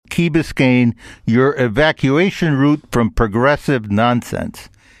Key Biscayne, your evacuation route from progressive nonsense.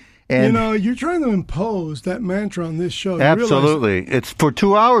 And you're trying to impose that mantra on this show. Absolutely. It's for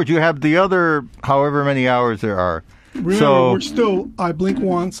 2 hours. You have the other however many hours there are. Remember, we're still, I blink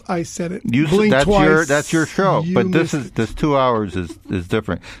once, I said it. Blink that's twice. That's your show. But this 2 hours is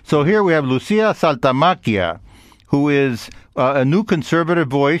different. So here we have Lucia Saltamacchia, who is a new conservative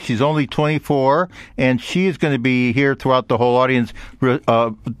voice. She's only 24, and she is going to be here throughout the whole audience,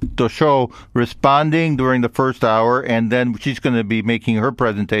 the show, responding during the first hour, and then she's going to be making her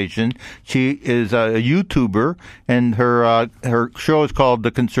presentation. She is a YouTuber, and her show is called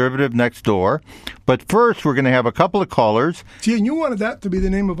The Conservative Next Door. But first, we're going to have a couple of callers. See, and you wanted that to be the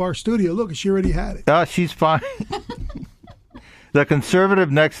name of our studio. Look, she already had it. She's fine. The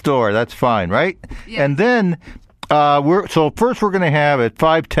Conservative Next Door. That's fine, right? Yeah. And then... First we're going to have at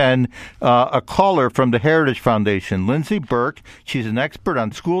 5:10 a caller from the Heritage Foundation, Lindsey Burke. She's an expert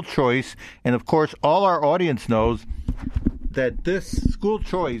on school choice, and of course, all our audience knows that this school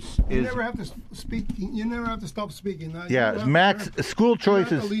choice is. You never have to speak. You never have to stop speaking. School choice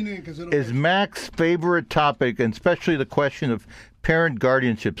is Mac's favorite topic, and especially the question of parent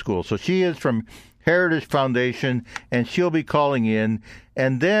guardianship schools. So she is from Heritage Foundation, and she'll be calling in,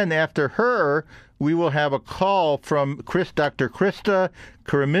 and then after her, we will have a call from Dr. Krista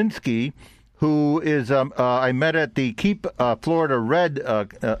Karaminski, who is I met at the Keep Florida Red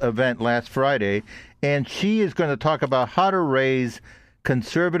event last Friday, and she is going to talk about how to raise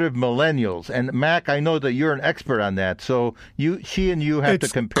conservative millennials. And Mac, I know that you're an expert on that, so she and you have to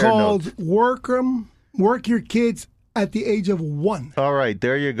compare notes. It's called Work Your Kids at the age of 1. All right,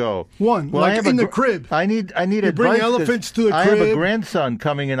 there you go. 1, well, like in the crib. I need advice. Bring elephants to the crib. I have a grandson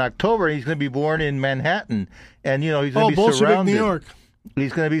coming in October. He's going to be born in Manhattan, and he's going to be Bolshevik, surrounded. New York.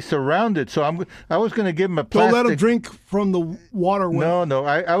 He's going to be surrounded. So I was going to give him a plastic. Don't let him drink from the water well. No.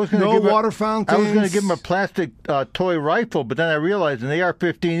 I was going to give water fountains. I was going to give him a plastic toy rifle, but then I realized an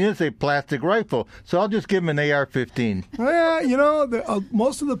AR-15 is a plastic rifle, so I'll just give him an AR-15. Yeah,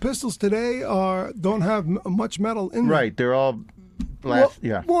 most of the pistols today don't have much metal in them. Right, they're all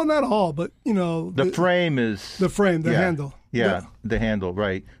yeah. Well, not all, but the frame is the handle. Yeah, the handle,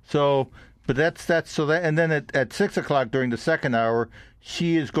 right. So. But and then at 6 o'clock during the second hour,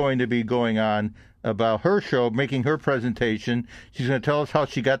 she is going to be going on about her show, making her presentation. She's going to tell us how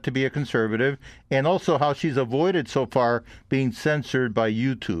she got to be a conservative and also how she's avoided so far being censored by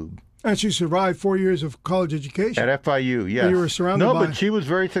YouTube. And she survived 4 years of college education. At FIU, yes. You were surrounded by. No, but she was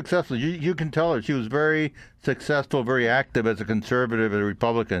very successful. You can tell her. She was very successful, very active as a conservative and a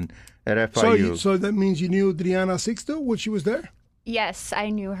Republican at FIU. So that means you knew Adriana Sixto when she was there? Yes, I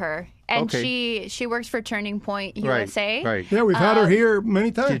knew her. And she works for Turning Point USA. Right. Yeah, we've had her here many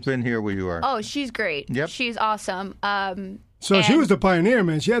times. She's been here where you are. Oh, she's great. Yep. She's awesome. She was the pioneer,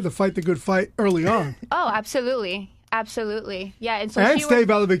 man. She had to fight the good fight early on. Oh, absolutely. Absolutely. Yeah. And stay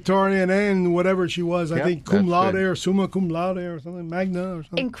valedictorian and whatever she was. I think cum laude or summa cum laude or something, magna or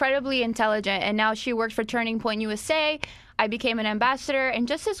something. Incredibly intelligent. And now she works for Turning Point USA. I became an ambassador. And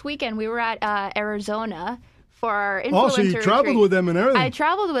just this weekend, we were at Arizona for our influencer so you traveled retreat. with them and everything. I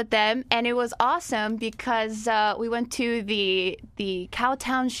traveled with them, and it was awesome because we went to the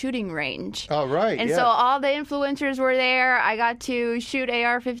Cowtown shooting range. Oh, right. And so all the influencers were there. I got to shoot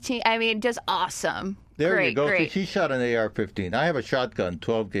AR-15. I mean, just awesome. There great, you go. Great. She shot an AR-15. I have a shotgun,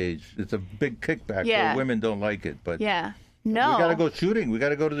 12 gauge. It's a big kickback. Yeah. So women don't like it, but yeah. No. We got to go shooting. We got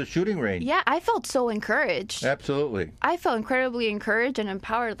to go to the shooting range. Yeah, I felt so encouraged. Absolutely. I felt incredibly encouraged and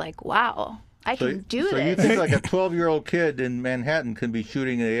empowered. Like, wow. I can do this. So you think like a 12-year-old kid in Manhattan can be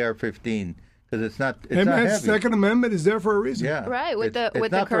shooting an AR-15 because it's not heavy. Second Amendment is there for a reason. Yeah, right. With the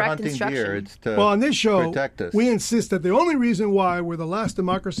not correct for instruction. Deer, it's to on this show, protect us. We insist that the only reason why we're the last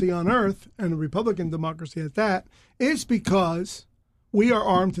democracy on earth, and a Republican democracy at that, is because we are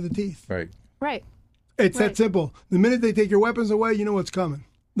armed to the teeth. Right. Right. It's that simple. The minute they take your weapons away, you know what's coming.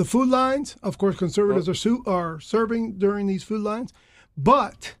 The food lines, of course, conservatives are serving during these food lines,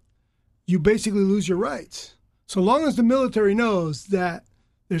 but you basically lose your rights. So long as the military knows that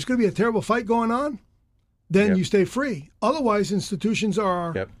there's going to be a terrible fight going on, then you stay free. Otherwise, institutions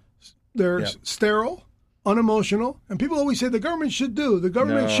are sterile, unemotional, and people always say the government should do. The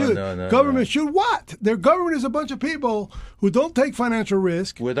government should. Government should what? Their government is a bunch of people who don't take financial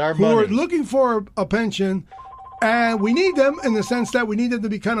risk, with our who money, are looking for a pension, and we need them in the sense that we need them to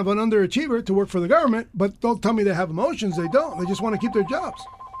be kind of an underachiever to work for the government. But don't tell me they have emotions. They don't. They just want to keep their jobs.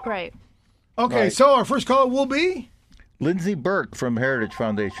 Right. Okay, so our first caller will be? Lindsey Burke from Heritage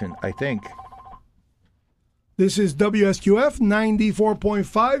Foundation, I think. This is WSQF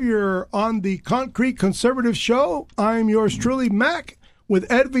 94.5. You're on the Concrete Conservative Show. I'm yours truly, Mac, with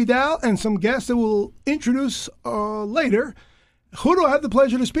Ed Vidal and some guests that we'll introduce later. Who do I have the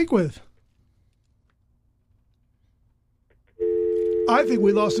pleasure to speak with? I think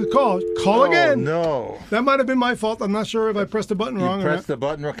we lost the call. Call again. No. That might have been my fault. I'm not sure if I pressed the button wrong. You pressed the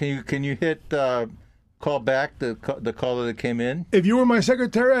button wrong. Can you hit call back the caller that came in? If you were my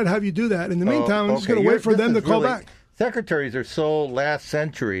secretary, I'd have you do that. In the meantime, I'm just going to wait for them to call back. Secretaries are so last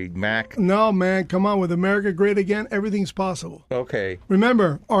century, Mac. No, man. Come on. With America great again, everything's possible. Okay.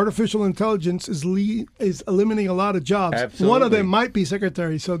 Remember, artificial intelligence is eliminating a lot of jobs. Absolutely. One of them might be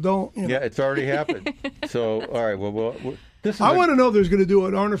secretary, so don't. Yeah, it's already happened. So, all right. Well, I want to know if there's going to do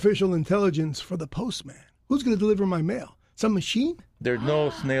an artificial intelligence for the postman. Who's going to deliver my mail? Some machine? There's no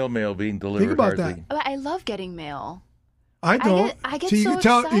snail mail being delivered. Think about hardly. that. I love getting mail. I don't. I get so you so can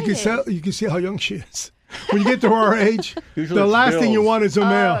tell. excited. You can see how young she is. When you get to our age, Usually the it's last thing you bills. want is a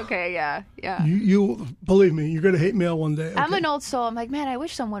mail. Okay, yeah. You believe me, you're going to hate mail one day. Okay? I'm an old soul. I'm like, man, I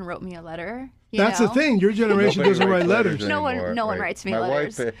wish someone wrote me a letter. That's the thing. Your generation Nobody doesn't write letters. anymore, No one writes me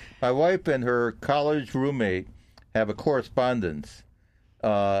letters. My wife and her college roommate have a correspondence,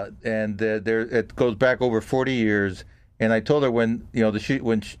 and it goes back over 40 years. And I told her when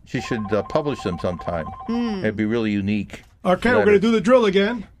she should publish them sometime. It'd be really unique. Okay, we're going to do the drill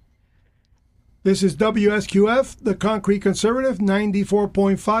again. This is WSQF, the Concrete Conservative,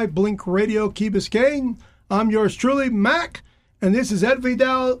 94.5 Blink Radio, Key Biscayne. I'm yours truly, Mac, and this is Ed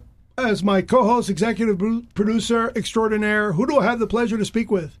Vidal as my co-host, executive producer extraordinaire. Who do I have the pleasure to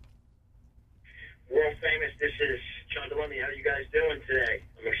speak with? World famous, this is John DeLumy. How are you guys doing today?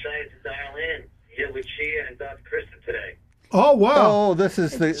 I'm excited to dial in. Here with Chia and Dr. Krista today. Oh, wow. Oh, this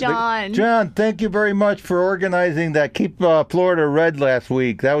is John. John, thank you very much for organizing that Keep Florida Red last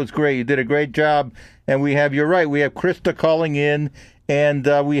week. That was great. You did a great job. And you're right, we have Krista calling in, and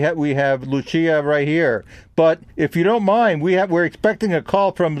we have Lucia right here. But if you don't mind, we're expecting a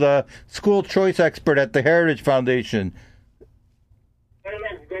call from the school choice expert at the Heritage Foundation. I don't know.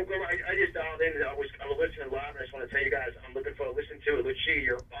 I just dialed in. I was listening live, and I just want to tell you guys, I'm looking forward to listening to it. Lucia,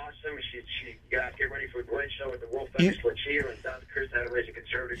 you're awesome. You guys get ready for a great show at the World Famous Lucia and Dr. Chris, how to raise a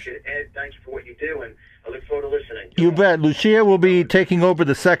conservative kid. Ed, thanks for what you do, and I look forward to listening. You bet. Lucia will be taking over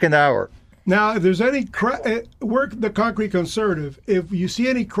the second hour. Now, if there's any we're the Concrete Conservative. If you see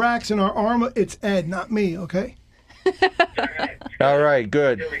any cracks in our armor, it's Ed, not me, okay? All right,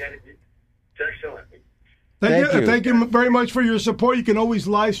 good. It's excellent. Thank you very much for your support. You can always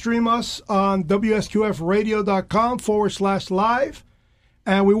live stream us on WSQFradio.com/live.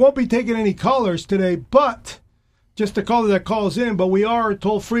 And we won't be taking any callers today, but just a caller that calls in. But we are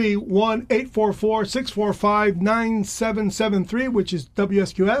toll-free, 1-844-645-9773, which is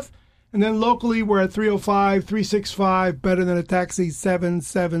WSQF. And then locally, we're at 305-365, better than a taxi,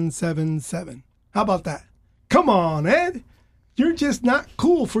 7777. How about that? Come on, Ed. You're just not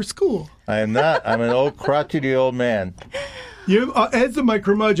cool for school. I am not. I'm an old, crotchety old man. Ed's my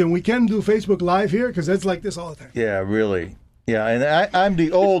curmudgeon. We can do Facebook Live here because Ed's like this all the time. Yeah, really. Yeah, and I'm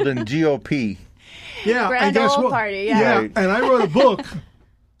the old in GOP. Yeah, Grand and guess old what? party, yeah. Right. And I wrote a book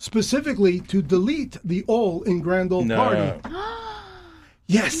specifically to delete the old in Grand Old Party.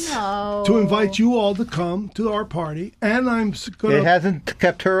 Yes, No. to invite you all to come to our party, and I'm going It hasn't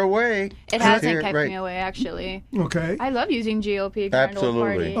kept her away. It hasn't Here, kept right. me away, actually. Okay. I love using GOP Grand Old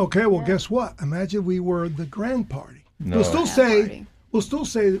Absolutely. Party. Okay, well, guess what? Imagine we were the Grand Party. No. We'll still Party.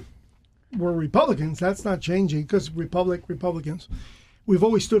 say we're Republicans. That's not changing because Republicans. We've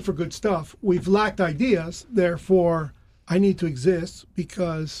always stood for good stuff. We've lacked ideas. Therefore, I need to exist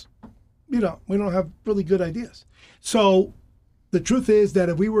because, we don't have really good ideas. So the truth is that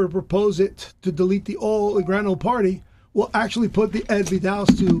if we were to propose it to delete the Grand Old Party, we'll actually put the Ed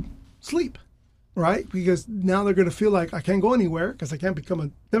Vidals to sleep, right? Because now they're going to feel like I can't go anywhere because I can't become a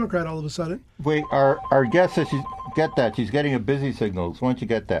Democrat all of a sudden. Wait, our guest says get that. She's getting a busy signal. So why don't you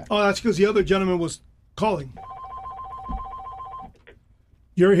get that? Oh, that's because the other gentleman was calling.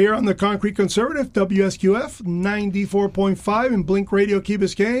 You're here on the Concrete Conservative, WSQF 94.5 in Blink Radio, Key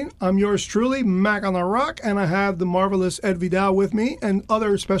Biscayne. I'm yours truly, Mac on the Rock, and I have the marvelous Ed Vidal with me and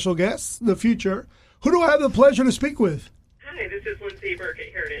other special guests, the future. Who do I have the pleasure to speak with? Hi, this is Lindsey, Burke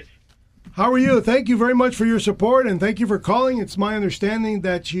at Heritage. How are you? Thank you very much for your support, and thank you for calling. It's my understanding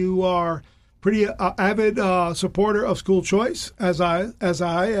that you are pretty avid supporter of school choice, as I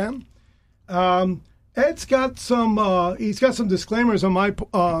am. Ed's got some. He's got some disclaimers on my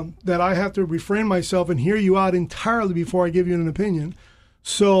that I have to refrain myself and hear you out entirely before I give you an opinion.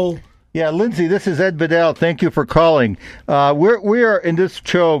 So Yeah, Lindsey, this is Ed Vidal. Thank you for calling. We are in this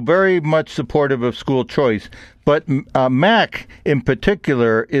show very much supportive of school choice, but MAC in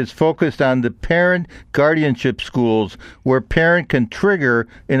particular is focused on the parent guardianship schools where parent can trigger,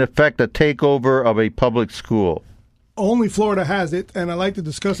 in effect, a takeover of a public school. Only Florida has it, and I like to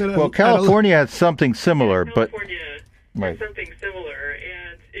discuss it. Well, California has something similar, California but has something similar,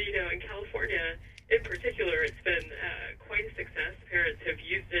 and in California, in particular, it's been quite a success. Parents have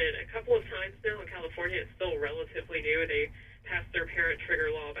used it a couple of times now. In California, it's still relatively new. They passed their parent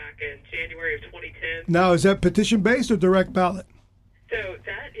trigger law back in January of 2010. Now, is that petition-based or direct ballot? So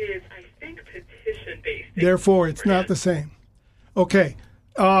that is, I think, petition-based. Therefore, it's not the same. Okay.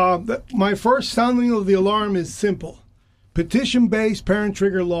 My first sounding of the alarm is simple. Petition-based parent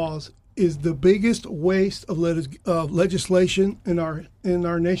trigger laws is the biggest waste of legislation in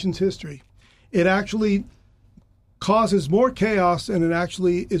our nation's history. It actually causes more chaos than it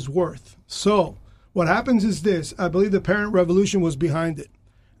actually is worth. So what happens is this. I believe the parent revolution was behind it.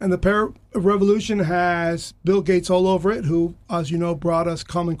 And the parent revolution has Bill Gates all over it, who, as you know, brought us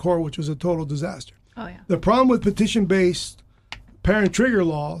Common Core, which was a total disaster. Oh, yeah. The problem with petition-based parent trigger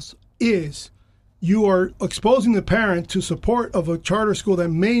laws is you are exposing the parent to support of a charter school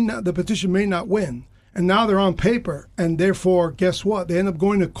that the petition may not win. And now they're on paper, and therefore, guess what? They end up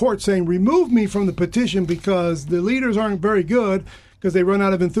going to court saying, remove me from the petition because the leaders aren't very good, because they run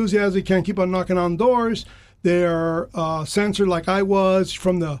out of enthusiasm, they can't keep on knocking on doors. They're censored like I was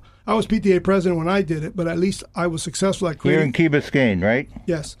I was PTA president when I did it, but at least I was successful at creating. Here in Key Biscayne, right?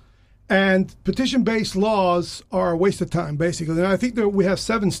 Yes. And petition-based laws are a waste of time, basically. And I think that we have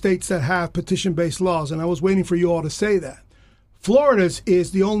 7 states that have petition-based laws, and I was waiting for you all to say that. Florida's is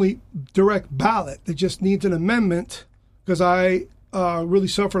the only direct ballot that just needs an amendment, because I really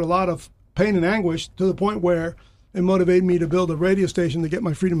suffered a lot of pain and anguish to the point where it motivated me to build a radio station to get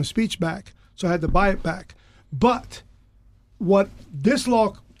my freedom of speech back, so I had to buy it back. But what this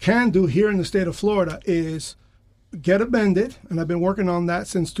law can do here in the state of Florida is get amended, and I've been working on that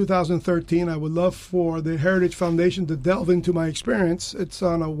since 2013. I would love for the Heritage Foundation to delve into my experience. It's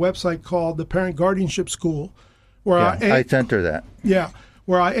on a website called the Parent Guardianship School, where I sent her that. Yeah,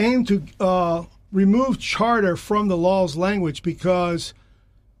 where I aim to remove charter from the law's language, because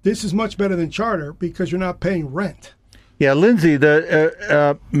this is much better than charter because you're not paying rent. Yeah, Lindsey,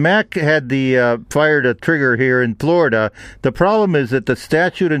 the MAC had fired a trigger here in Florida. The problem is that the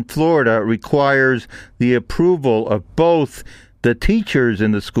statute in Florida requires the approval of both the teachers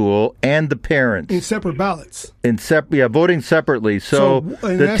in the school and the parents. In separate ballots. Voting separately. So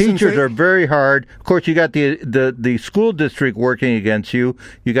the teachers are very hard. Of course, you got the school district working against you.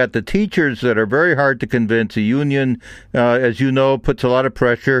 You got the teachers that are very hard to convince. The union, as you know, puts a lot of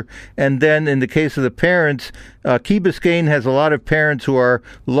pressure. And then in the case of the parents, Key Biscayne has a lot of parents who are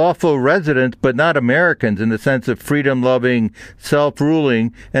lawful residents, but not Americans in the sense of freedom-loving,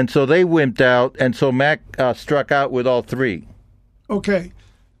 self-ruling. And so they wimped out. And so MAC struck out with all 3. Okay.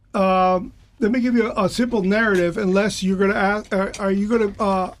 Let me give you a simple narrative, unless you're going to ask. Are you going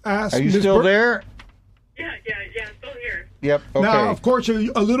to ask? Are you still there? Yeah, still here. Yep. Okay. Now, of course, you're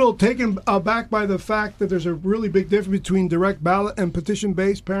a little taken aback by the fact that there's a really big difference between direct ballot and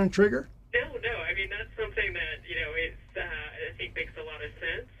petition-based parent trigger. No. I mean, that's something that I think makes a lot of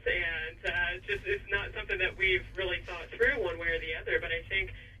sense, and it's not something that we've really thought through one way or the other. But I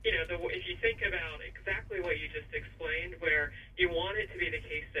think if you think about exactly what you just explained, where you want it to be the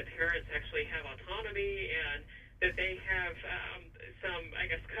case that parents actually have autonomy and that they have some, I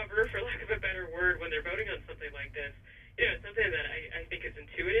guess, cover, for lack of a better word, when they're voting on something like this. It's something that I think is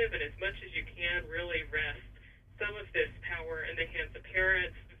intuitive, and as much as you can really rest some of this power in the hands of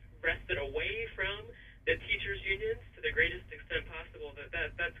parents, wrest it away from the teachers' unions to the greatest extent possible,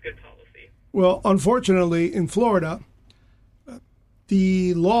 that's good policy. Well, unfortunately, in Florida,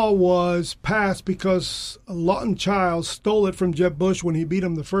 the law was passed because Lawton Child stole it from Jeb Bush when he beat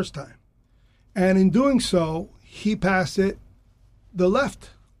him the first time. And in doing so, he passed it the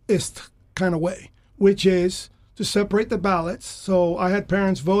leftist kind of way, which is to separate the ballots. So I had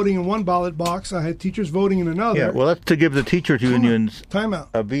parents voting in one ballot box. I had teachers voting in another. Yeah, well, that's to give the teachers' unions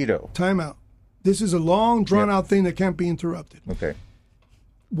a veto. Time out. This is a long, drawn-out thing that can't be interrupted. Okay.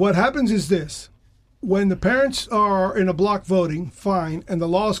 What happens is this. When the parents are in a block voting, fine, and the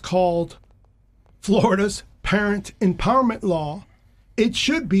law is called Florida's Parent Empowerment Law, it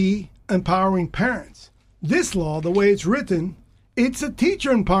should be empowering parents. This law, the way it's written, it's a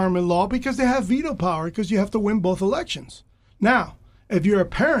teacher empowerment law because they have veto power, because you have to win both elections. Now, if you're a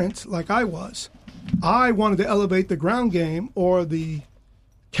parent, like I was, I wanted to elevate the ground game or the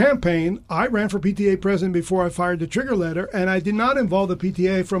campaign, I ran for PTA president before I fired the trigger letter, and I did not involve the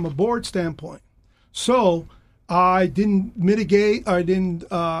PTA from a board standpoint. So I didn't mitigate. I didn't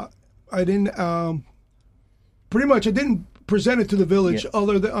present it to the village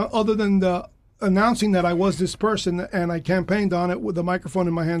other than the announcing that I was this person, and I campaigned on it with the microphone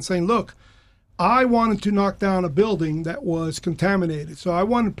in my hand saying, look, I wanted to knock down a building that was contaminated. So I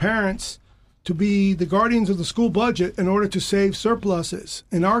wanted parents to be the guardians of the school budget in order to save surpluses.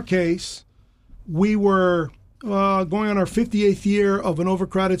 In our case, we were going on our 58th year of an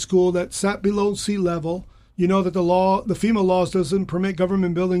overcrowded school that sat below sea level. You know that the FEMA laws doesn't permit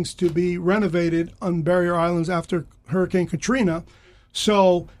government buildings to be renovated on barrier islands after Hurricane Katrina.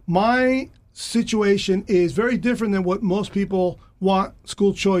 So my situation is very different than what most people want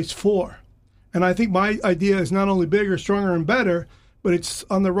school choice for. And I think my idea is not only bigger, stronger, and better, but it's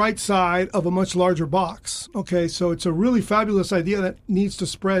on the right side of a much larger box. Okay, so it's a really fabulous idea that needs to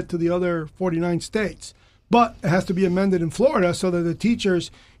spread to the other 49 states. But it has to be amended in Florida so that the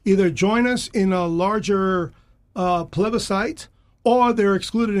teachers either join us in a larger plebiscite, or they're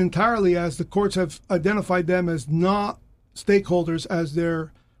excluded entirely as the courts have identified them as not stakeholders as they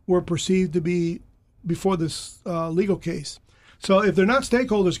were perceived to be before this legal case. So if they're not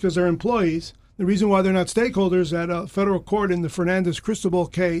stakeholders because they're employees, the reason why they're not stakeholders at a federal court in the Fernandez-Cristobal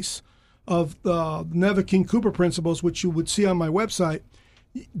case of the Neva King Cooper principles, which you would see on my website,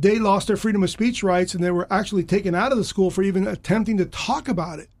 they lost their freedom of speech rights and they were actually taken out of the school for even attempting to talk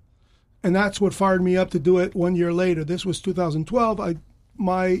about it. And that's what fired me up to do it 1 year later. This was 2012.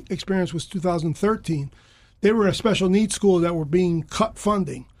 My experience was 2013. They were a special needs school that were being cut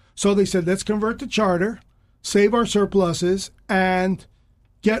funding. So they said, let's convert to charter, save our surpluses, and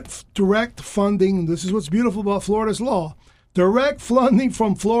get direct funding. This is what's beautiful about Florida's law. Direct funding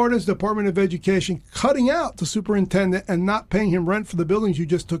from Florida's Department of Education, cutting out the superintendent and not paying him rent for the buildings you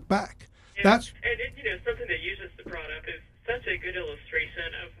just took back. And something that you just brought up is such a good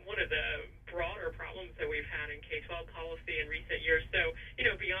illustration of one of the broader problems that we've had in K-12 policy in recent years. So,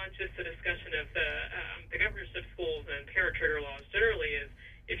 beyond just the discussion of the governorship schools and parent charter laws generally, is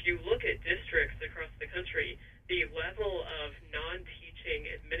if you look at districts across the country, the level of non-teaching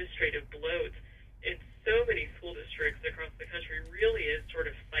administrative bloat in so many school districts across the country really is sort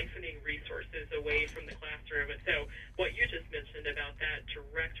of siphoning resources away from the classroom. And so what you just mentioned about that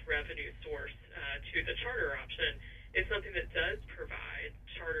direct revenue source to the charter option is something that does provide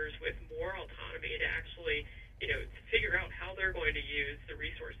charters with more autonomy to actually, to figure out how they're going to use the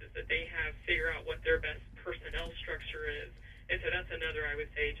resources that they have, figure out what their best personnel structure is. And so that's another, I would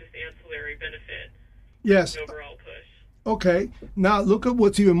say, just ancillary benefit. Yes. Overall push. Okay. Now look at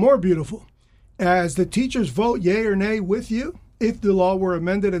what's even more beautiful. As the teachers vote yay or nay with you, if the law were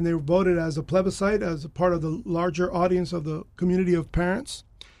amended and they were voted as a plebiscite, as a part of the larger audience of the community of parents,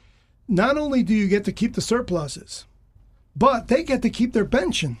 not only do you get to keep the surpluses, but they get to keep their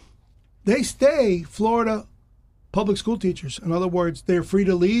pension. They stay Florida public school teachers. In other words, they're free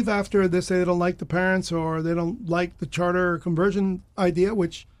to leave after they say they don't like the parents or they don't like the charter conversion idea,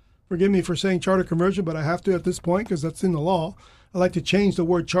 which, forgive me for saying charter conversion, but I have to at this point because that's in the law. I like to change the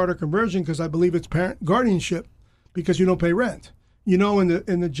word charter conversion because I believe it's parent guardianship because you don't pay rent. In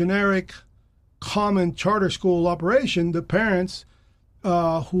the generic common charter school operation, the parents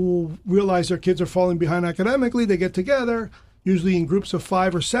who realize their kids are falling behind academically, they get together, usually in groups of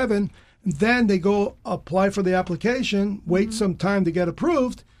 5 or 7, and then they go apply for the application, wait some time to get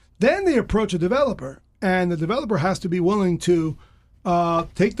approved, then they approach a developer, and the developer has to be willing to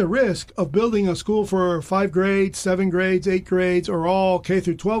take the risk of building a school for 5 grades, 7 grades, 8 grades, or all K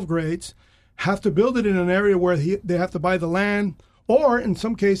through 12 grades, have to build it in an area where they have to buy the land, or in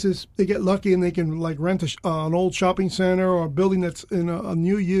some cases they get lucky and they can rent an old shopping center or a building that's in a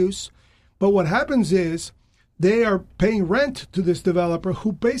new use. But what happens is they are paying rent to this developer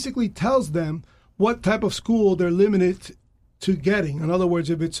who basically tells them what type of school they're limited to getting. In other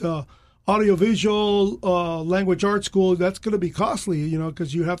words, if it's a audiovisual language arts school, that's going to be costly,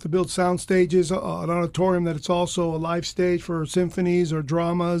 because you have to build sound stages, an auditorium that it's also a live stage for symphonies or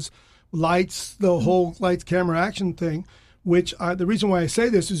dramas, lights, the whole lights, camera, action thing, which the reason why I say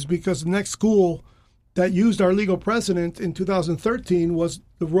this is because the next school that used our legal precedent in 2013 was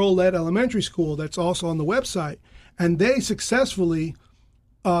the Rolette Elementary School that's also on the website. And they successfully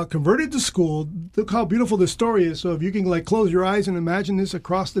converted the school. Look how beautiful this story is. So if you can close your eyes and imagine this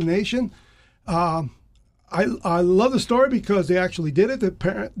across the nation. I love the story because they actually did it.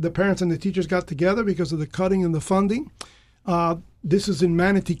 The parents and the teachers got together because of the cutting and the funding. This is in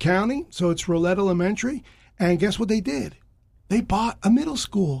Manatee County, so it's Rolette Elementary. And guess what they did? They bought a middle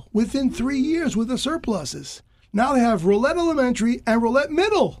school within 3 years with the surpluses. Now they have Rolette Elementary and Rolette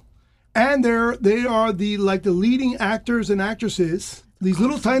Middle. And they are the leading actors and actresses. These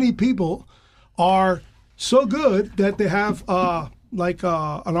little tiny people are so good that they have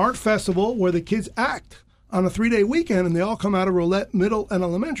an art festival where the kids act on a 3-day weekend, and they all come out of Rolette Middle and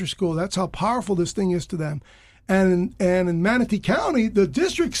Elementary School. That's how powerful this thing is to them. And in Manatee County, the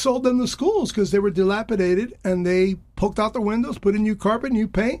district sold them the schools because they were dilapidated, and they poked out the windows, put in new carpet, new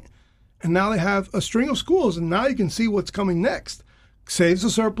paint, and now they have a string of schools. And now you can see what's coming next. Saves the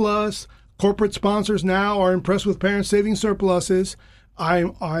surplus. Corporate sponsors now are impressed with parents saving surpluses.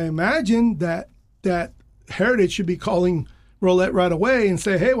 I imagine that Heritage should be calling Rolette right away and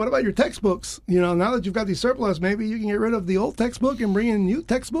say, hey, what about your textbooks? Now that you've got these surplus, maybe you can get rid of the old textbook and bring in new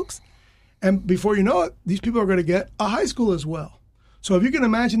textbooks. And before you know it, these people are going to get a high school as well. So if you can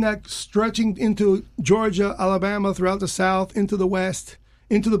imagine that stretching into Georgia, Alabama, throughout the South, into the West,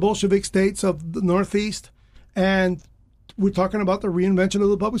 into the Bolshevik states of the Northeast, and we're talking about the reinvention of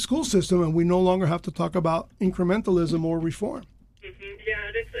the public school system, and we no longer have to talk about incrementalism or reform. Mm-hmm. Yeah,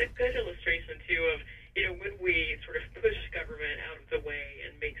 and it's a good illustration, too, of when we sort of push government out of the way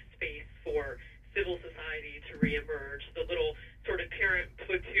and make space for civil society to reemerge, the little sort of parent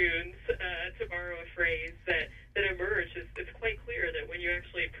platoons, to borrow a phrase, that emerge, it's quite clear that when you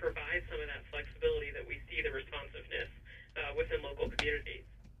actually provide some of that flexibility, that we see the responsiveness within local communities.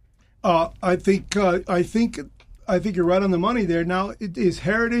 I think you're right on the money there. Now, is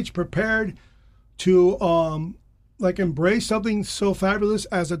Heritage prepared to embrace something so fabulous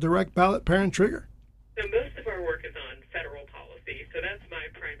as a direct ballot parent trigger? So most of our work is on federal policy, so that's my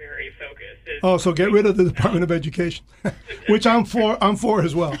primary focus. So get rid of the Department of Education, which I'm for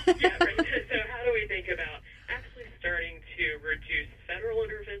as well. Yeah, right. So how do we think about actually starting to reduce federal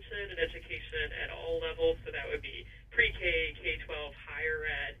intervention in education at all levels? So that would be pre-K, K-12, higher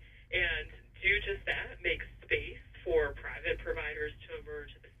ed, and do just that, make space for private providers to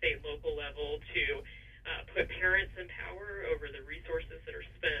emerge at the state and local level, to put parents in power over the resources that are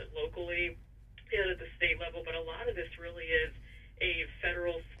spent locally and at the state level. But a lot of this really is a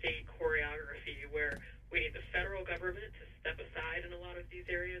federal-state choreography where we need the federal government to step aside in a lot of these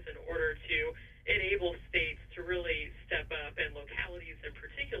areas in order to enable states to really step up, and localities in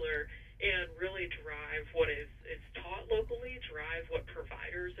particular, and really drive what is taught locally, drive what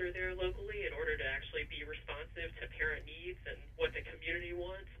providers are there locally in order to actually be responsive to parent needs and what the community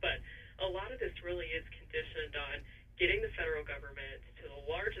wants. But a lot of this really is conditioned on getting the federal government to the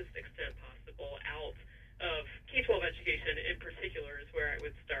largest extent possible out of K-12 education in particular is where I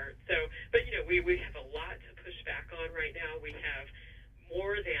would start. So, but we have a lot to push back on right now. We have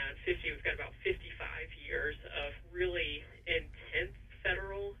more than 50, we've got about 55 years of really intense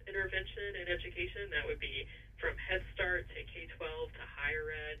federal intervention in education. That would be from Head Start to K-12 to higher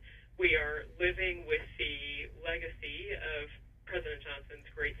ed. We are living with the legacy of President Johnson's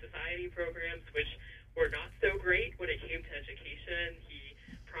Great Society programs, which were not so great when it came to education. He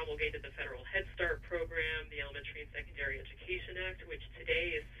promulgated the federal Head Start program, the Elementary and Secondary Education Act, which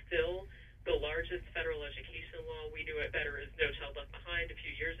today is still the largest federal education law. We knew it better as No Child Left Behind a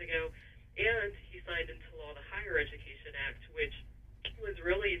few years ago. And he signed into law the Higher Education Act, which was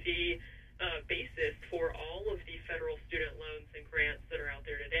really the basis for all of the federal student loans and grants that are out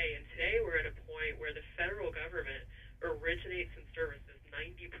there today. And today we're at a point where the federal government originates and services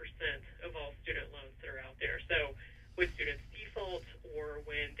 90% of all student loans that are out there. So when students default, or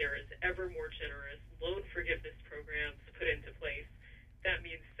when there is ever more generous loan forgiveness programs put into place, that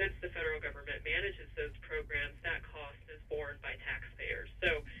means since the federal government manages those programs, that cost is borne by taxpayers.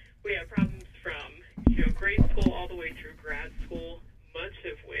 So we have problems from grade school all the way through grad school, much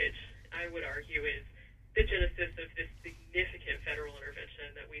of which I would argue is the genesis of this significant federal intervention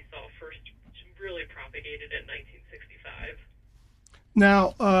that we saw first really propagated in 1965.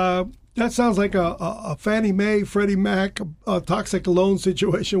 Now, that sounds like a Fannie Mae, Freddie Mac toxic loan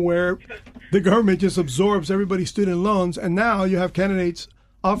situation where the government just absorbs everybody's student loans, and now you have candidates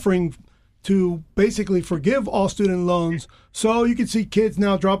offering to basically forgive all student loans. So you can see kids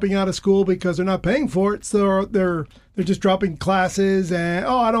now dropping out of school because they're not paying for it. So they're just dropping classes, and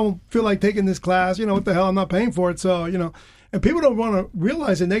I don't feel like taking this class. What the hell? I'm not paying for it. So and people don't want to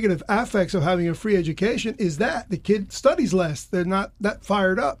realize the negative affects of having a free education is that the kid studies less. They're not that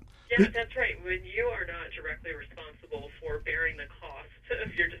fired up. Yeah, that's right. When you are not directly responsible for bearing the cost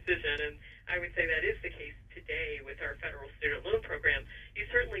of your decision, and I would say that is the case today with our federal student loan program, you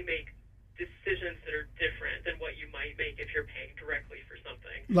certainly make decisions that are different than what you might make if you're paying directly for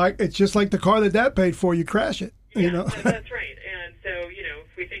something. Like it's just like the car that Dad paid for. You crash it. Yeah, that's right. And so,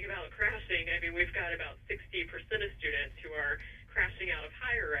 if we think about crashing, we've got about 60% of students who are crashing out of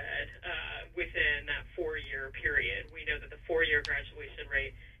higher ed within that 4-year period. We know that the 4-year graduation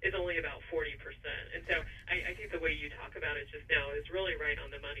rate is only about 40%. And so I think the way you talk about it just now is really right on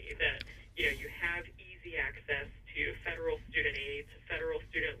the money, that, you have easy access to federal student aid, to federal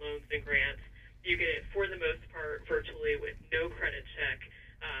student loans and grants. You get it, for the most part, virtually with no credit check.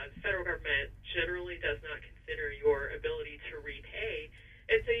 The federal government generally does not consider your ability to repay.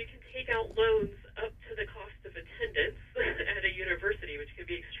 And so you can take out loans up to the cost of attendance at a university, which can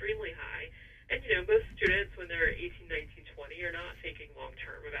be extremely high. And, most students, when they're 18, 19, 20, are not thinking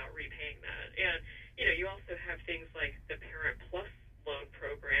long-term about repaying that. And, you also have things like the Parent Plus loan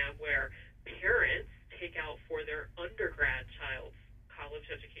program, where parents take out for their undergrad child's college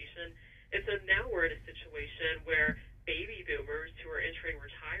education. And so now we're in a situation where baby boomers who are entering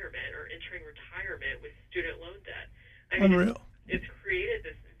retirement are entering retirement with student loan debt. Unreal. It's created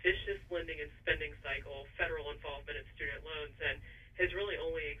this vicious lending and spending cycle, federal involvement in student loans, and has really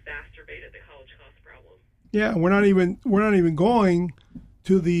only exacerbated the college cost problem. Yeah, we're not even going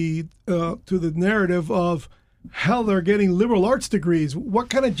to the narrative of hell, they're getting liberal arts degrees. What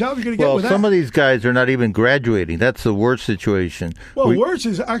kind of job are you going to get with that? Well, some of these guys are not even graduating. That's the worst situation. Well, worse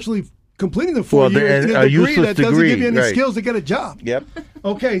is actually completing the 4 years to get a degree that doesn't give you any skills to get a job. Yep.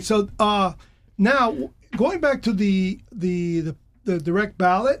 Okay, so now going back to the direct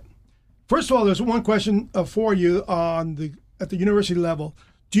ballot. First of all, there's one question for you at the university level.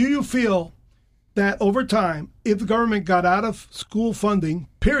 Do you feel that over time, if the government got out of school funding,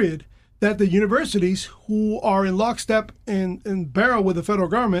 period, that the universities who are in lockstep and barrel with the federal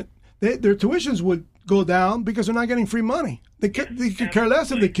government, their tuitions would go down because they're not getting free money? They could care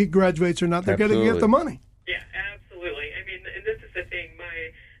less if the kid graduates or not. They're going to get the money. Yeah, absolutely. I mean, and this is the thing. My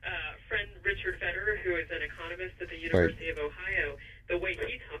friend Richard Federer, who is an economist at the University of Ohio, the way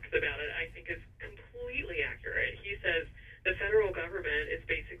he talks about it, I think, is completely accurate. He says the federal government is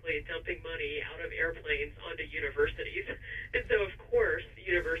basically dumping money out of airplanes onto universities. And so, of course,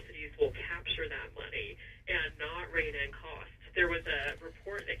 universities will capture that money and not rein in costs. There was a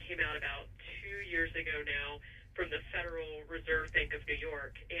report that came out about 2 years ago now from the Federal Reserve Bank of New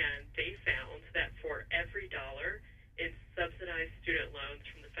York, and they found that for every dollar in subsidized student loans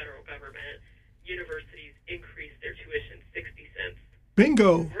from the federal government, universities increased their tuition 60 cents.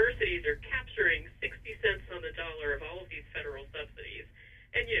 Bingo. Universities are capturing 60 cents on the dollar of all of these federal subsidies.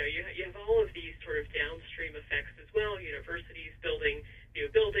 And, you have all of these sort of downstream effects as well. Universities building new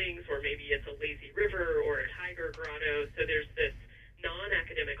buildings, or maybe it's a lazy river or a tiger grotto. So there's this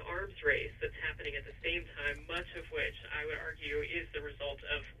non-academic arms race that's happening at the same time, much of which I would argue is the result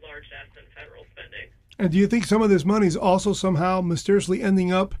of large-ass and federal spending. And do you think some of this money is also somehow mysteriously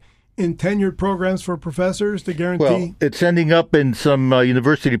ending up in tenured programs for professors to guarantee? Well, it's ending up in some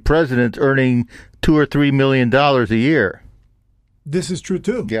university presidents earning $2 or $3 million a year. This is true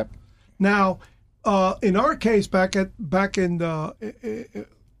too. Yep. Now, in our case, back in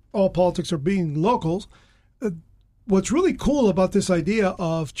all politics are being locals. What's really cool about this idea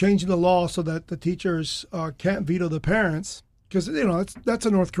of changing the law so that the teachers can't veto the parents, because that's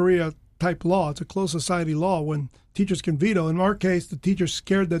a North Korea type law. It's a closed society law when teachers can veto. In our case, the teachers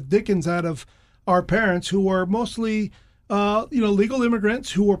scared the dickens out of our parents, who were mostly legal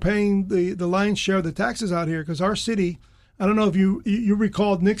immigrants who were paying the lion's share of the taxes out here. Because our city, I don't know if you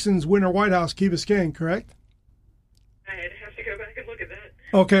recalled Nixon's winter White House, Key Biscayne, correct? I'd have to go back and look at that.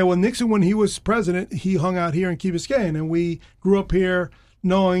 Okay, well, Nixon, when he was president, he hung out here in Key Biscayne, and we grew up here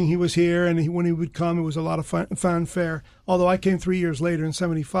knowing he was here, and when he would come, it was a lot of fanfare, although I came 3 years later in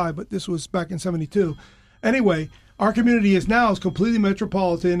 75, but this was back in 72. Anyway, our community is completely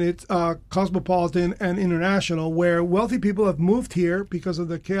metropolitan. It's cosmopolitan and international, where wealthy people have moved here because of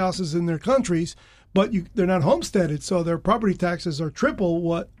the chaoses in their countries, but they're not homesteaded, so their property taxes are triple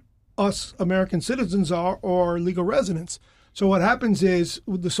what us American citizens are or legal residents. So what happens is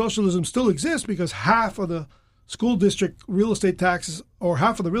the socialism still exists because half of the school district real estate taxes, or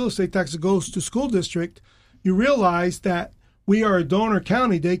half of the real estate taxes, goes to school district. You realize that we are a donor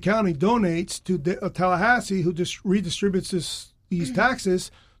county. Dade County donates to Tallahassee, who just redistributes these taxes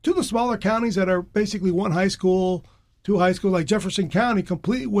to the smaller counties that are basically one high school, two high schools. Like Jefferson County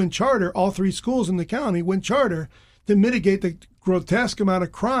completely went charter. All three schools in the county went charter to mitigate the grotesque amount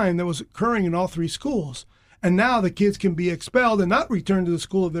of crime that was occurring in all three schools. And now the kids can be expelled and not return to the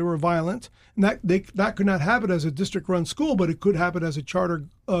school if they were violent. And that could not happen as a district-run school, but it could happen as a charter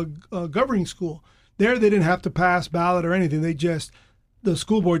governing school. There, they didn't have to pass ballot or anything. The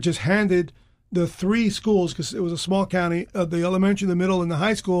school board just handed the three schools, because it was a small county, the elementary, the middle, and the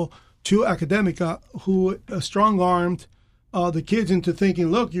high school, to Academica, who strong-armed the kids into thinking,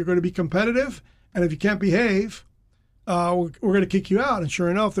 look, you're going to be competitive, and if you can't behave, we're going to kick you out. And sure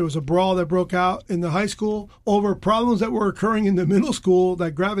enough, there was a brawl that broke out in the high school over problems that were occurring in the middle school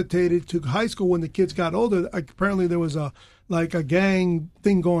that gravitated to high school when the kids got older. Apparently, there was a gang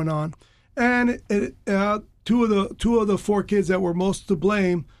thing going on, and two of the four kids that were most to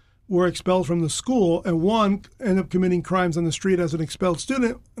blame were expelled from the school, and one ended up committing crimes on the street as an expelled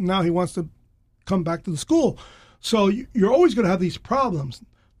student. And now he wants to come back to the school. So you're always going to have these problems.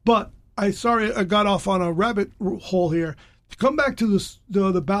 But I got off on a rabbit hole here. To come back to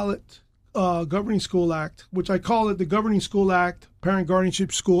the ballot Governing School Act, which I call it the Governing School Act, Parent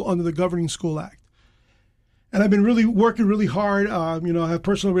Guardianship School under the Governing School Act. And I've been really working really hard. I have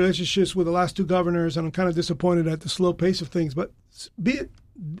personal relationships with the last two governors, and I'm kind of disappointed at the slow pace of things. But be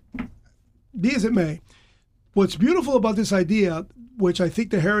as it may, what's beautiful about this idea, which I think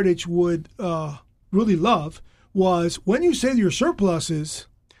the Heritage would really love, was when you say your surpluses,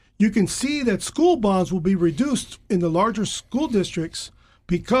 you can see that school bonds will be reduced in the larger school districts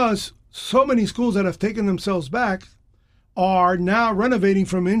because so many schools that have taken themselves back are now renovating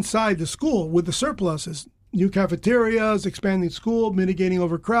from inside the school with the surpluses. New cafeterias, expanding school, mitigating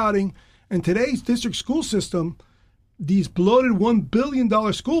overcrowding. And today's district school system, these bloated $1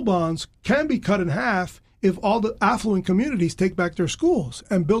 billion school bonds can be cut in half if all the affluent communities take back their schools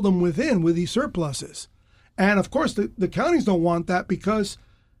and build them within with these surpluses. And of course, the counties don't want that because,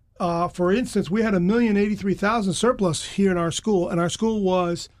 for instance, we had 1,083,000 surplus here in our school, and our school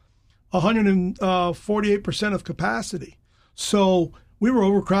was 148% of capacity. So we were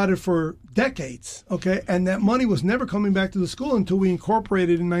overcrowded for decades, okay? And that money was never coming back to the school until we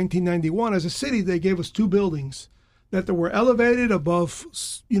incorporated in 1991. As a city, they gave us two buildings that were elevated above,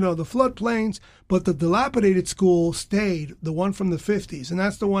 the floodplains, but the dilapidated school stayed, the one from the 50s, and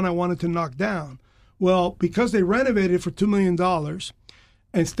that's the one I wanted to knock down. Well, because they renovated for $2 million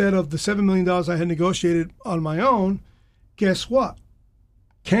instead of the $7 million I had negotiated on my own, guess what?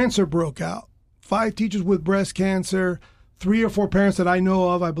 Cancer broke out. 5 teachers with breast cancer, 3 or 4 parents that I know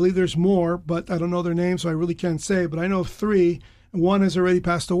of. I believe there's more, but I don't know their names, so I really can't say. But I know of 3, and one has already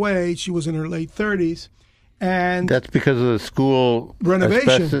passed away. She was in her late 30s. And that's because of the school renovation.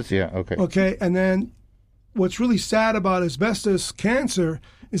 Asbestos? Yeah, okay. Okay, and then what's really sad about asbestos cancer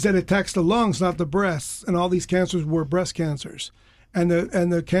is that it attacks the lungs, not the breasts, and all these cancers were breast cancers. And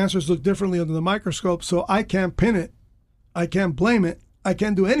the cancers look differently under the microscope, so I can't pin it. I can't blame it. I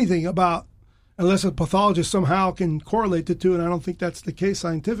can't do anything about, unless a pathologist somehow can correlate the two, and I don't think that's the case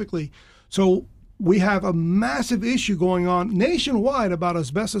scientifically. So we have a massive issue going on nationwide about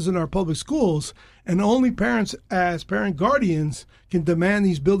asbestos in our public schools, and only parents as parent guardians can demand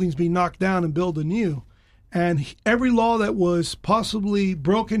these buildings be knocked down and build anew. And every law that was possibly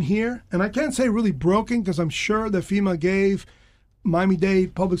broken here, and I can't say really broken because I'm sure that FEMA gave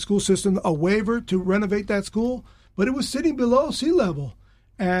Miami-Dade public school system a waiver to renovate that school, but it was sitting below sea level.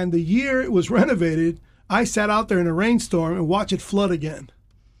 And the year it was renovated, I sat out there in a rainstorm and watched it flood again.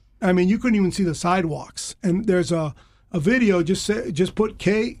 I mean, you couldn't even see the sidewalks. And there's a video, just put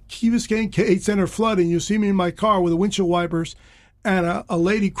Key Biscayne K8 Center flooding. You'll see me in my car with the windshield wipers and a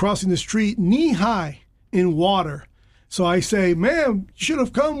lady crossing the street knee high in water. So I say, ma'am, you should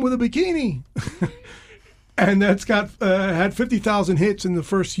have come with a bikini. And that's had 50,000 hits in the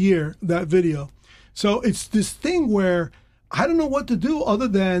first year, that video. So it's this thing where I don't know what to do other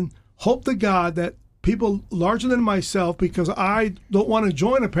than hope to God that people larger than myself, because I don't want to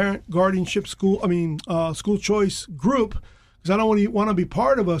join a parent guardianship school choice group, because I don't want to be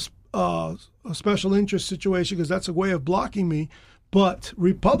part of a special interest situation, because that's a way of blocking me. But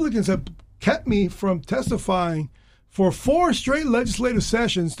Republicans have kept me from testifying for 4 straight legislative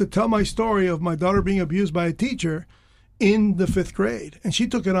sessions to tell my story of my daughter being abused by a teacher in the 5th grade. And she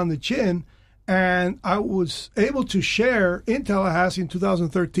took it on the chin. And I was able to share in Tallahassee in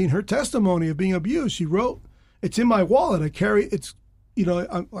 2013 her testimony of being abused. She wrote, it's in my wallet. I carry it's,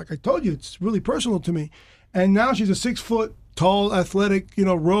 like I told you, it's really personal to me. And now she's a 6-foot tall, athletic,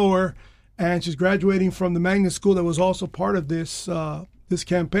 rower, and she's graduating from the magnet school that was also part of this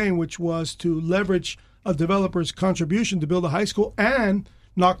campaign, which was to leverage a developer's contribution to build a high school and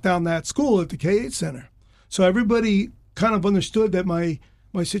knock down that school at the K8 Center. So everybody kind of understood that my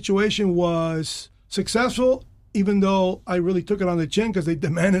situation was successful, even though I really took it on the chin because they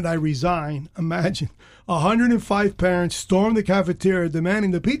demanded I resign. Imagine, 105 parents stormed the cafeteria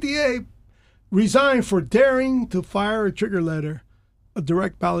demanding the PTA resign for daring to fire a trigger letter, a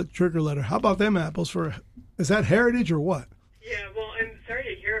direct ballot trigger letter. How about them apples? Is that heritage or what? Yeah, well, I'm sorry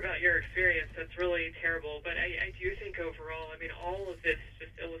to hear about your experience. That's really terrible. But I do think overall, all of this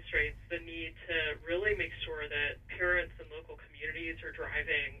just illustrates the need to really make sure that parents and local communities are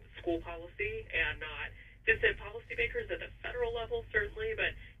driving school policy and not distant policymakers at the federal level, certainly,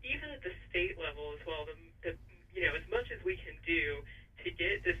 but even at the state level as well. As much as we can do to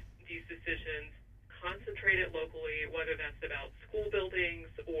get these decisions concentrated locally, whether that's about school buildings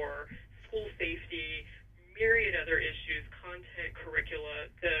or school safety, myriad other issues, content, curricula,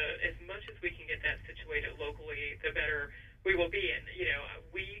 as much as we can get that situated locally, the better we will be. And,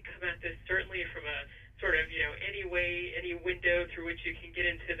 we come at this certainly from a sort of, any way, any window through which you can get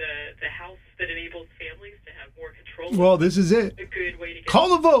into the house that enables families to have more control. Well, this is it. A good way to get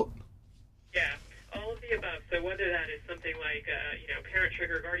Call the vote. Yeah, all of the above. So whether that is something like, parent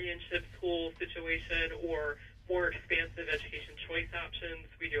trigger guardianship school situation or more expansive education choice options.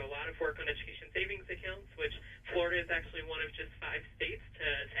 We do a lot of work on education savings accounts, which Florida is actually one of just 5 states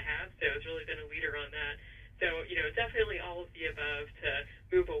to have, so it's really been a leader on that. So, definitely all of the above to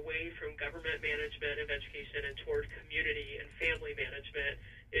move away from government management of education and toward community and family management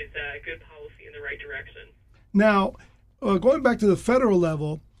is a good policy in the right direction. Now, going back to the federal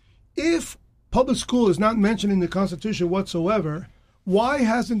level, if public school is not mentioned in the Constitution whatsoever, why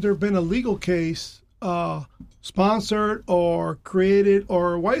hasn't there been a legal case sponsored or created,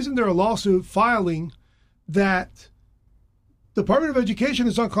 or why isn't there a lawsuit filing that Department of Education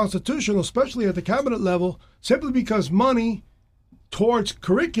is unconstitutional, especially at the cabinet level, simply because money towards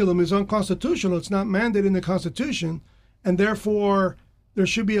curriculum is unconstitutional? It's not mandated in the Constitution, and therefore there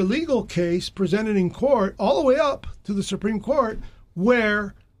should be a legal case presented in court all the way up to the Supreme Court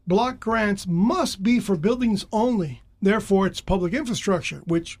where block grants must be for buildings only. Therefore, it's public infrastructure,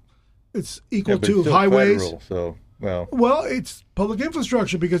 which it's equal to highways. Federal, well, it's public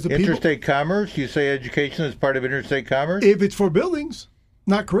infrastructure because the interstate commerce. You say education is part of interstate commerce. If it's for buildings,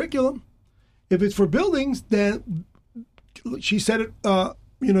 not curriculum. If it's for buildings, then she said it.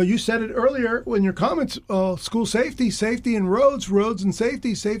 You said it earlier in your comments. School safety in roads and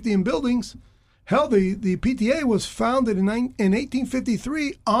safety in buildings. Hell, the PTA was founded in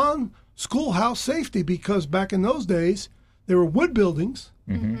 1853 on schoolhouse safety because back in those days there were wood buildings.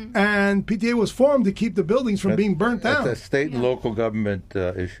 Mm-hmm. And PTA was formed to keep the buildings from being burnt down. That's a state and local government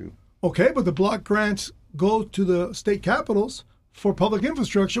issue. Okay, but the block grants go to the state capitals for public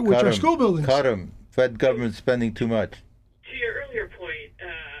infrastructure, which are school buildings. Cut them. Fed government spending too much. To your earlier point,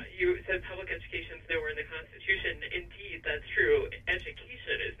 you said public education is nowhere in the Constitution. Indeed, that's true.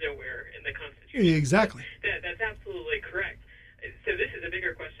 Education is nowhere in the Constitution. Exactly. That's absolutely correct. So this is a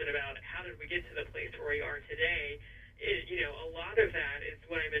bigger question about how did we get to the place where we are today. A lot of that is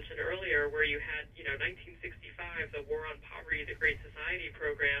what I mentioned earlier, where you had, 1965, the War on Poverty, the Great Society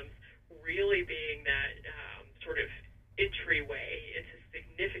programs, really being that sort of entryway into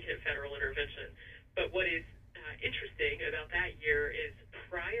significant federal intervention. But what is interesting about that year is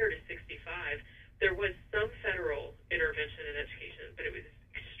prior to 65, there was some federal intervention in education, but it was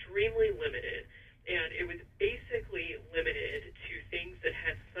extremely limited. And it was basically limited to things that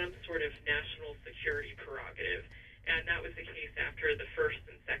had some sort of national security prerogative. And that was the case after the first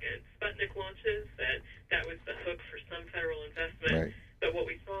and second Sputnik launches, that was the hook for some federal investment. Right. But what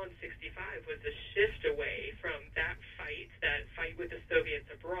we saw in 65 was a shift away from that fight with the Soviets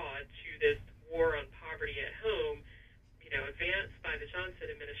abroad, to this war on poverty at home, advanced by the Johnson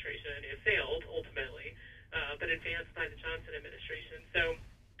administration. It failed, ultimately, but advanced by the Johnson administration. So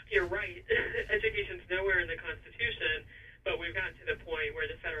you're right, education's nowhere in the Constitution, but we've gotten to the point where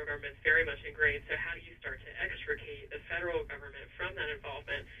the federal government's very much ingrained. So how do you start to extricate the federal government from that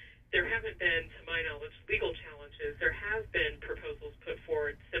involvement? There haven't been, to my knowledge, legal challenges. There have been proposals put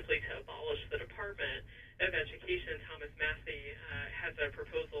forward simply to abolish the Department of Education. Thomas Massey has a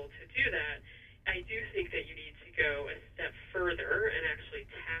proposal to do that. I do think that you need to go a step further and actually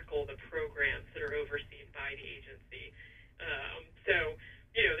tackle the programs that are overseen by the agency.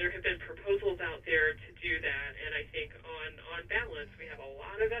 There have been proposals out there to do that, and I think on balance, we have a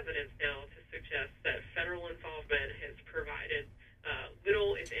lot of evidence now to suggest that federal involvement has provided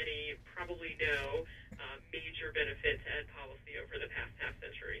little, if any, probably no major benefit to ed policy over the past half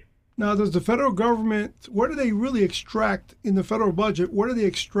century. Now, does the federal government, where do they really extract in the federal budget, where do they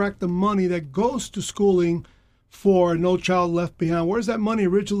extract the money that goes to schooling for No Child Left Behind? Where's that money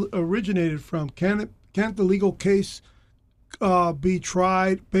originated from? Can't the legal case be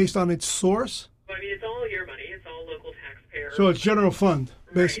tried based on its source? Well, it's all your money. It's all local taxpayers. So it's general fund,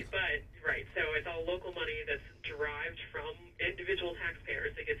 basically. Right. So it's all local money that's derived from individual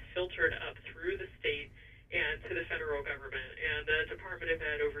taxpayers. It gets filtered up through the state and to the federal government. And the Department of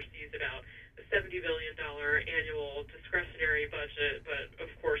Ed oversees about a $70 billion annual discretionary budget, but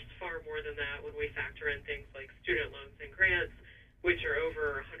of course far more than that when we factor in things like student loans and grants, which are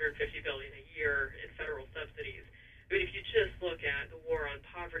over $150 billion a year in federal subsidies. I mean, if you just look at the War on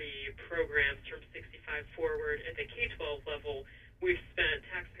Poverty programs from 65 forward at the K-12 level,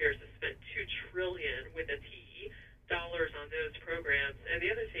 taxpayers have spent $2 trillion with a T dollars on those programs. And the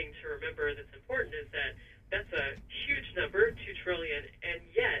other thing to remember that's important is that that's a huge number, $2 trillion, and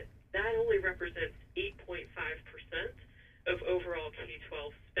yet that only represents 8.5% of overall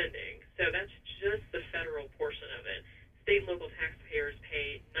K-12 spending. So that's just the federal portion of it. State and local taxpayers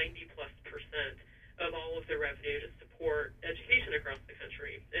pay 90+% of all of the revenue to support education across the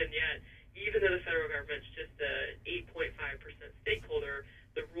country. And yet, even though the federal government's just a 8.5% stakeholder,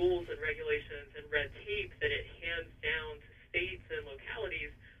 the rules and regulations and red tape that it hands down to states and localities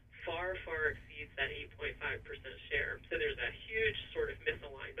far, far exceeds that 8.5% share. So there's a huge sort of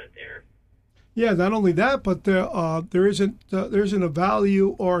misalignment there. Yeah, not only that, but there isn't a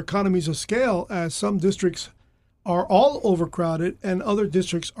value or economies of scale, as some districts are all overcrowded and other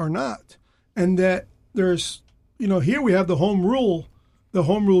districts are not. And that there's, here we have the home rule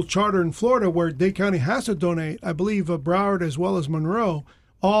charter in Florida where Dade County has to donate. I believe Broward as well as Monroe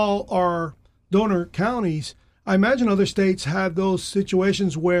all are donor counties. I imagine other states have those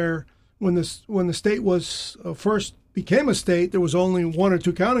situations where when the state was first became a state, there was only one or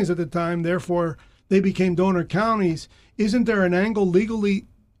two counties at the time. Therefore, they became donor counties. Isn't there an angle legally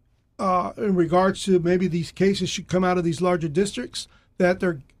in regards to maybe these cases should come out of these larger districts that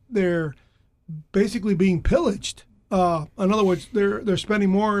they're basically being pillaged? In other words, they're spending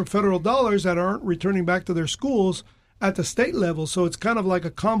more federal dollars that aren't returning back to their schools at the state level. So it's kind of like a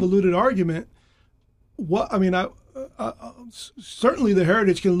convoluted argument. Certainly the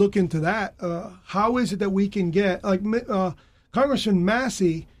Heritage can look into that. How is it that we can get, like Congressman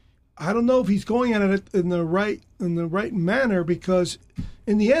Massey? I don't know if he's going at it in the right manner, because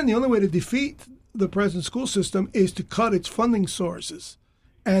in the end, the only way to defeat the present school system is to cut its funding sources,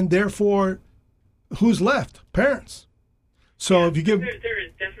 and therefore, who's left? Parents. So if you give, there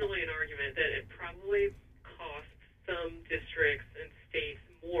is definitely an argument that it probably costs some districts and states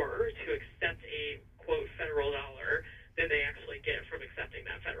more to accept a quote federal dollar than they actually get from accepting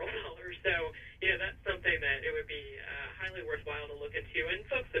that federal dollar. So, that's something that it would be highly worthwhile to look into. And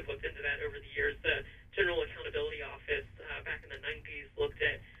folks have looked into that over the years. The General Accountability Office back in the 90s looked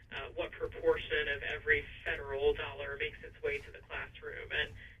at what proportion of every federal dollar makes its way to the classroom. And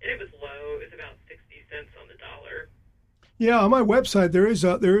it was low. It was about 60 cents on the dollar. Yeah, on my website, there is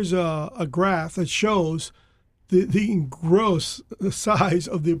a graph that shows the gross size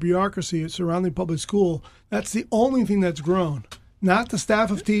of the bureaucracy surrounding public school. That's the only thing that's grown, not the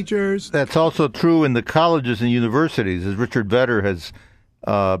staff of teachers. That's also true in the colleges and universities, as Richard Vedder has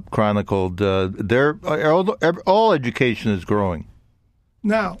chronicled. All education is growing.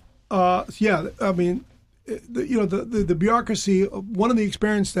 Now, the bureaucracy. One of the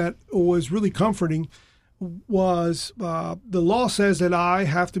experiences that was really comforting was the law says that I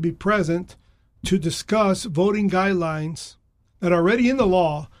have to be present to discuss voting guidelines that are already in the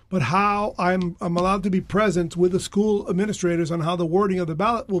law, but how I'm allowed to be present with the school administrators on how the wording of the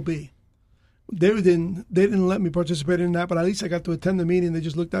ballot will be. They didn't let me participate in that, but at least I got to attend the meeting. They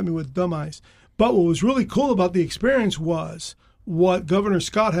just looked at me with dumb eyes. But what was really cool about the experience was what Governor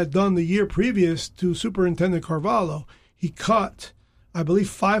Scott had done the year previous to Superintendent Carvalho. He cut, I believe,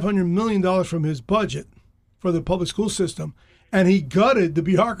 $500 million from his budget for the public school system. And he gutted the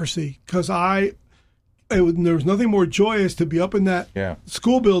bureaucracy, because there was nothing more joyous to be up in that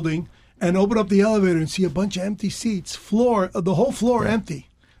school building and open up the elevator and see a bunch of empty seats, the whole floor empty.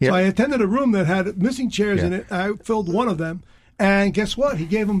 So I attended a room that had missing chairs in it. I filled one of them, and guess what? He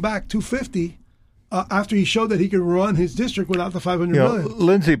gave them back $250 after he showed that he could run his district without the $500 million.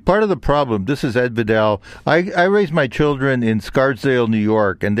 Lindsey, part of the problem, this is Ed Vidal. I raised my children in Scarsdale, New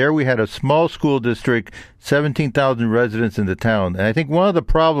York, and there we had a small school district, 17,000 residents in the town. And I think one of the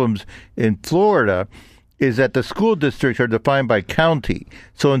problems in Florida is that the school districts are defined by county.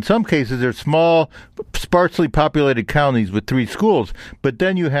 So in some cases, they're small, sparsely populated counties with 3 schools. But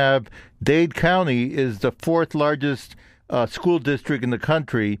then you have Dade County is the 4th largest school district in the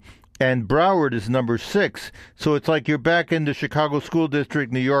country, and Broward is number 6. So it's like you're back in the Chicago School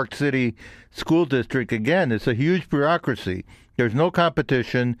District, New York City School District again. It's a huge bureaucracy. There's no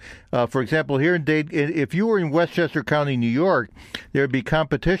competition. For example, here in Dade, if you were in Westchester County, New York, there would be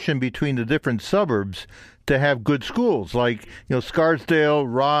competition between the different suburbs to have good schools, like Scarsdale,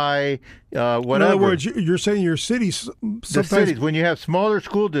 Rye, whatever. In other words, you're saying your cities. The cities, when you have smaller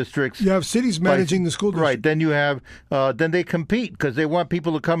school districts, you have cities managing the school district. Right. Then you have, then they compete because they want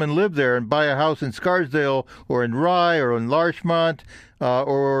people to come and live there and buy a house in Scarsdale or in Rye or in Larchmont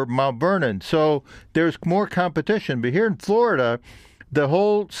or Mount Vernon. So there's more competition. But here in Florida, the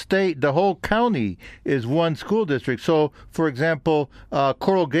whole state, the whole county is one school district. So, for example,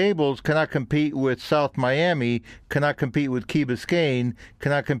 Coral Gables cannot compete with South Miami, cannot compete with Key Biscayne,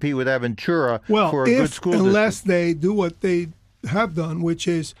 cannot compete with Aventura for a good school district. Unless they do what they have done, which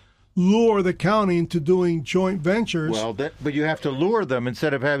is lure the county into doing joint ventures. Well, but you have to lure them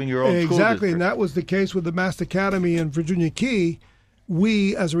instead of having your own school district. Exactly, and that was the case with the Mast Academy in Virginia Key.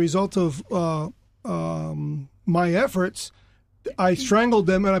 We, as a result of my efforts, I strangled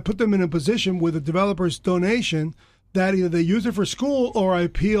them and I put them in a position with a developer's donation that either they use it for school or I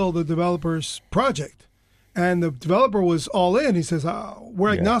appeal the developer's project. And the developer was all in. He says, we're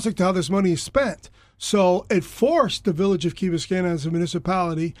agnostic to how this money is spent. So it forced the village of Key Biscayne as a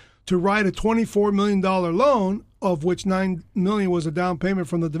municipality to write a $24 million loan, of which $9 million was a down payment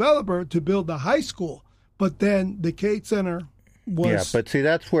from the developer to build the high school. But then the Cade Center was... Yeah, but see,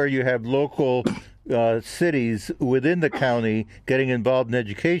 that's where you have local cities within the county getting involved in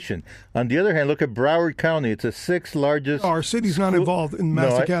education. On the other hand, look at Broward County. It's the sixth largest... Our city's not involved in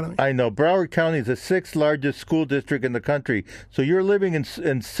Mast Academy. I know. Broward County is the sixth largest school district in the country. So you're living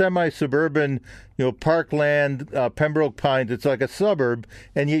in semi-suburban, Parkland, Pembroke Pines. It's like a suburb,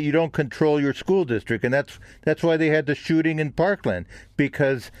 and yet you don't control your school district. And that's why they had the shooting in Parkland,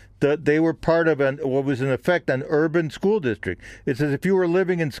 because they were part of what was in effect an urban school district. It's as if you were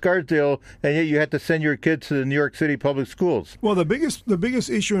living in Scarsdale and yet you had to send your kids to the New York City public schools. Well, the biggest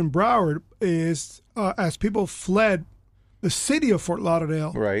issue in Broward is as people fled the city of Fort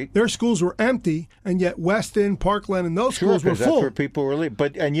Lauderdale, right, their schools were empty, and yet Weston, Parkland, and those schools were full. That's where people were living.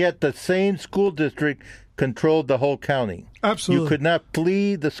 And yet the same school district controlled the whole county. Absolutely. You could not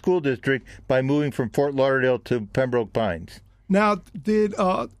flee the school district by moving from Fort Lauderdale to Pembroke Pines. Now,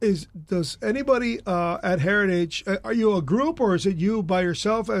 does anybody at Heritage, are you a group, or is it you by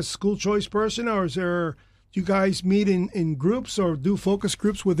yourself as school choice person, or do you guys meet in groups or do focus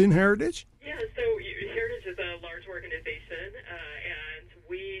groups within Heritage? Yeah, so Heritage is a large organization, and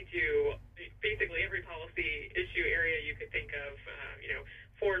we do basically every policy issue area you could think of,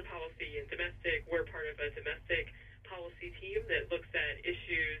 foreign policy and domestic. We're part of a domestic policy team that looks at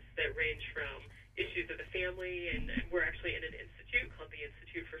issues that range from issues of the family, and we're actually in an institute called the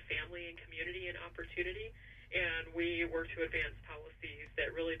Institute for Family and Community and Opportunity, and we work to advance policies that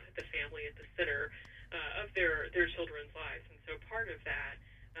really put the family at the center of their children's lives. And so part of that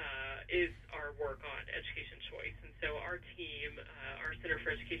is our work on education choice. And so our team, our Center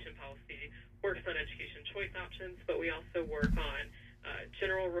for Education Policy, works on education choice options, but we also work on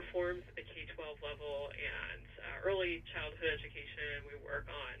general reforms at the K-12 level and early childhood education. We work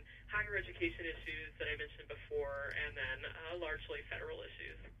on higher education issues that I mentioned before, and then largely federal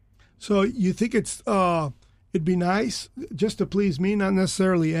issues. So you think it'd be nice, just to please me, not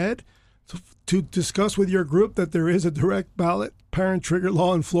necessarily Ed, to discuss with your group that there is a direct ballot parent trigger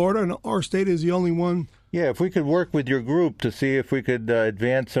law in Florida, and our state is the only one. Yeah, if we could work with your group to see if we could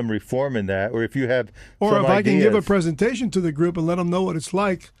advance some reform in that, or if you have or some if I ideas. can give a presentation to the group and let them know what it's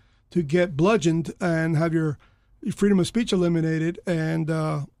like to get bludgeoned and have your freedom of speech eliminated. And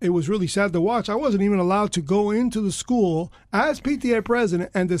it was really sad to watch. I wasn't even allowed to go into the school as PTA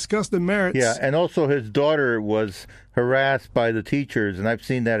president and discuss the merits. Yeah, and also his daughter was harassed by the teachers, and I've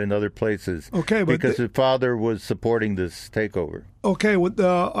seen that in other places. Okay, but because his father was supporting this takeover. Okay, with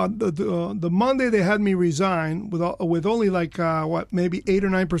the Monday they had me resign with only maybe 8 or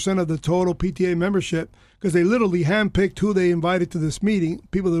 9% of the total PTA membership, because they literally handpicked who they invited to this meeting,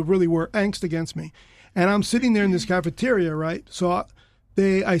 people that really were angst against me. And I'm sitting there in this cafeteria, right? So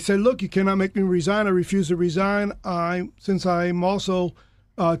I said, look, you cannot make me resign. I refuse to resign. Since I'm also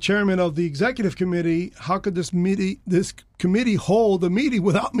chairman of the executive committee, how could this committee hold a meeting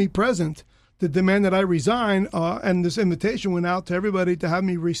without me present to demand that I resign? And this invitation went out to everybody to have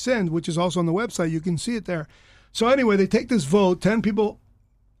me rescind, which is also on the website. You can see it there. So anyway, they take this vote. 10 people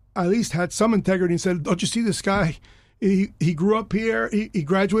at least had some integrity and said, don't you see this guy? He grew up here. He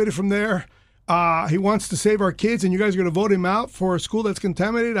graduated from there. He wants to save our kids, and you guys are going to vote him out for a school that's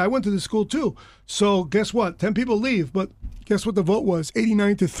contaminated. I went to the school too. So guess what? 10 people leave, but guess what the vote was?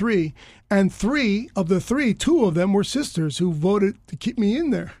 89-3. And 2 of them were sisters who voted to keep me in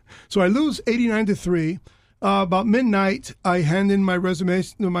there. So I lose 89-3. About midnight, I hand in my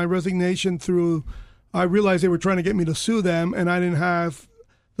resignation through. I realized they were trying to get me to sue them, and I didn't have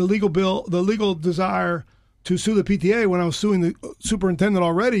the legal desire to sue the PTA when I was suing the superintendent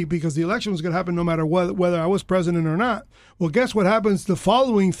already, because the election was going to happen no matter whether I was president or not. Well, guess what happens the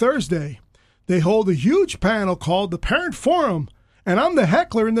following Thursday? They hold a huge panel called the Parent Forum, and I'm the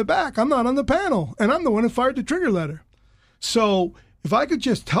heckler in the back. I'm not on the panel, and I'm the one who fired the trigger letter. So if I could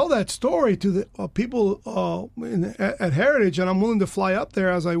just tell that story to the people at Heritage, and I'm willing to fly up there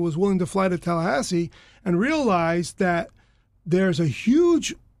as I was willing to fly to Tallahassee, and realize that there's a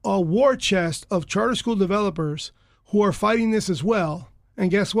huge war chest of charter school developers who are fighting this as well.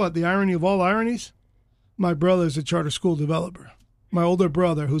 And guess what? The irony of all ironies? My brother is a charter school developer. My older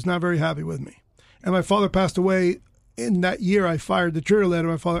brother, who's not very happy with me. And my father passed away in that year I fired the trigger letter.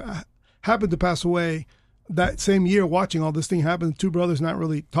 My father happened to pass away that same year watching all this thing happen. Two brothers not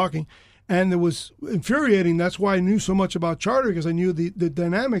really talking. And it was infuriating. That's why I knew so much about charter, because I knew the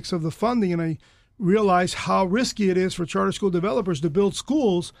dynamics of the funding, and I realized how risky it is for charter school developers to build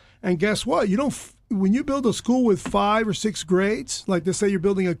schools. And guess what? When you build a school with 5 or 6 grades, like let's say you're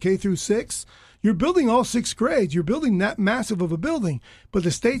building a K through 6, you're building all 6 grades. You're building that massive of a building. But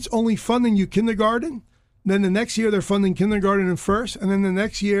the state's only funding you kindergarten. Then the next year they're funding kindergarten and first. And then the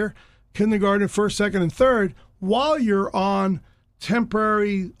next year, kindergarten, first, second, and third, while you're on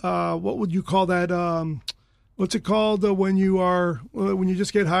temporary, what would you call that? What's it called when you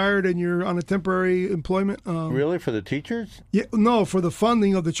just get hired and you're on a temporary employment? Really, for the teachers? Yeah, no, for the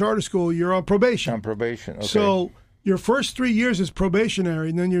funding of the charter school, you're on probation. On probation, okay. So your first 3 years is probationary,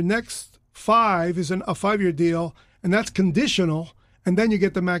 and then your next 5 is a 5-year deal, and that's conditional. And then you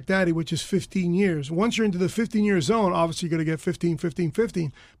get the Mac Daddy, which is 15 years. Once you're into the 15-year zone, obviously you're going to get 15, 15,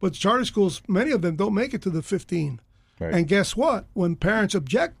 15. But charter schools, many of them don't make it to the 15. Right. And guess what? When parents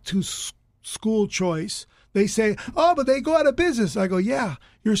object to school choice, they say, oh, but they go out of business. I go, yeah,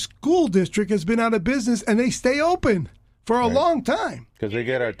 your school district has been out of business, and they stay open for a long time. Because they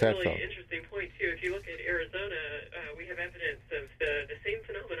get our tax Really dollars. interesting point, too. If you look at Arizona, we have evidence of the same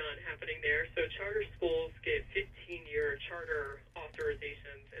phenomenon happening there. So charter schools get 15-year charter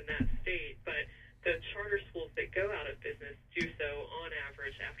authorizations in that state, but the charter schools that go out of business do so on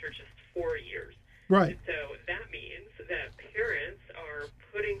average after just 4 years. Right. And so that means that parents are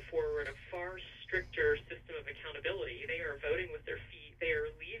putting forward a far stricter system of accountability. They are voting with their feet. They are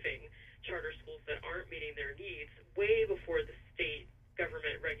leaving charter schools that aren't meeting their needs way before the state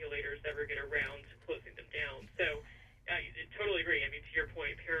government regulators ever get around to closing them down. So I totally agree. I mean, to your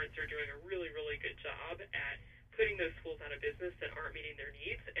point, parents are doing a really, really good job at putting those schools out of business that aren't meeting their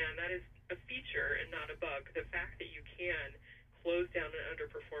needs, and that is a feature and not a bug. The fact that you can close down an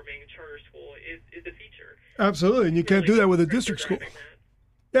underperforming charter school is a feature. Absolutely, and you can't do that with a district school.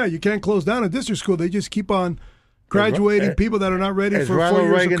 Yeah, you can't close down a district school. They just keep on graduating people that are not ready for 4 years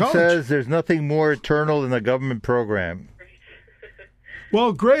Ronald Reagan of college. says, there's nothing more eternal than a government program.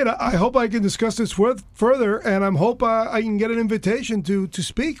 Well, great. I hope I can discuss this further, and I hope I can get an invitation to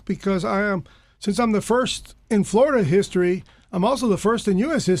speak, because since I'm the first in Florida history, I'm also the first in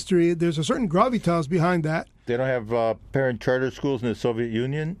U.S. history. There's a certain gravitas behind that. They don't have parent charter schools in the Soviet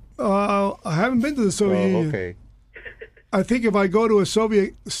Union? I haven't been to the Soviet Union. Okay. I think if I go to a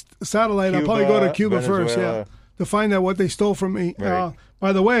Soviet satellite, I'll probably go to Cuba first, to find out what they stole from me. Right.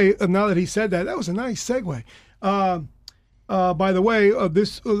 By the way, now that he said that was a nice segue. By the way,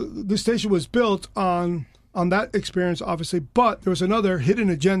 this station was built on that experience, obviously, but there was another hidden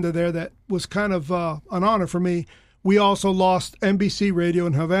agenda there that was kind of an honor for me. We also lost NBC radio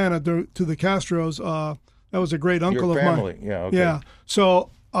in Havana to the Castros. That was a great uncle Your family. of mine. Yeah, okay. Yeah. So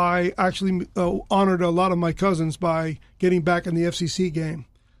I actually honored a lot of my cousins by getting back in the FCC game,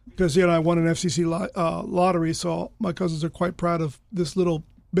 because I won an FCC lottery. So my cousins are quite proud of this little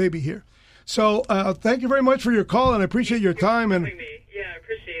baby here. So thank you very much for your call, and I appreciate your time. And Yeah, I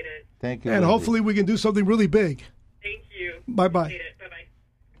appreciate it. Thank you. And Lindsey. hopefully we can do something really big. Thank you. Bye-bye. Appreciate it.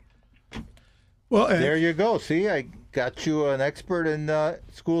 Bye-bye. Well, There you go. See, I got you an expert in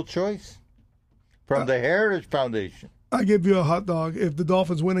school choice from the Heritage Foundation. I give you a hot dog. If the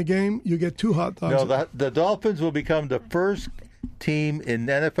Dolphins win a game, you get 2 hot dogs. No, the Dolphins will become the first team in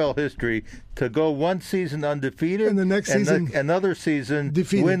NFL history to go one season undefeated, and the next season another season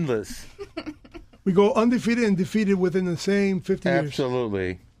defeated. winless. We go undefeated and defeated within the same 50 years.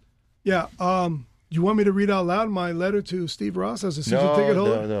 Absolutely. Yeah. Do you want me to read out loud my letter to Steve Ross as a season ticket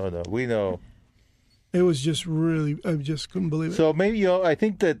holder? No. We know. It was just really, I just couldn't believe it. So maybe, I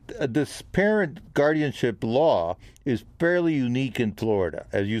think that this parent guardianship law is fairly unique in Florida,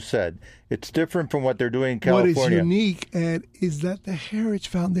 as you said. It's different from what they're doing in California. What is unique, Ed, is that the Heritage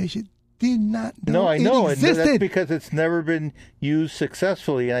Foundation did not know I know, it existed. And that's because it's never been used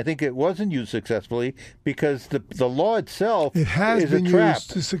successfully, and I think it wasn't used successfully because the law itself it has is been a trap.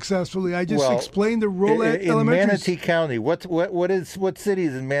 used successfully. I just explained the role at in elementary. Manatee County. What city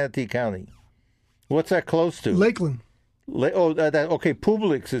is in Manatee County? What's that close to? Lakeland. Okay,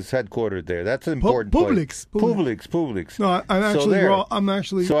 Publix is headquartered there. That's an important Publix. point. Publix. No, I'm actually wrong. I'm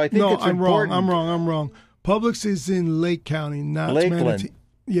actually So I think it's I'm important. wrong. I'm wrong. Publix is in Lake County, not Lakeland. Manatee.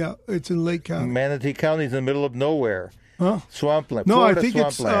 Yeah, it's in Lake County. Manatee County is in the middle of nowhere. Huh? Swampland. No, Florida I think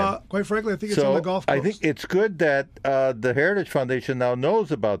swampland. it's, quite frankly, I think it's So on the Gulf Coast. I think it's good that the Heritage Foundation now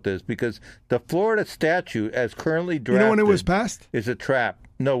knows about this, because the Florida statute, as currently drafted, You know when it was passed? is a trap.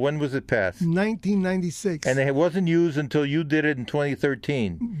 No, when was it passed? 1996. And it wasn't used until you did it in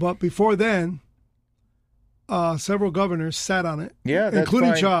 2013. But before then, several governors sat on it, Yeah, that's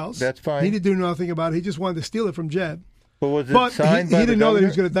including fine. Charles. That's fine. He didn't do nothing about it. He just wanted to steal it from Jeb. But was it But signed he by the didn't know that he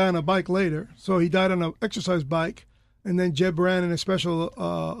was governor? going to die on a bike later. So he died on an exercise bike. And then Jeb ran in a special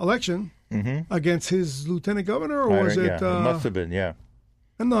election against his lieutenant governor, or was it? Yeah, it must have been, yeah.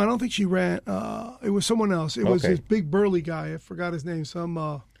 No, I don't think she ran. It was someone else. It was Okay. this big burly guy. I forgot his name.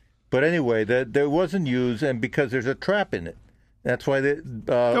 But anyway, that wasn't used, and because there's a trap in it. That's why they.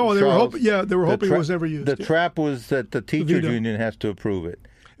 They were hoping. Yeah, they were hoping it was never used. The yeah. trap was that the teachers veto. union has to approve it.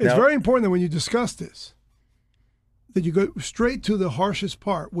 It's Now- very important that when you discuss this, that you go straight to the harshest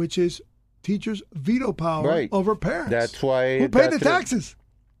part, which is teachers' veto power Right. over parents. That's why. Who paid the that's it. taxes?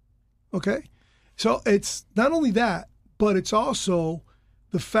 Okay, so it's not only that, but it's also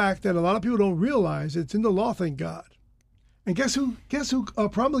the fact that a lot of people don't realize it's in the law. Thank God. And guess who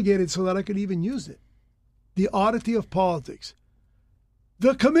promulgated so that I could even use it? The oddity of politics.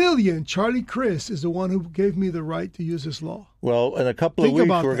 The chameleon, Charlie Crist, is the one who gave me the right to use this law. Well, in a couple Think of weeks,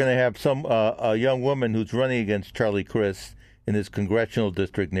 about we're that. going to have some a young woman who's running against Charlie Crist in his congressional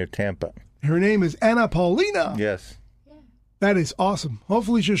district near Tampa. Her name is Anna Paulina. Yes. That is awesome.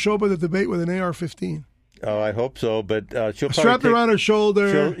 Hopefully she'll show up at the debate with an AR-15. Oh, I hope so. But she'll probably Strapped around her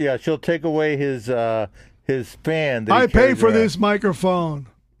shoulder. She'll take away his fan. That he I paid carries for around. this microphone.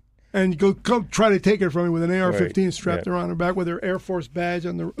 And go come try to take it from me with an AR-15 Right. strapped Yeah. around her back with her Air Force badge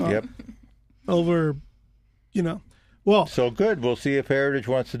on the Yep. over, Well, So good. We'll see if Heritage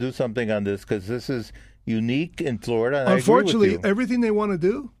wants to do something on this, because this is unique in Florida. And I agree with unfortunately, you. everything they want to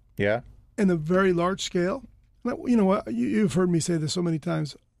do Yeah. in a very large scale. You know what? You've heard me say this so many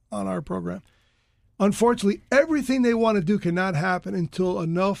times on our program. Unfortunately, everything they want to do cannot happen until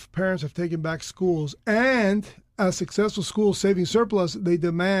enough parents have taken back schools. And as successful schools saving surplus, they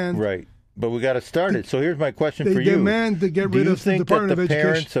demand Right. But we got to start it. So here's my question they for you. demand to get rid Do you of the think that Department the of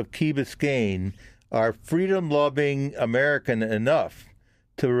Education. parents of Key Biscayne are freedom-loving American enough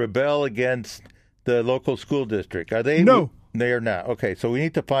to rebel against the local school district? Are they? No. They are not. Okay, so we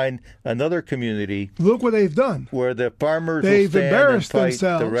need to find another community Look what they've done. where the farmers They've will stand and embarrassed fight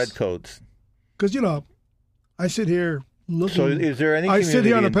themselves. the redcoats. Because, I sit here looking. So is there any I sit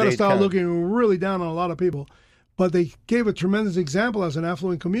here on a community in pedestal Dade County? looking really down on a lot of people. But they gave a tremendous example as an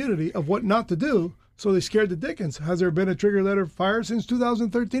affluent community of what not to do. So they scared the dickens. Has there been a trigger letter fired since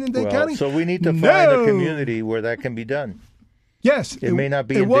 2013 in Dade Well, County? so we need to find No. a community where that can be done. Yes. It may not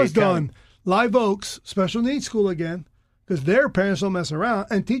be It in was Dade County. done. Live Oaks Special Needs School again, because their parents don't mess around.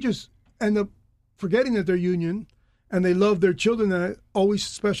 And teachers end up forgetting that they're union and they love their children that are always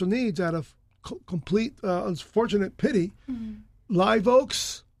special needs out of complete unfortunate pity. Live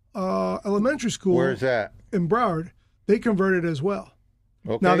Oaks Elementary School Where's that? in Broward, they converted as well.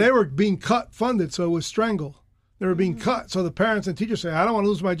 Okay. Now, they were being funded, so it was strangle. They were being cut. So the parents and teachers say, I don't want to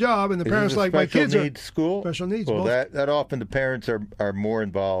lose my job. And the Is parents this a like, my special kids needs school? special needs. Well, both. that often the parents are more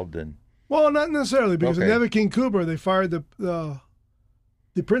involved in. Well, not necessarily, because in Okay. Never King Cooper, they fired the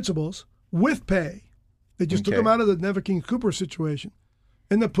principals with pay. They just took Okay. them out of the Never King Cooper situation.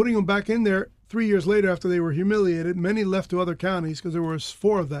 Ended up putting them back in there 3 years later after they were humiliated. Many left to other counties because there was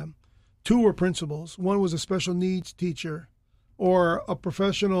 4 of them. 2 were principals. 1 was a special needs teacher or a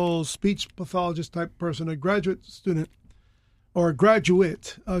professional speech pathologist type person, a graduate student or a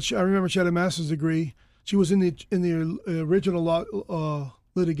graduate. I remember she had a master's degree. She was in the original law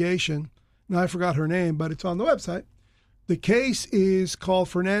litigation. Now I forgot her name, but it's on the website. The case is called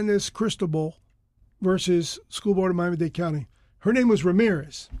Fernandez Cristobal versus School Board of Miami-Dade County. Her name was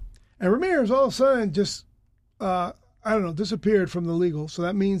Ramirez. And Ramirez all of a sudden just, disappeared from the legal. So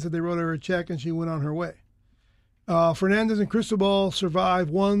that means that they wrote her a check and she went on her way. Fernandez and Cristobal survived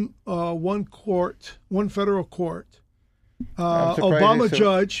one federal court. I'm surprised Obama they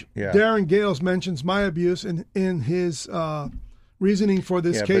judge Yeah. Darren Gales mentions my abuse in his reasoning for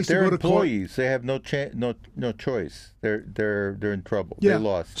this Yeah, case but to they're go to court. employees. They have no choice. They're in trouble. Yeah. They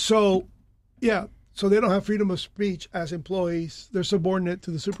lost. So they don't have freedom of speech as employees. They're subordinate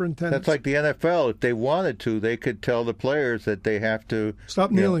to the superintendent. That's like the NFL. If they wanted to, they could tell the players that they have to Stop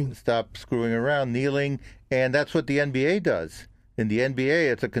kneeling. stop screwing around, kneeling, and that's what the NBA does. In the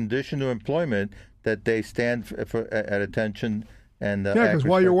NBA, it's a condition to employment that they stand at attention and Yeah, because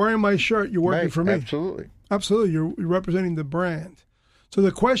while you're wearing my shirt, you're working right, for me. Absolutely. Absolutely, you're representing the brand. So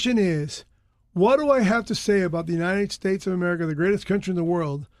the question is, what do I have to say about the United States of America, the greatest country in the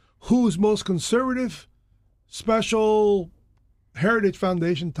world, whose most conservative, special heritage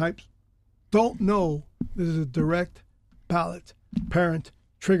foundation types don't know this is a direct ballot parent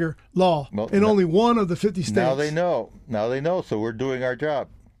trigger law in only one of the 50 states? Now they know. So we're doing our job.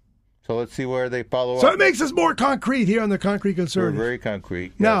 So let's see where they follow up. So it makes us more concrete here on the Concrete Conservative. We're very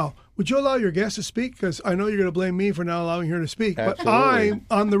concrete. Yes. Now, would you allow your guest to speak? Because I know you're going to blame me for not allowing her to speak. Absolutely. But I'm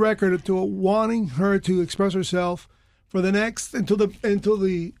on the record to wanting her to express herself for the next until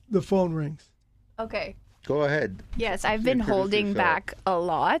the phone rings. Okay. Go ahead. Yes, I've been holding back a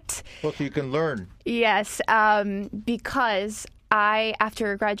lot. Well, so you can learn. Yes, because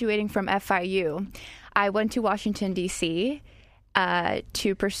after graduating from FIU, I went to Washington, D.C.,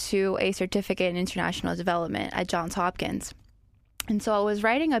 to pursue a certificate in international development at Johns Hopkins. And so I was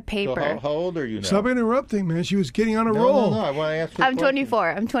writing a paper. So how old are you now? Stop interrupting, man. She was getting on a roll. No, I want to ask her I'm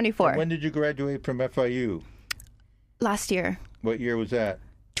 24. I'm 24. And when did you graduate from FIU? Last year. What year was that?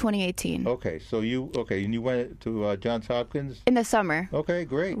 2018. Okay, and you went to Johns Hopkins? In the summer. Okay,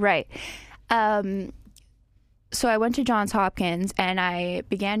 great. Right. So I went to Johns Hopkins and I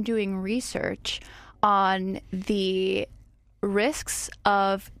began doing research on the risks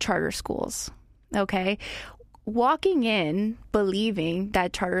of charter schools. Okay. Walking in believing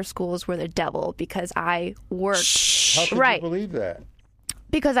that charter schools were the devil because I worked. How could you believe that?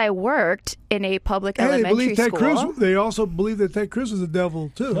 Because I worked in a public elementary school. They also believe that Ted Cruz was the devil,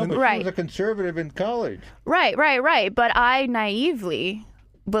 too. No, but she was a conservative in college. Right. But I naively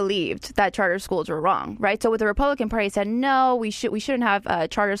believed that charter schools were wrong, right? So with the Republican Party said, no, we shouldn't have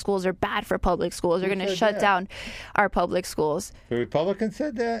charter schools. They're bad for public schools. They're going to shut down our public schools. The Republicans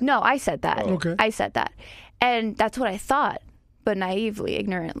said that? No, I said that. Oh. Okay. I said that. And that's what I thought, but naively,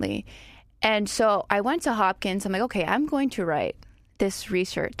 ignorantly. And so I went to Hopkins. I'm like, okay, I'm going to write this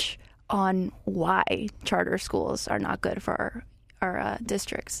research on why charter schools are not good for our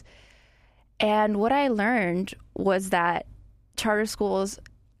districts. And what I learned was that charter schools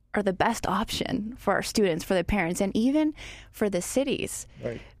are the best option for our students, for the parents, and even for the cities.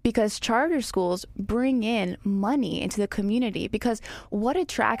 Right. Because charter schools bring in money into the community. Because what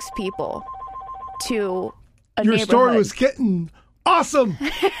attracts people to a Your neighborhood? story was getting awesome.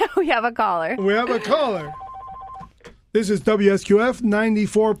 We have a caller. This is WSQF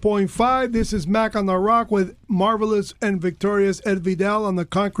 94.5. This is Mac on the Rock with marvelous and victorious Ed Vidal on the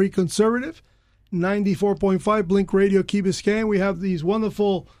Concrete Conservative. 94.5 Blink Radio, Key Biscayne. We have these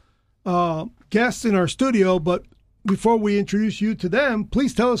wonderful guests in our studio, but before we introduce you to them,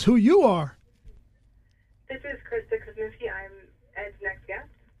 please tell us who you are. This is Krista Krasinski. I'm Ed's next guest.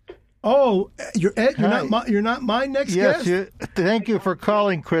 Oh, you're Ed. Hi. You're not my next guest. Yes. Thank you for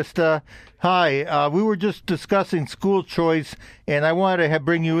calling, Krista. Hi. We were just discussing school choice, and I wanted to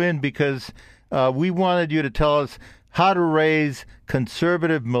bring you in because we wanted you to tell us how to raise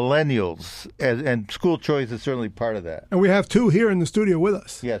conservative millennials, and school choice is certainly part of that. And we have two here in the studio with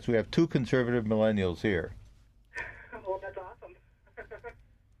us. Yes, we have two conservative millennials here. Well, that's awesome.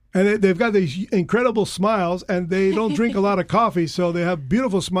 And they've got these incredible smiles, and they don't drink a lot of coffee, so they have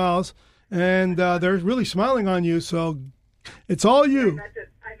beautiful smiles, and they're really smiling on you, so it's all you.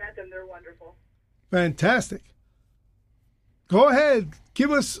 I met them. They're wonderful. Fantastic. Go ahead.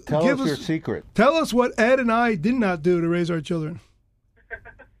 Tell us your secret. Tell us what Ed and I did not do to raise our children.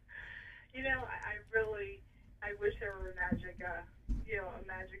 You know, I wish there were a magic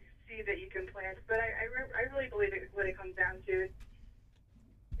seed that you can plant. But I really believe what it comes down to.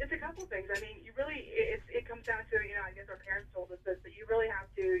 It's a couple things. I mean, it comes down to, I guess our parents told us this, but you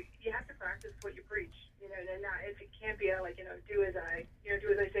have to practice what you preach. And not, it can't be do as I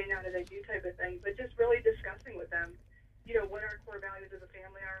say, not as I do type of thing. But just really discussing with them, what our core values as a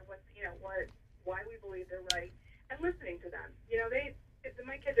family are, why we believe they're right, and listening to them.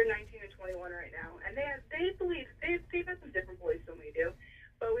 My kids are 19 and 21 right now, and they believe they've had some different beliefs than we do,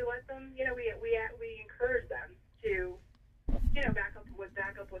 but we let them, we encourage them to, back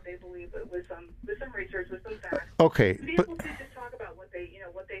up what they believe with some research, with some facts. Okay, to be able to just talk about what they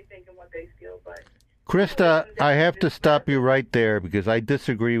think and what they feel, but. Krista, I have to stop you right there because I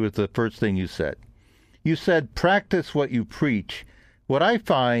disagree with the first thing you said. You said practice what you preach. What I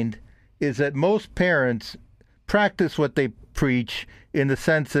find is that most parents practice what they preach in the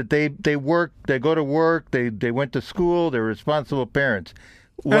sense that they work, they go to work, they went to school, they're responsible parents.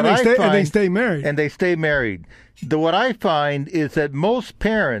 And they stay married. And they stay married. What I find is that most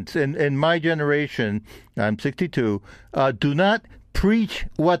parents in my generation, I'm 62, do not preach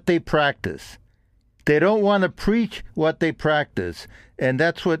what they practice. They don't want to preach what they practice. And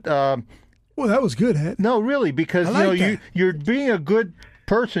that's what... Well, that was good, Ed. No, really, because you're being a good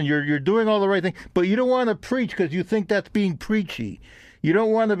person. You're doing all the right thing, but you don't want to preach because you think that's being preachy. You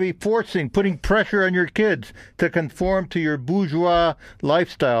don't want to be putting pressure on your kids to conform to your bourgeois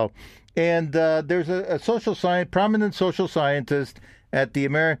lifestyle. And there's a prominent social scientist at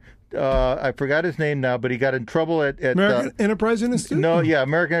the I forgot his name now, but he got in trouble at American Enterprise Institute. No, yeah,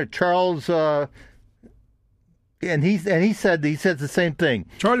 American Charles. And he said the same thing.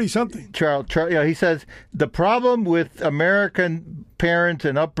 Charlie something. Yeah, he says the problem with American parents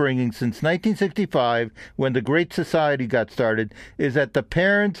and upbringing since 1965, when the Great Society got started, is that the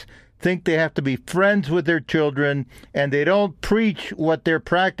parents think they have to be friends with their children, and they don't preach what they're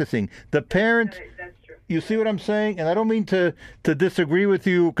practicing. The parents. That's true. You see what I'm saying? And I don't mean to disagree with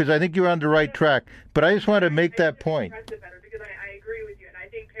you because I think you're on the right track, but I just want to make that point. Because I agree with you, and I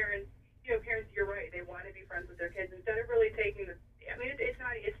think parents, you're right. They want to be friends with their kids instead of really taking the. I mean, it's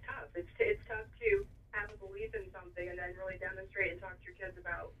tough. It's tough to have a belief in something and then really demonstrate and talk to your kids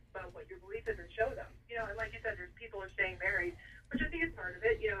about what your belief is and show them. And like you said, there's people who are staying married, which I think is part of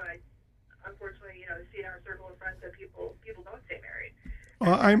it. I unfortunately, see in our circle of friends that people don't stay married.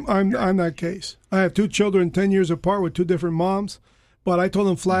 I'm that case. I have two children 10 years apart with two different moms, but I told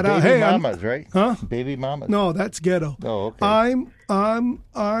them flat out, "Hey, I'm mamas, right? Huh? Baby mamas." No, that's ghetto. Oh, okay.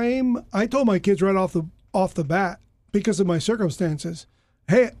 I told my kids right off the bat because of my circumstances.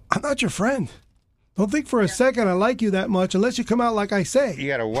 Hey, I'm not your friend. Don't think for a second I like you that much unless you come out like I say. You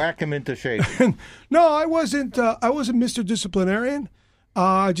got to whack him into shape. No, I wasn't Mr. Disciplinarian.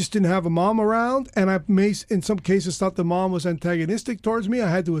 I just didn't have a mom around, and I may, in some cases, thought the mom was antagonistic towards me. I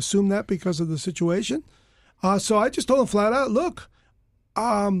had to assume that because of the situation. So I just told him flat out, look,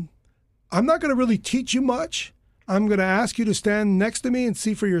 I'm not going to really teach you much. I'm going to ask you to stand next to me and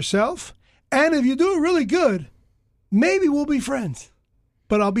see for yourself. And if you do it really good, maybe we'll be friends.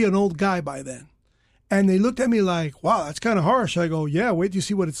 But I'll be an old guy by then. And they looked at me like, wow, that's kind of harsh. I go, yeah, wait till you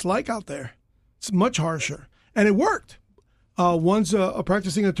see what it's like out there. It's much harsher. And it worked. One's a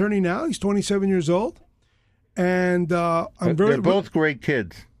practicing attorney now. He's 27 years old. And they're both great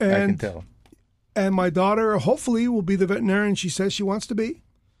kids, I can tell. And my daughter, hopefully, will be the veterinarian she says she wants to be.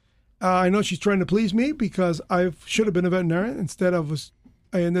 I know she's trying to please me because I should have been a veterinarian. Instead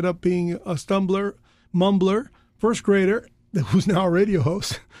I ended up being a mumbler, first grader, who's now a radio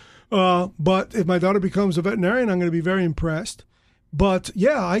host. But if my daughter becomes a veterinarian, I'm going to be very impressed. But,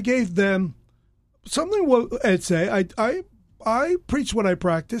 yeah, I gave them something what I'd say. I preached what I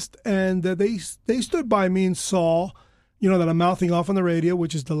practiced, and they stood by me and saw, that I'm mouthing off on the radio,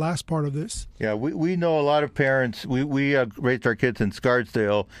 which is the last part of this. Yeah, we know a lot of parents. We raised our kids in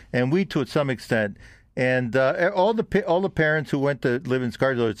Scarsdale, and we to some extent. And all the parents who went to live in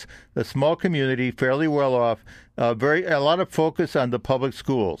Scarsdale, it's a small community, fairly well off. A lot of focus on the public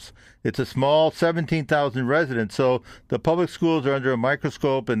schools. It's a small 17,000 residents, so the public schools are under a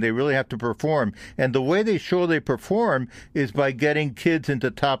microscope, and they really have to perform. And the way they show they perform is by getting kids into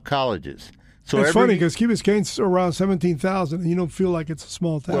top colleges. So it's funny because Key Biscayne's around 17,000, and you don't feel like it's a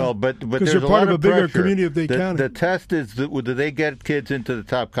small town. Well, but because there's you're part of a bigger pressure. community of Dade County. The test is, do they get kids into the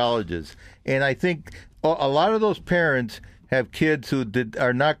top colleges? And I think a lot of those parents have kids who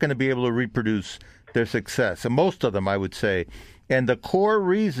are not going to be able to reproduce their success, and most of them, I would say. And the core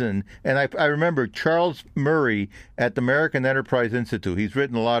reason, and I remember Charles Murray at the American Enterprise Institute, he's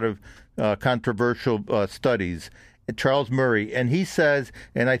written a lot of controversial studies, Charles Murray, and he says,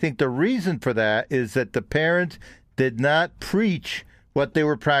 and I think the reason for that is that the parents did not preach what they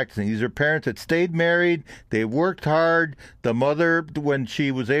were practicing. These are parents that stayed married, they worked hard, the mother, when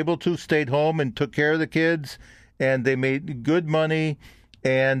she was able to, stayed home and took care of the kids, and they made good money,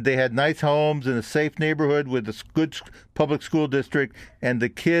 and they had nice homes in a safe neighborhood with a good public school district, and the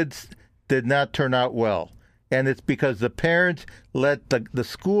kids did not turn out well. And it's because the parents let the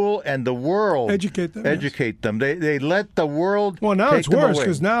school and the world educate them. They let the world Well, now take it's worse them away.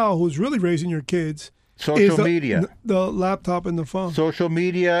 because now who's really raising your kids? Social media. The laptop and the phone. Social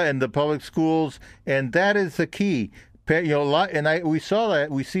media and the public schools, and that is the key. We saw that.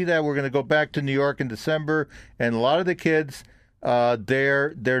 We see that. We're going to go back to New York in December, and a lot of the kids,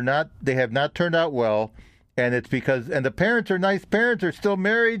 they have not turned out well. And it's because, and the parents are nice parents. They're still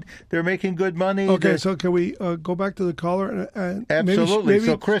married. They're making good money. Okay, so can we go back to the caller? And absolutely. Maybe...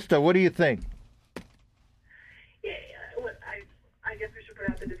 So, Krista, what do you think? Yeah, well, I guess we should put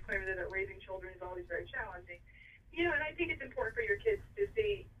out the disclaimer that raising children is always very challenging. And I think it's important for your kids to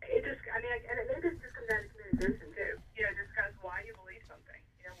see. Maybe this just comes down to communication too. Discuss why you believe something.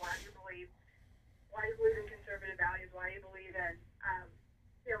 Why you believe in conservative values. Why you believe in.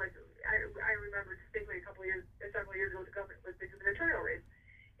 I remember distinctly several years ago, the government was big with the maternal rates.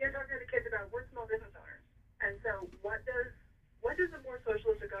 Talking to the kids about we're small business owners, and so what does what does a more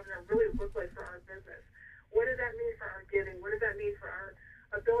socialistic governor really look like for our business? What does that mean for our giving? What does that mean for our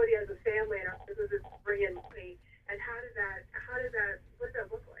ability as a family and our businesses to bring in money? And what does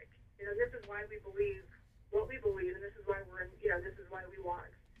that look like? This is why we believe what we believe, and this is why this is why we want,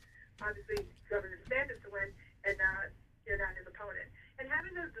 obviously, Governor DeSantis to win and not his opponent. And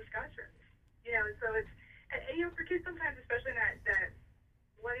having those discussions, and so it's, for kids sometimes, especially in that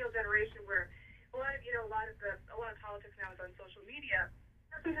millennial generation where a lot of politics now is on social media,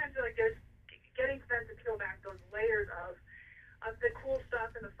 sometimes there's getting them to peel back those layers of the cool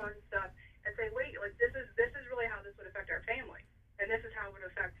stuff and the fun stuff and say, wait, this is really how this would affect our family. And this is how it would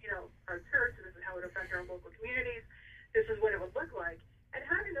affect, our church, and this is how it would affect our local communities. This is what it would look like. And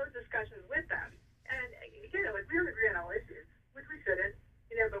having those discussions with them. And, we don't agree on all issues, which we shouldn't,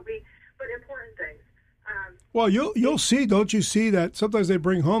 but important things. Well, you'll see, don't you see, that sometimes they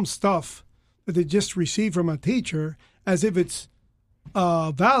bring home stuff that they just received from a teacher as if it's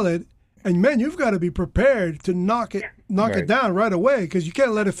valid. And, man, you've got to be prepared to knock it down right away, because you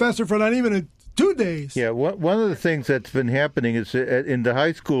can't let it fester for not even 2 days. Yeah, one of the things that's been happening is in the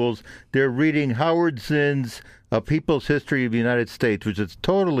high schools, they're reading Howard Zinn's A People's History of the United States, which is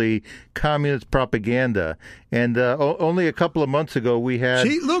totally communist propaganda. And only a couple of months ago, we had...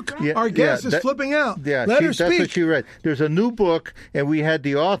 our guest is flipping out. Yeah, Let her speak. That's what she read. There's a new book, and we had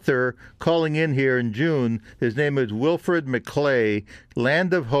the author calling in here in June. His name is Wilfred McClay,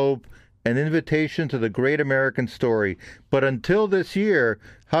 Land of Hope, An Invitation to the Great American Story. But until this year,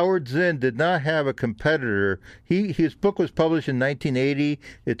 Howard Zinn did not have a competitor. His book was published in 1980.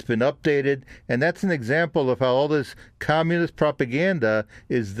 It's been updated, and that's an example of how all this communist propaganda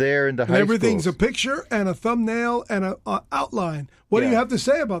is there in the high schools. Everything's a picture and a thumbnail and an outline. What do you have to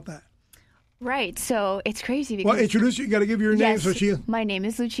say about that? Right. So it's crazy because... Well, introduce you. You got to give your name. Yes, my name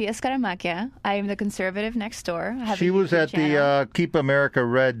is Lucia Scaramacchia. I am the conservative next door. She was at the Keep America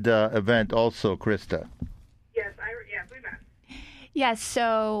Red event also, Krista. Yes, we met. Yes,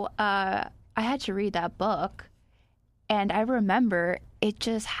 so I had to read that book, and I remember it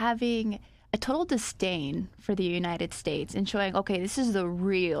just having a total disdain for the United States and showing, okay, this is the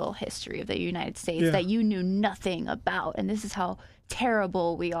real history of the United States that you knew nothing about, and this is how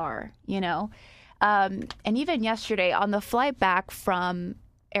terrible we are, And even yesterday, on the flight back from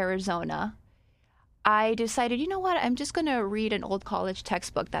Arizona, I decided, you know what, I'm just going to read an old college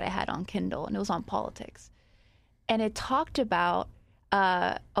textbook that I had on Kindle, and it was on politics. And it talked about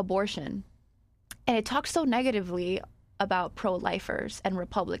abortion. And it talked so negatively about pro-lifers and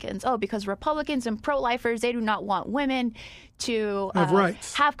Republicans. Oh, because Republicans and pro-lifers, they do not want women to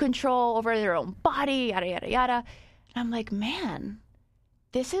have control over their own body, yada, yada, yada. And I'm like, man,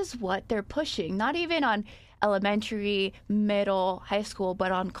 this is what they're pushing, not even on elementary, middle, high school,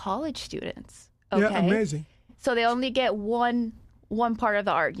 but on college students. Okay? Yeah, amazing. So they only get one part of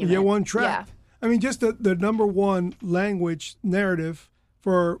the argument. Yeah, one track. Yeah. I mean, just the number one language narrative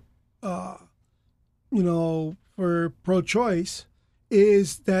for, for pro-choice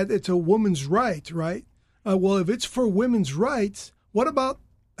is that it's a woman's right, right? Well, if it's for women's rights, what about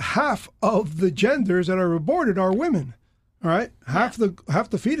half of the genders that are aborted are women? All right, half the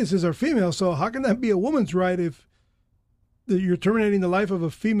fetuses are female. So how can that be a woman's right if you're terminating the life of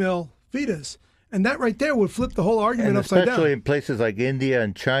a female fetus? And that right there would flip the whole argument upside down. Especially in places like India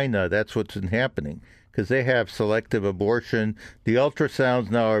and China, that's what's been happening, because they have selective abortion. The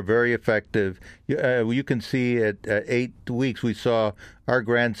ultrasounds now are very effective. You can see at 8 weeks, we saw our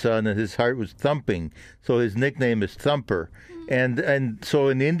grandson, and his heart was thumping. So his nickname is Thumper. And so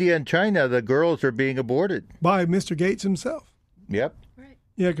in India and China, the girls are being aborted. By Mr. Gates himself. Yep. Right.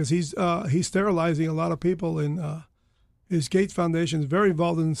 Yeah, because he's sterilizing a lot of people in his Gates Foundation is very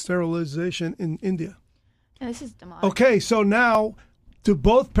involved in sterilization in India. And this is demonic. Okay, so now, do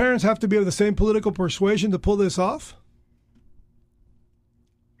both parents have to be of the same political persuasion to pull this off?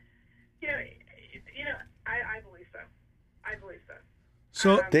 I believe so. I believe so.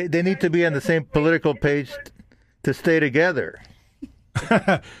 So they need to be on the same political page to stay together.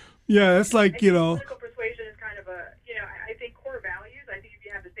 Yeah, it's like, Political persuasion is kind of I think core values. I think if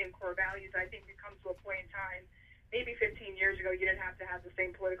you have the same core values, I think it comes to a point in time. Maybe 15 years ago, you didn't have to have the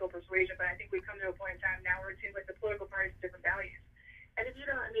same political persuasion, but I think we've come to a point in time now where it seems like the political parties have different values. And if you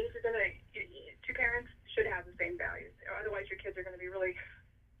don't, if you're going to, two parents should have the same values. Otherwise, your kids are going to be really,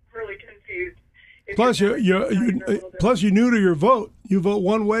 really confused. Plus, you're new to your vote. You vote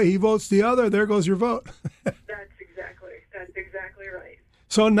one way, he votes the other. There goes your vote. That's exactly right.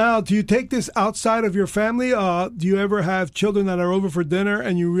 So now, do you take this outside of your family? Do you ever have children that are over for dinner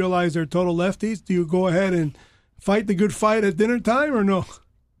and you realize they're total lefties? Do you go ahead and fight the good fight at dinner time or no?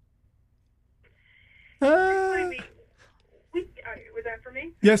 Was that for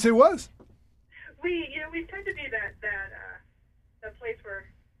me? Yes, it was. We tend to be that place where,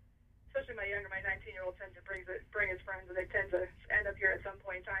 especially my 19-year-old tends to bring his friends, and they tend to end up here at some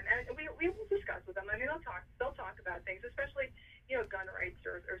point in time. And we will discuss with them. I mean, they'll talk about things, especially gun rights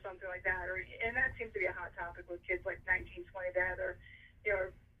or something like that. And that seems to be a hot topic with kids like 19, 20 that are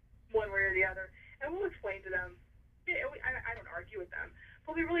one way or the other. And we'll explain to them. I don't argue with them,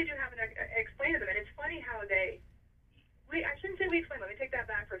 but we really do have to explain to them. And it's funny how I shouldn't say we explain. Let me take that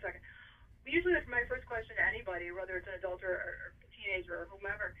back for a second. Usually, that's my first question to anybody, whether it's an adult or a teenager or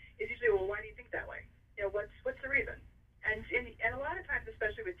whomever, is usually, well, why do you think that way? What's the reason? And a lot of times,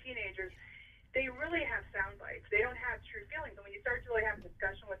 especially with teenagers, they really have sound bites. They don't have true feelings. And when you start to really have a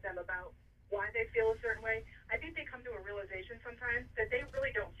discussion with them about why they feel a certain way, I think they come to a realization sometimes that they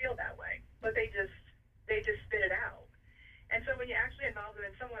really don't feel that way, but they just spit it out. And so when you actually involve them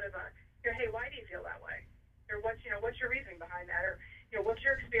in somewhat of a, hey, why do you feel that way? Or what's your reasoning behind that? Or what's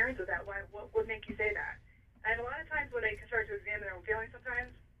your experience with that? What would make you say that? And a lot of times when they can start to examine their own feelings,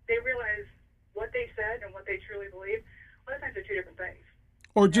 sometimes they realize what they said and what they truly believe. A lot of times they're two different things.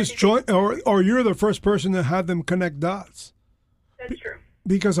 Or just join, or you're the first person to have them connect dots. That's true.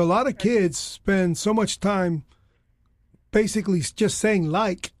 Because a lot of kids spend so much time basically just saying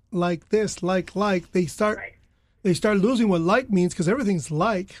like this, like. They start losing what like means because everything's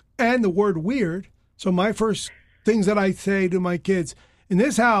like and the word weird. So my first things that I say to my kids, in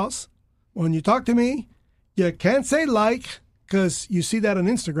this house, when you talk to me, you can't say like because you see that on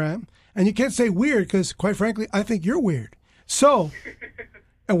Instagram, and you can't say weird because, quite frankly, I think you're weird. So,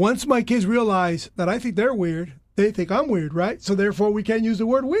 and once my kids realize that I think they're weird, they think I'm weird, right? So therefore, we can't use the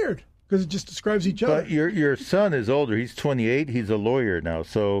word weird because it just describes each other. But your son is older. He's 28. He's a lawyer now,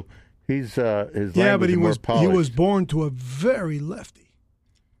 so he's his language is more polished. He was born to a very lefty.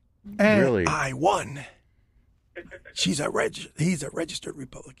 And really? I won. He's a registered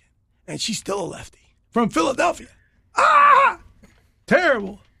Republican, and she's still a lefty from Philadelphia.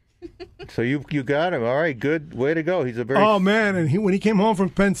 Terrible. So you got him. All right, good way to go. He's a very man, and when he came home from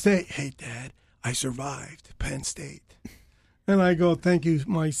Penn State, hey Dad, I survived Penn State, and I go, thank you,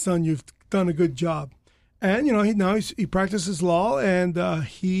 my son, you've done a good job. And he practices law, and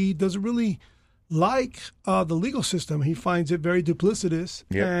he doesn't really like the legal system. He finds it very duplicitous,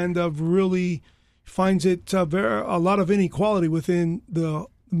 and really finds it a lot of inequality within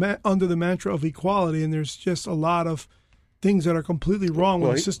under the mantra of equality, and there's just a lot of things that are completely wrong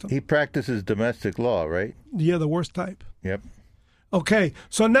with the system. He practices domestic law, right? Yeah, the worst type. Yep. Okay,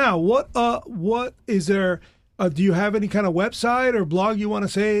 so now what is there? Do you have any kind of website or blog you want to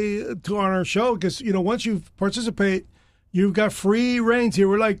say on our show? Because once you participate, you've got free reigns here.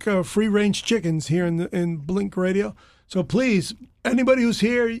 We're like free range chickens here in Blink Radio. So please, anybody who's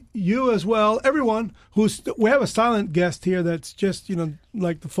here, you as well, everyone we have a silent guest here that's just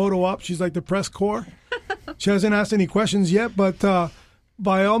like the photo op. She's like the press corps. She hasn't asked any questions yet, but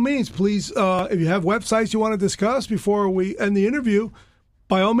by all means, please, if you have websites you want to discuss before we end the interview,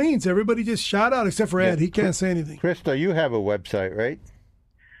 by all means, everybody just shout out, except for Ed. He can't say anything. Krista, you have a website, right?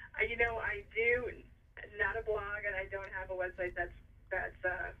 I do. Not a blog, and I don't have a website. That's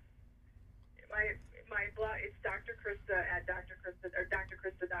my blog. It's Dr. Krista at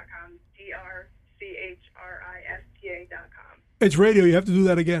drkrista.com. drkrista.com. It's radio. You have to do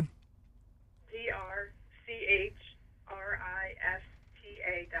that again.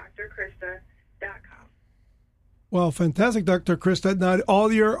 drkrista.com. Well, fantastic, Dr. Krista. Now,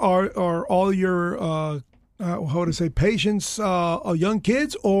 all your patients are young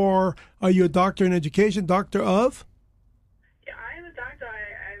kids, or are you a doctor in education, doctor of? Yeah, I am a doctor.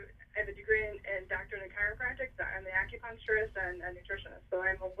 I have a degree in doctorate in chiropractic. I'm an acupuncturist and a nutritionist, so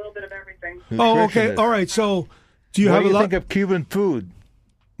I'm a little bit of everything. Oh, okay. All right. So, do you what have do you a lot? think of Cuban food?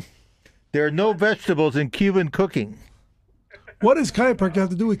 There are no vegetables in Cuban cooking. What does chiropractic have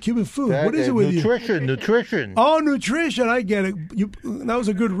to do with Cuban food? What is it with nutrition? Oh, nutrition. I get it. That was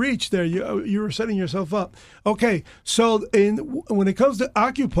a good reach there. You were setting yourself up. Okay, so when it comes to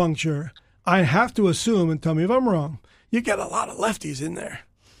acupuncture, I have to assume, and tell me if I'm wrong, you get a lot of lefties in there.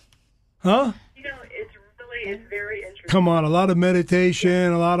 Huh? It's very interesting. Come on, a lot of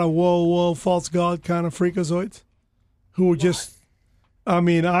meditation, a lot of whoa, false god kind of freakazoids who just,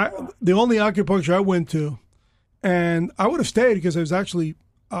 the only acupuncture I went to, and I would have stayed because I was actually,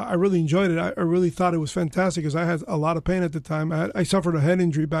 I really enjoyed it. I really thought it was fantastic because I had a lot of pain at the time. I suffered a head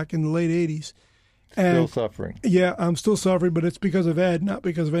injury back in the late 80s. Still suffering. Yeah, I'm still suffering, but it's because of Ed, not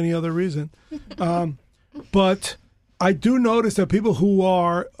because of any other reason. But I do notice that people who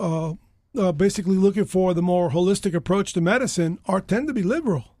are basically looking for the more holistic approach to medicine tend to be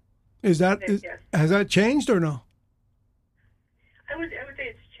liberal. Has that changed or no? I would say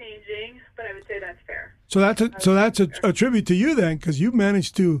it's changing, but I would say that's fair. So that's a tribute to you then, because you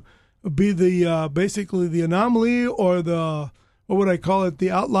managed to be the basically the anomaly or the, what would I call it,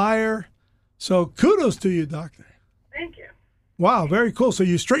 the outlier. So kudos to you, Doctor. Thank you. Wow, very cool. So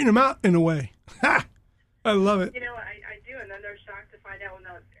you straighten them out in a way. Ha! I love it. You know, I do, and then they're shocked to find out when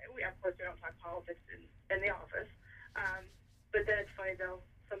of course we don't talk politics in the office, but then it's funny they'll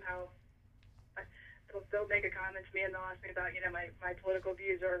somehow they'll make a comment to me and they'll ask me about my political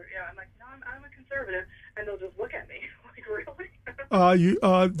views, or I'm like, no, I'm a conservative, and they'll just look at me like,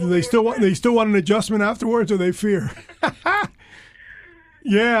 really? Do they still want an adjustment afterwards, or they fear?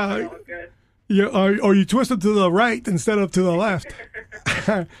 Yeah. Oh, good. Yeah, or you twist it to the right instead of to the left. That's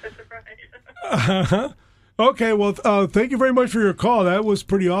right. Uh-huh. Okay, well, thank you very much for your call. That was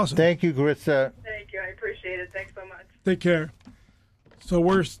pretty awesome. Thank you, Carissa. Thank you. I appreciate it. Thanks so much. Take care. So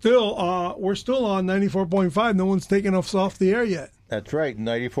we're still on 94.5. No one's taken us off the air yet. That's right,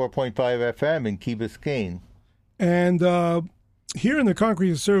 94.5 FM in Key Biscayne. And here in the Concrete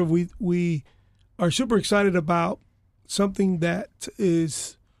and Serve, we are super excited about something that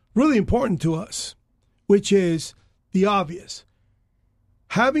is really important to us, which is the obvious.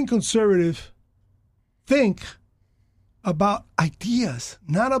 Having conservative think about ideas,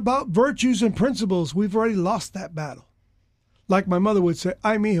 not about virtues and principles. We've already lost that battle. Like my mother would say,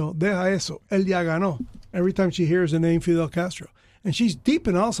 ay, mijo, deja eso, él ya ganó, every time she hears the name Fidel Castro. And she's deep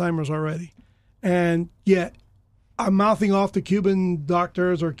in Alzheimer's already. And yet, I'm mouthing off to Cuban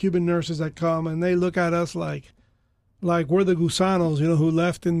doctors or Cuban nurses that come, and they look at us like we're the gusanos, who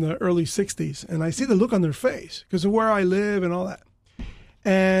left in the early 60s. And I see the look on their face because of where I live and all that.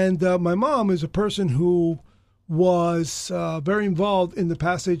 And my mom is a person who was very involved in the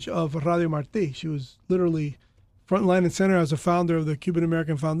passage of Radio Martí. She was literally front line and center as a founder of the Cuban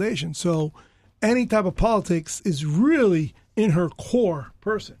American Foundation. So any type of politics is really in her core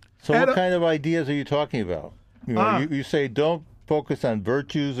person. So what kind of ideas are you talking about? You say don't focus on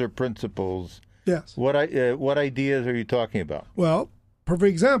virtues or principles. Yes. What ideas are you talking about? Well, perfect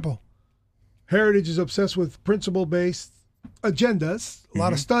example. Heritage is obsessed with principle-based agendas, a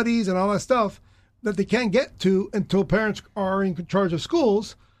lot of studies and all that stuff that they can't get to until parents are in charge of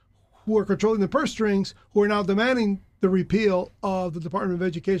schools who are controlling the purse strings, who are now demanding the repeal of the Department of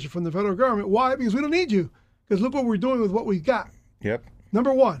Education from the federal government. Why? Because we don't need you. Because look what we're doing with what we've got. Yep.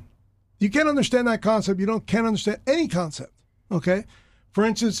 Number one, you can't understand that concept. Can't understand any concept. Okay? For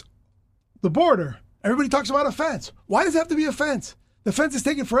instance, the border. Everybody talks about a fence. Why does it have to be a fence? The fence is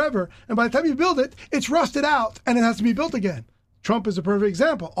taking forever, and by the time you build it, it's rusted out, and it has to be built again. Trump is a perfect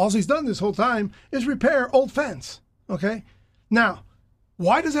example. All he's done this whole time is repair old fence. Okay? Now,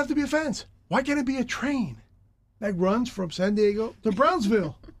 why does it have to be a fence? Why can't it be a train that runs from San Diego to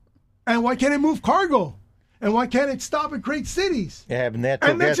Brownsville? And why can't it move cargo? And why can't it stop and create cities? You have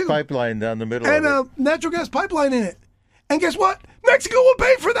natural gas pipeline down the middle of it. And a natural gas pipeline in it. And guess what? Mexico will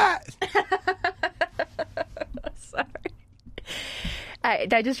pay for that. Sorry.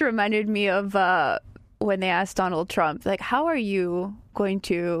 That just reminded me of when they asked Donald Trump, like, how are you going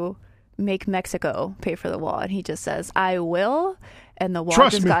to make Mexico pay for the wall? And he just says, I will. And the wall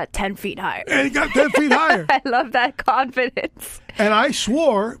got 10 feet higher. And it got 10 feet higher. I love that confidence. And I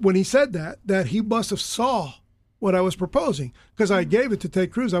swore when he said that he must have saw what I was proposing, because I gave it to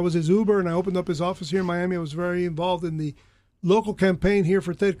Ted Cruz. I was his Uber, and I opened up his office here in Miami. I was very involved in the local campaign here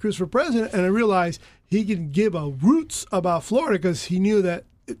for Ted Cruz for president, and I realized he could give a roots about Florida because he knew that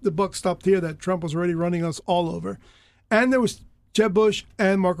the buck stopped here, that Trump was already running us all over. And there was Jeb Bush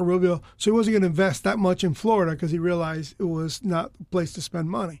and Marco Rubio, so he wasn't going to invest that much in Florida because he realized it was not the place to spend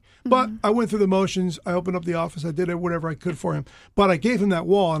money. But I went through the motions. I opened up the office. I did whatever I could for him. But I gave him that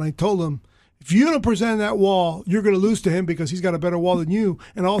wall, and I told him, if you don't present that wall, you're going to lose to him because he's got a better wall than you,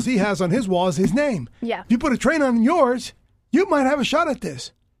 and all he has on his wall is his name. Yeah. If you put a train on yours, you might have a shot at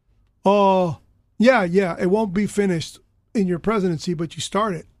this. Oh, yeah, it won't be finished in your presidency, but you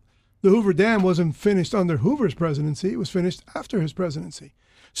start it. The Hoover Dam wasn't finished under Hoover's presidency. It was finished after his presidency.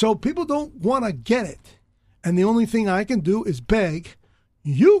 So people don't want to get it. And the only thing I can do is beg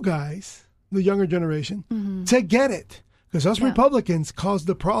you guys, the younger generation, to get it. Because us Republicans caused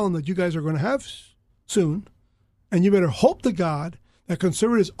the problem that you guys are going to have soon. And you better hope to God that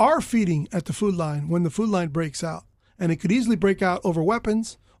conservatives are feeding at the food line when the food line breaks out. And it could easily break out over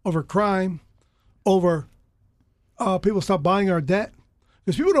weapons, over crime, over people stop buying our debt.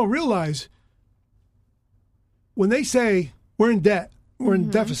 Because people don't realize when they say we're in debt, we're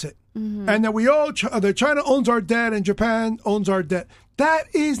in deficit, and that that China owns our debt and Japan owns our debt. That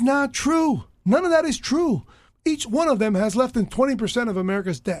is not true. None of that is true. Each one of them has less than 20% of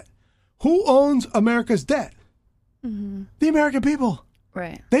America's debt. Who owns America's debt? The American people.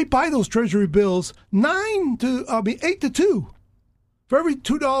 Right. They buy those treasury bills 8 to 2. For every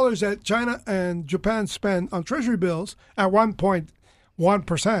 $2 that China and Japan spend on treasury bills at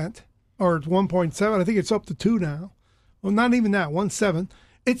 1.1% or 1.7, I think it's up to 2 now. Well, not even that, 1.7.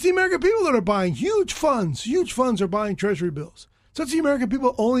 It's the American people that are buying huge funds. Huge funds are buying treasury bills. So it's the American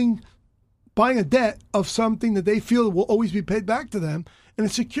people buying a debt of something that they feel will always be paid back to them. And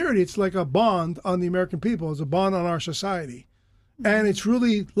it's security. It's like a bond on the American people. It's a bond on our society. And it's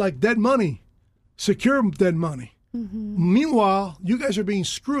really like dead money, secure dead money. Meanwhile, you guys are being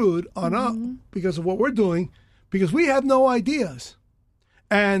screwed on up because of what we're doing, because we have no ideas.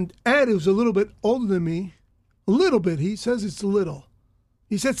 And Ed, who's a little bit older than me, a little bit, he says it's a little.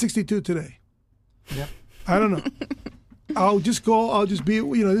 He said 62 today. Yep. I don't know. I'll just be,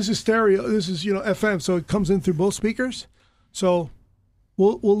 this is stereo, this is, FM, so it comes in through both speakers. So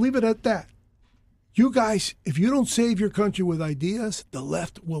we'll leave it at that. You guys, if you don't save your country with ideas, the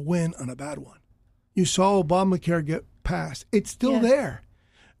left will win on a bad one. You saw Obamacare get passed. It's still there.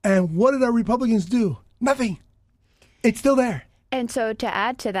 And what did our Republicans do? Nothing. It's still there. And so to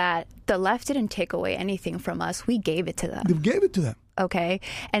add to that, the left didn't take away anything from us. We gave it to them. They gave it to them. Okay.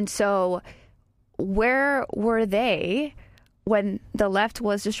 And so where were they when the left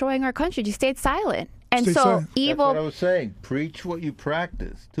was destroying our country? You stayed silent. And evil. That's what I was saying. Preach what you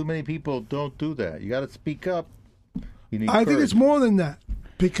practice. Too many people don't do that. You got to speak up. I think it's more than that,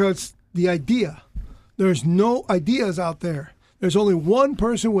 because the idea. There's no ideas out there. There's only one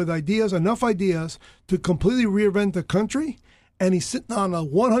person with ideas, enough ideas to completely reinvent the country, and he's sitting on a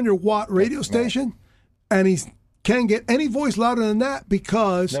 100-watt radio station, and he can't get any voice louder than that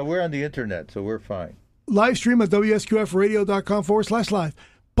because... No, we're on the internet, so we're fine. Live stream at WSQFradio.com/live.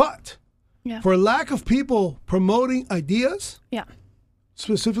 But for lack of people promoting ideas,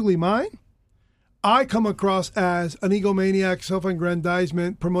 specifically mine, I come across as an egomaniac,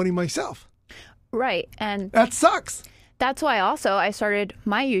 self-aggrandizement, promoting myself. Right. And that sucks. That's why also I started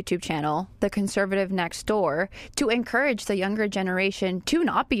my YouTube channel, The Conservative Next Door, to encourage the younger generation to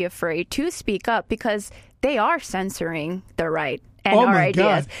not be afraid to speak up, because they are censoring the right and our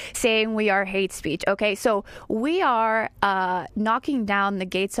ideas, saying we are hate speech. Okay, so we are knocking down the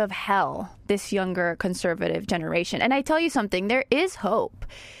gates of hell, this younger conservative generation. And I tell you something, there is hope.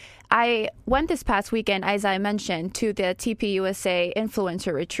 I went this past weekend, as I mentioned, to the TPUSA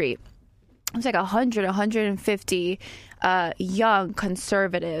influencer retreat. It was like 150 young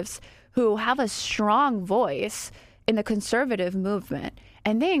conservatives who have a strong voice in the conservative movement.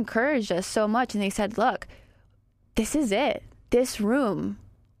 And they encouraged us so much. And they said, look, this is it. This room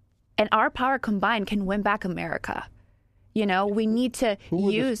and our power combined can win back America. We need to Who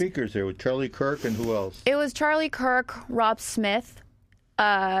were the speakers there? With Charlie Kirk and who else? It was Charlie Kirk, Rob Smith,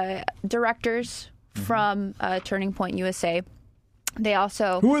 directors from Turning Point USA. They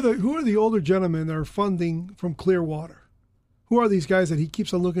also... Who are the older gentlemen that are funding from Clearwater? Who are these guys that he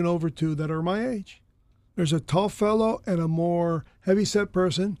keeps on looking over to that are my age? There's a tall fellow and a more heavy-set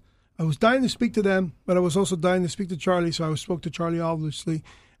person. I was dying to speak to them, but I was also dying to speak to Charlie, so I spoke to Charlie, obviously,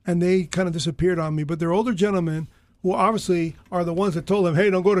 and they kind of disappeared on me. But they're older gentlemen who obviously are the ones that told him, hey,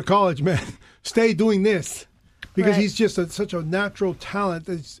 don't go to college, man. Stay doing this. Because he's just such a natural talent.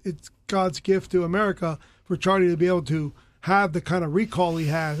 It's God's gift to America for Charlie to be able to have the kind of recall he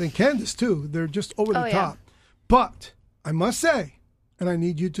has, and Candace too. They're just over the top. But I must say, and I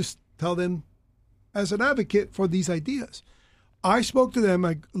need you to tell them as an advocate for these ideas, I spoke to them.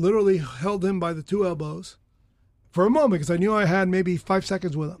 I literally held him by the two elbows for a moment because I knew I had maybe 5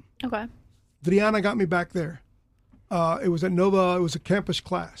 seconds with him. Okay. Adriana got me back there. It was at Nova. It was a campus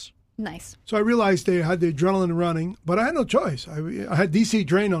class. Nice. So I realized they had the adrenaline running, but I had no choice. I had DC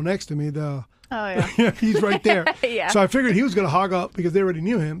Drano next to me. He's right there. So I figured he was going to hog up because they already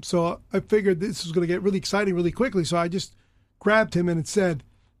knew him. So I figured this was going to get really exciting really quickly. So I just grabbed him and said,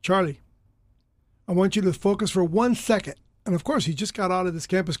 Charlie, I want you to focus for 1 second. And of course, he just got out of this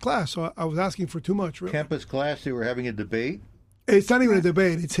campus class, so I was asking for too much. Really. Campus class, they were having a debate? It's not even a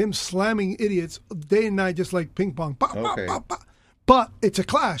debate. It's him slamming idiots day and night, just like ping pong. Bah, bah, bah, bah. But it's a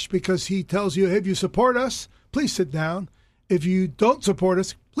clash because he tells you, hey, if you support us, please sit down. If you don't support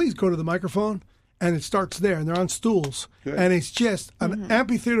us, please go to the microphone. And it starts there, and they're on stools. Good. And it's just an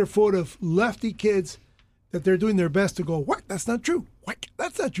amphitheater full of lefty kids that they're doing their best to go, whack, that's not true. Whack,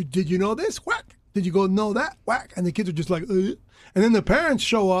 that's not true. Did you know this? Whack. Did you go know that? Whack. And the kids are just like, ugh. And then the parents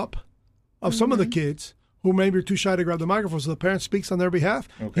show up of some of the kids who maybe are too shy to grab the microphone, so the parent speaks on their behalf.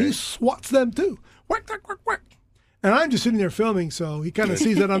 Okay. He swats them too. Whack, whack, whack, whack. And I'm just sitting there filming, so he kind of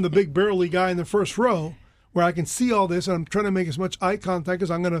sees that I'm the big burly guy in the first row where I can see all this, and I'm trying to make as much eye contact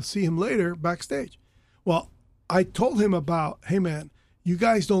as I'm going to see him later backstage. Well, I told him about, hey, man, you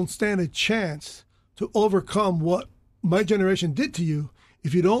guys don't stand a chance to overcome what my generation did to you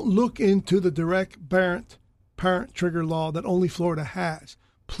if you don't look into the direct parent trigger law that only Florida has.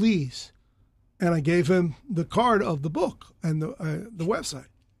 Please. And I gave him the card of the book and the website.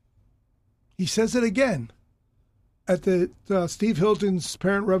 He says it again at the Steve Hilton's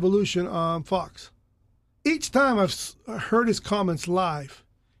Parent Revolution on Fox. Each time I've heard his comments live,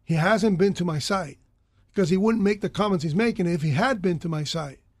 he hasn't been to my site because he wouldn't make the comments he's making if he had been to my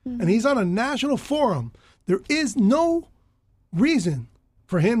site. Mm-hmm. And he's on a national forum. There is no reason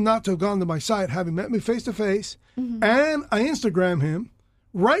for him not to have gone to my site, having met me face to face, and I Instagram him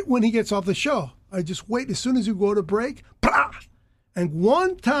right when he gets off the show. I just wait as soon as you go to break, blah! And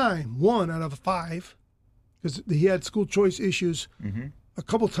one out of 5, because he had school choice issues a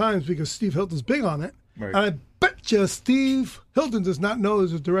couple times because Steve Hilton's big on it. Right. And I bet you Steve Hilton does not know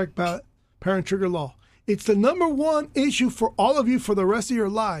there's a direct parent trigger law. It's the number one issue for all of you for the rest of your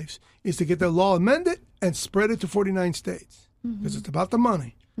lives is to get the law amended and spread it to 49 states because it's about the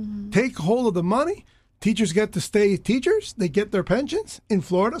money. Take hold of the money. Teachers get to stay teachers. They get their pensions in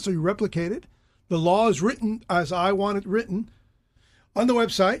Florida, so you replicate it. The law is written as I want it written on the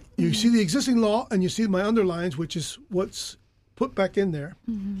website. You see the existing law, and you see my underlines, which is what's put back in there.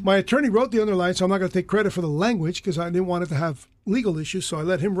 My attorney wrote the underline, so I'm not going to take credit for the language because I didn't want it to have legal issues, so I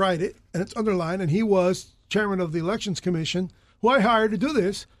let him write it, and it's underlined, and he was chairman of the Elections Commission, who I hired to do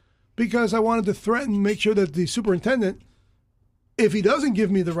this because I wanted to threaten, make sure that the superintendent, if he doesn't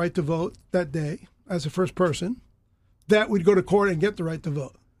give me the right to vote that day as a first person, that we'd go to court and get the right to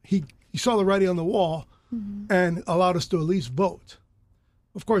vote. He saw the writing on the wall and allowed us to at least vote.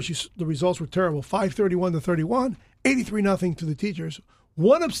 Of course, the results were terrible. 531 to 31, 83-0 to the teachers.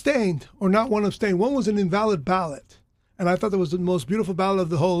 One abstained, or not one abstained. One was an invalid ballot. And I thought that was the most beautiful ballot of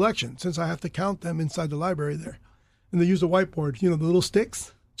the whole election, since I have to count them inside the library there. And they use a whiteboard, the little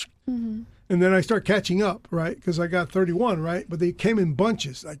sticks. And then I start catching up, right? Because I got 31, right? But they came in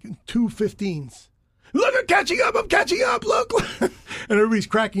bunches, like in 2 15s. Look, I'm catching up, look. And everybody's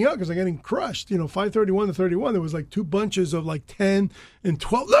cracking up because they're getting crushed. 531 to 31, there was like 2 bunches of like 10 and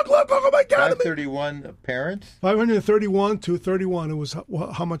 12. Look, oh my God. 531 parents? 531 to 31, it was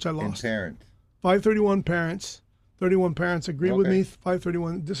how much I lost. And parents. 531 parents. 31 parents agreed with me,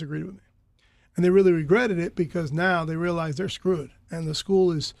 531 disagreed with me. And they really regretted it because now they realize they're screwed. And the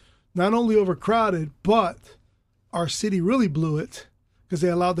school is not only overcrowded, but our city really blew it because they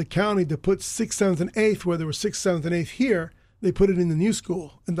allowed the county to put 6th, 7th, and 8th, where there were 6th, 7th, and 8th here. They put it in the new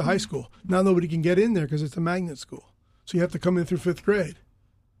school, in the high school. Now nobody can get in there because it's a magnet school. So you have to come in through 5th grade.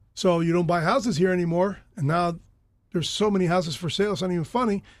 So you don't buy houses here anymore. And now there's so many houses for sale, it's not even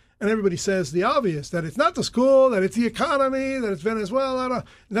funny. And everybody says the obvious, that it's not the school, that it's the economy, that it's Venezuela. And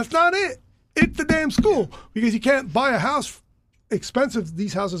that's not it. It's the damn school. Because you can't buy a house, expensive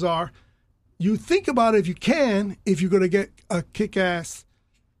these houses are. You think about it if you can, if you're going to get a kick-ass,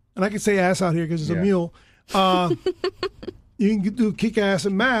 and I can say ass out here because it's a mule. You can do kick-ass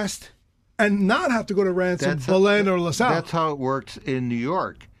and mast and not have to go to Ransom, Belen, or LaSalle. That's how it works in New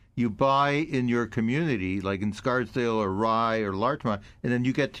York. You buy in your community, like in Scarsdale or Rye or Larchmont, and then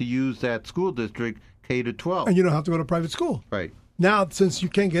you get to use that school district K to 12. And you don't have to go to private school. Right. Now, since you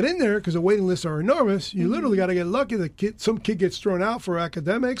can't get in there because the waiting lists are enormous, you literally got to get lucky that some kid gets thrown out for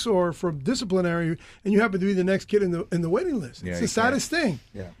academics or for disciplinary, and you happen to be the next kid in the waiting list. It's the saddest thing.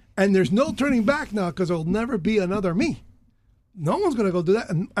 Yeah. And there's no turning back now because there'll never be another me. No one's going to go do that.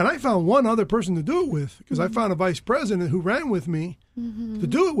 And I found one other person to do it with because I found a vice president who ran with me to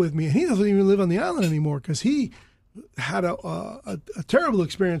do it with me. And he doesn't even live on the island anymore because he had a terrible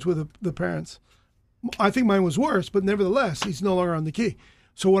experience with the parents. I think mine was worse, but nevertheless, he's no longer on the key.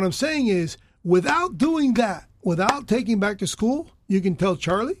 So what I'm saying is, without doing that, without taking back to school, you can tell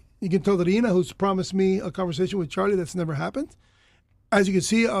Charlie, you can tell Rina, who's promised me a conversation with Charlie that's never happened. As you can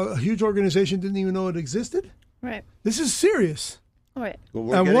see, a huge organization didn't even know it existed. Right. This is serious. Right. Well,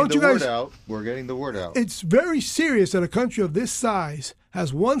 we're getting the word out. We're getting the word out. It's very serious that a country of this size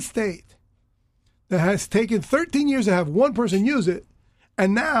has one state that has taken 13 years to have one person use it.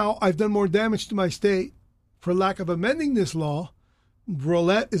 And now I've done more damage to my state for lack of amending this law.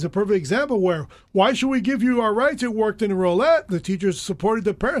 Rolette is a perfect example where, why should we give you our rights? It worked in Rolette. The teachers supported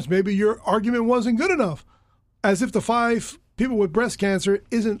the parents. Maybe your argument wasn't good enough. As if the 5 people with breast cancer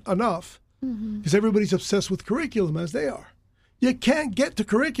isn't enough. Because everybody's obsessed with curriculum as they are. You can't get to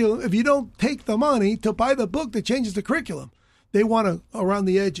curriculum if you don't take the money to buy the book that changes the curriculum. They want to around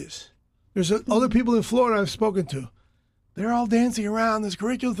the edges. There's other people in Florida I've spoken to. They're all dancing around this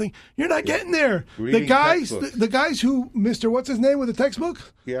curriculum thing. You're not getting there. Reading the guys who, Mr. What's his name with the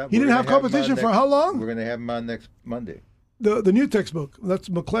textbook? Yeah, he didn't have competition for how long? We're going to have him on next Monday. The new textbook. That's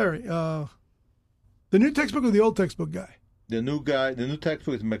McClary. The new textbook or the old textbook guy? The new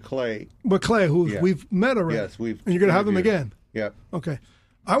textbook is McClay. McClay, who we've met already. Yes, and you're going to have him again. Yep. Okay.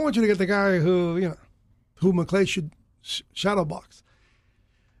 I want you to get the guy who McClay should shadow box.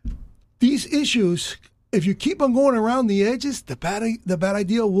 These issues, if you keep on going around the edges, the bad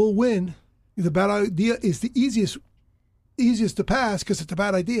idea will win. The bad idea is the easiest to pass because it's a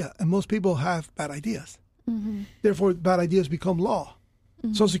bad idea, and most people have bad ideas. Mm-hmm. Therefore, bad ideas become law.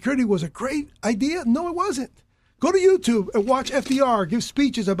 Mm-hmm. Social Security was a great idea? No, it wasn't. Go to YouTube and watch FDR give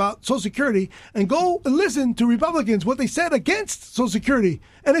speeches about Social Security and go and listen to Republicans, what they said against Social Security.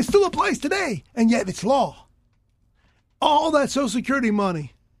 And it still applies today, and yet it's law. All that Social Security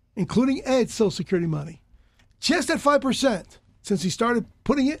money, including Ed's Social Security money, just at 5% since he started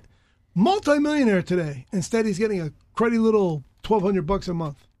putting it, multimillionaire today. Instead, he's getting a cruddy little $1,200 a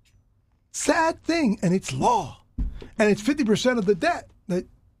month. Sad thing, and it's law. And it's 50% of the debt that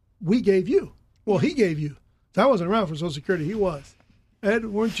we gave you. Well, he gave you. I wasn't around for Social Security. He was. Ed,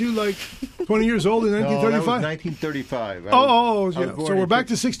 weren't you like 20 years old in 1935? No, that was 1935. Yeah. So we're back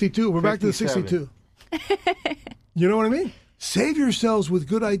to 62. We're 57. Back to the 62. You know what I mean? Save yourselves with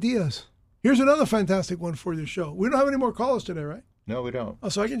good ideas. Here's another fantastic one for your show. We don't have any more callers today, right? No, we don't. Oh,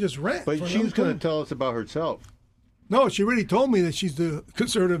 so I can just rant. But she's going to tell us about herself. No, she already told me that she's the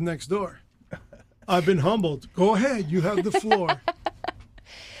conservative next door. I've been humbled. Go ahead. You have the floor.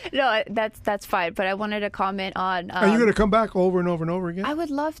 No, that's fine. But I wanted to comment on. Are you going to come back over and over and over again? I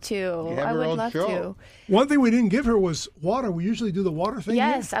would love to. I would love to. One thing we didn't give her was water. We usually do the water thing.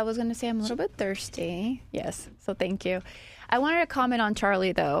 Yes, here. I was going to say I'm a little bit thirsty. Yes, so thank you. I wanted to comment on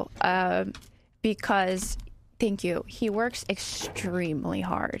Charlie though, because thank you. He works extremely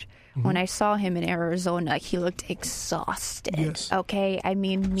hard. Mm-hmm. When I saw him in Arizona, he looked exhausted. Yes. Okay, I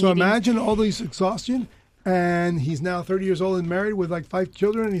mean. So imagine all these exhaustion. And he's now 30 years old and married with like 5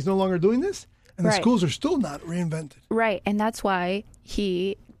 children, and he's no longer doing this? And the schools are still not reinvented. Right, and that's why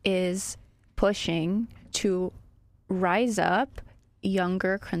he is pushing to rise up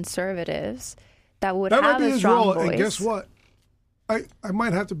younger conservatives that would have a strong voice. And guess what? I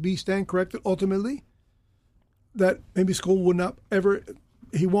might have to stand corrected ultimately that maybe school would not ever,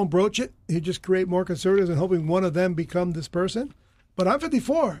 he won't broach it. He'd just create more conservatives and hoping one of them become this person. But I'm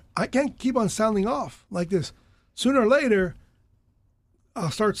 54. I can't keep on sounding off like this. Sooner or later,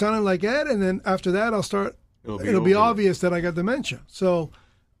 I'll start sounding like Ed, and then after that, it'll be obvious that I got dementia. So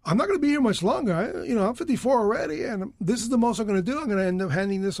I'm not going to be here much longer. I'm 54 already, and this is the most I'm going to do. I'm going to end up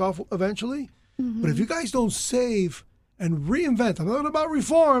handing this off eventually. Mm-hmm. But if you guys don't save and reinvent, I'm not about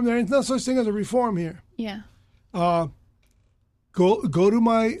reform. There ain't no such thing as a reform here. Yeah. Go to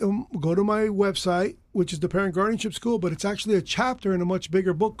my website, which is the Parent Guardianship School, but it's actually a chapter in a much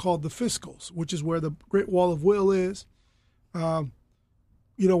bigger book called The Fiscals, which is where the Great Wall of Will is. When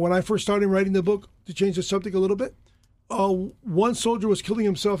I first started writing the book, to change the subject a little bit, one soldier was killing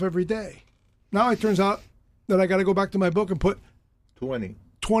himself every day. Now it turns out that I got to go back to my book and put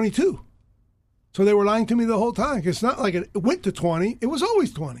 22. So they were lying to me the whole time. It's not like it went to 20. It was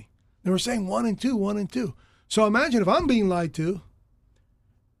always 20. They were saying 1 and 2, 1 and 2. So imagine if I'm being lied to.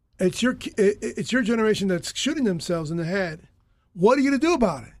 It's your generation that's shooting themselves in the head. What are you going to do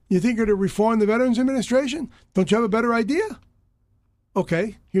about it? You think you're going to reform the Veterans Administration? Don't you have a better idea?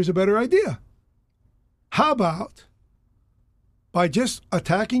 Okay, here's a better idea. How about by just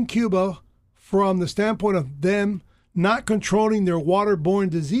attacking Cuba from the standpoint of them not controlling their waterborne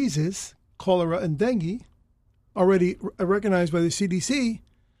diseases, cholera and dengue, already recognized by the CDC,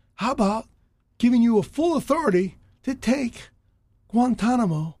 how about giving you a full authority to take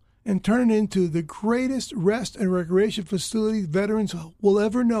Guantanamo and turn it into the greatest rest and recreation facility veterans will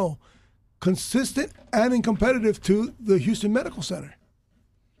ever know, consistent and competitive to the Houston Medical Center.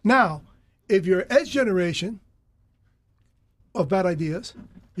 Now, if you're Ed's generation of bad ideas,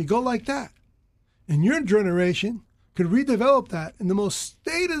 you go like that. And your generation could redevelop that in the most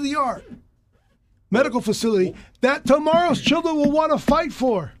state-of-the-art medical facility that tomorrow's children will want to fight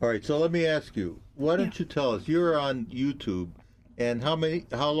for. All right, so let me ask you, why don't you tell us, you're on YouTube, and how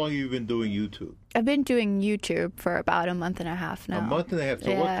long have you been doing YouTube? I've been doing YouTube for about a month and a half now. A month and a half.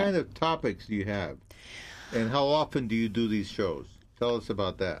 So what kind of topics do you have? And how often do you do these shows? Tell us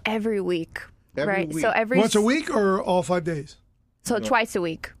about that. Every week. Every week. So once a week or all 5 days? So twice a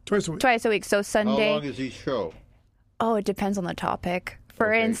week. Twice a week. Twice a week. So Sunday. How long is each show? Oh, it depends on the topic.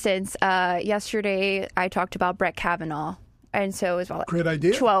 For instance, yesterday I talked about Brett Kavanaugh. And so it was about Great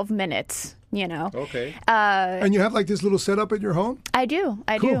idea. 12 minutes. you know. Okay. And you have like this little setup at your home? I do.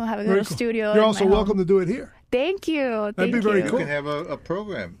 I do have a Very little cool. studio. You're in also my welcome home. to do it here. Thank you. That'd be very You cool. can have a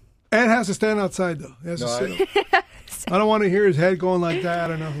program. Ed has to stand outside, though. He has to sit. I don't want to hear his head going like that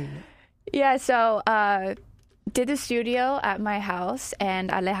or nothing. Yeah, so did the studio at my house, and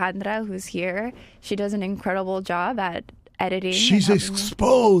Alejandra, who's here, she does an incredible job at editing. She's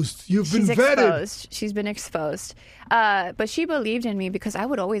exposed. You've been vetted. She's been exposed. But she believed in me because I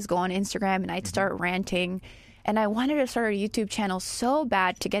would always go on Instagram and I'd start ranting. And I wanted to start a YouTube channel so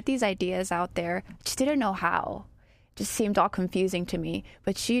bad to get these ideas out there. Just didn't know how. Just seemed all confusing to me.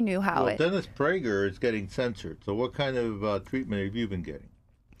 But she knew how. Well, Dennis Prager is getting censored. So what kind of treatment have you been getting?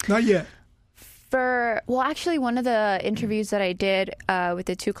 Not yet. Actually, one of the interviews that I did with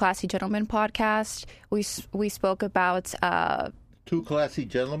the Two Classy Gentlemen podcast, we spoke about... Two Classy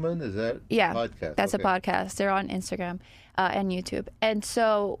Gentlemen? Is that a podcast? That's a podcast. They're on Instagram and YouTube. And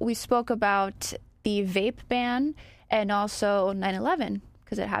so we spoke about the vape ban and also 9/11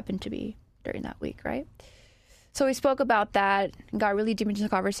 because it happened to be during that week, right? So we spoke about that, got really deep into the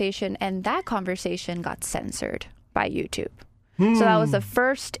conversation, and that conversation got censored by YouTube. So that was the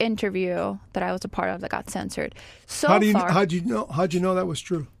first interview that I was a part of that got censored. How'd you know that was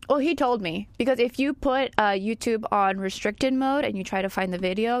true? Well, he told me, because if you put YouTube on restricted mode and you try to find the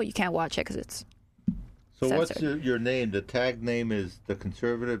video, you can't watch it because it's censored. What's your name? The tag name is The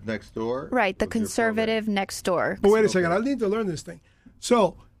Conservative Next Door? Right, The Conservative Next Door. But wait a second, I need to learn this thing.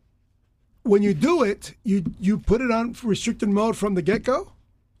 So when you do it, you put it on restricted mode from the get-go?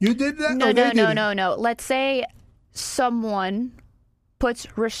 You did that? No. Let's say someone puts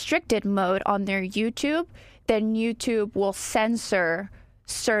restricted mode on their YouTube, then YouTube will censor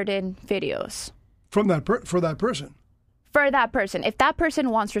certain videos. For that person? For that person. If that person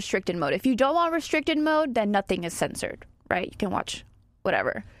wants restricted mode. If you don't want restricted mode, then nothing is censored, right? You can watch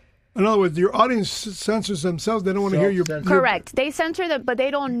whatever. In other words, your audience censors themselves. They don't want to hear your... Correct. They censor them, but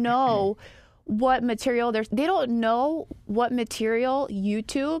they don't know what material they don't know what material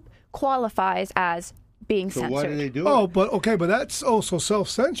YouTube qualifies as being censored. Why do they do it? But that's also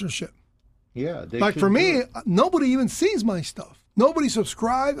self-censorship. Yeah. Like for me, nobody even sees my stuff. Nobody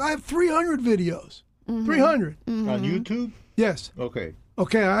subscribes. I have 300 videos. 300. Mm-hmm. On YouTube? Yes. Okay,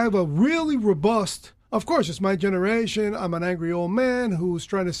 I have a really robust... Of course, it's my generation. I'm an angry old man who's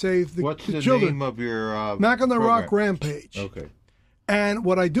trying to save the children. What's the name of your Mac on the program? Rock Rampage. Okay. And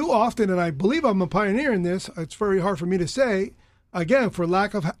what I do often, and I believe I'm a pioneer in this, it's very hard for me to say, again, for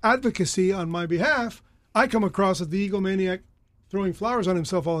lack of advocacy on my behalf, I come across as the egomaniac throwing flowers on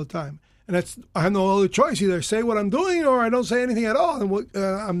himself all the time. And I have no other choice. Either say what I'm doing or I don't say anything at all. And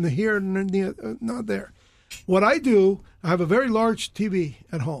I'm here and not there. What I do, I have a very large TV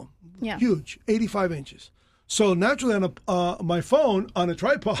at home. Yeah. Huge, 85 inches. So naturally on my phone, on a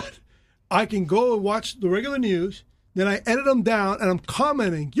tripod, I can go and watch the regular news. Then I edit them down and I'm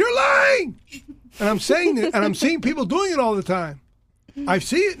commenting, "You're lying!" And I'm saying it, and I'm seeing people doing it all the time. I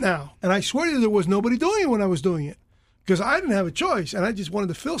see it now. And I swear to you, there was nobody doing it when I was doing it. Because I didn't have a choice, and I just wanted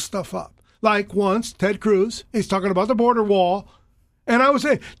to fill stuff up. Like once, Ted Cruz is talking about the border wall, and I would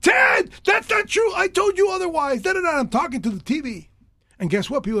say, "Ted, that's not true. I told you otherwise." I'm talking to the TV. And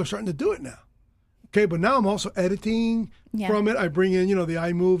guess what? People are starting to do it now. Okay, but now I'm also editing from it. I bring in, the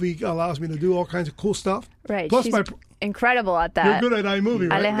iMovie allows me to do all kinds of cool stuff. Right. Plus She's incredible at that. You're good at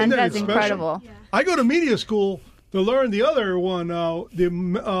iMovie, right? Alejandra's incredible. Yeah. I go to media school to learn the other one,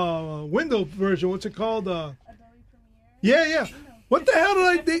 the window version. What's it called? Adobe Premiere. Yeah. What the hell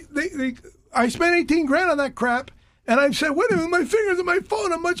did I spent $18,000 on that crap, and I said, wait a minute, my fingers on my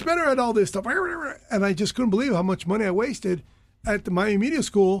phone, I'm much better at all this stuff. And I just couldn't believe how much money I wasted at the Miami Media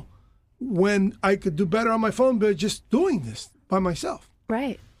School when I could do better on my phone by just doing this by myself.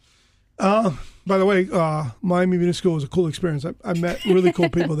 Right. By the way, Miami Media School was a cool experience. I met really cool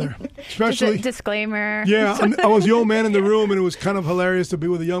people there. Especially, just a disclaimer. Yeah, I was the old man in the room, and it was kind of hilarious to be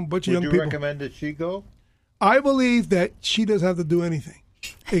with a bunch of young people. Would you recommend that she go? I believe that she doesn't have to do anything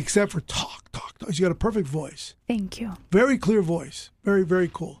except for talk. She's got a perfect voice. Thank you. Very clear voice. Very,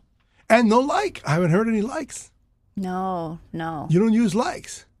 very cool. And no like. I haven't heard any likes. No. You don't use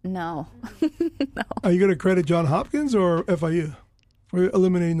likes? No. No. Are you going to credit John Hopkins or FIU for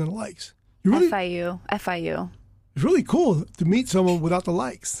eliminating the likes? FIU. It's really cool to meet someone without the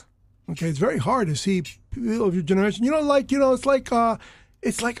likes. Okay, it's very hard to see people of your generation. It's like I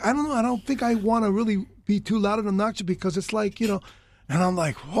don't know. I don't think I want to really be too loud and obnoxious because it's like, and I'm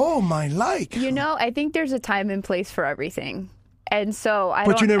like, oh, my like. I think there's a time and place for everything. And so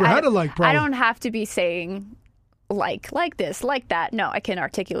But you never had a like problem. I don't have to be saying like this, like that. No, I can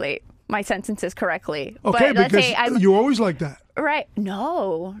articulate my sentences correctly. Okay, but because you're always like that. Right.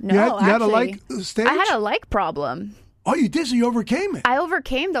 No. You had a actually, like stage? I had a like problem. Oh, you did? So you overcame it. I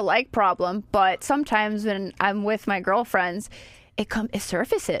overcame the like problem, but sometimes when I'm with my girlfriends, it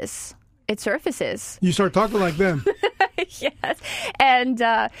surfaces. It surfaces. You start talking like them. Yes. And,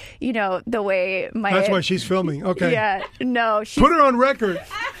 the way my... That's why she's filming. Okay. Yeah. No. Put her on record.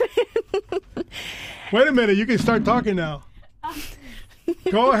 Wait a minute. You can start talking now.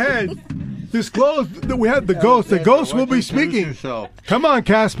 Go ahead. Disclose that we had the ghost. The ghost will be speaking. Come on,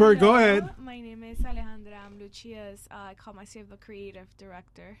 Casper. Go ahead. My name is Alejandra. I'm Lucia's, I call myself the creative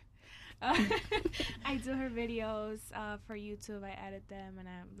director. I do her videos for YouTube. I edit them, and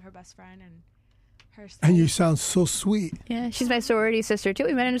I'm her best friend and her sister. And you sound so sweet. Yeah, she's my sorority sister, too.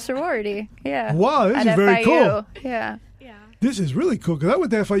 We met in a sorority. Yeah. Wow, this At is very FIU. cool. Yeah. Yeah. This is really cool, because I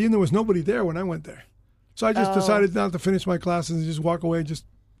went to FIU and there was nobody there when I went there. So I just decided not to finish my classes and just walk away and just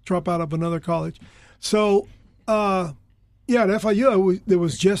drop out of another college. So, at FIU, there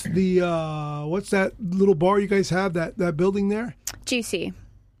was just the, what's that little bar you guys have, that building there? GC.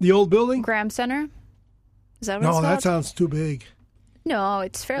 The old building? Graham Center? Is that what it's No, called? that sounds too big. No,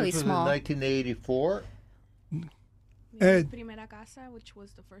 it's fairly This was small. in 1984. Ed. Primera Casa, which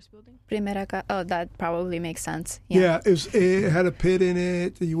was the first building. Oh, that probably makes sense. Yeah, it had a pit in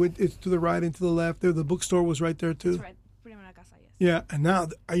it. You went to the right and to the left. There, the bookstore was right there too. That's right. Primera Casa, yes. Yeah, and now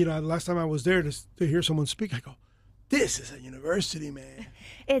the last time I was there to hear someone speak, I go, "This is a university, man."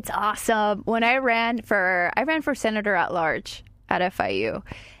 It's awesome. When I ran for senator at large at FIU,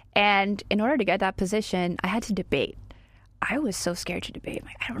 and in order to get that position, I had to debate. I was so scared to debate.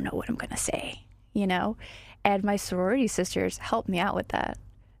 Like, I don't know what I'm going to say, And my sorority sisters helped me out with that.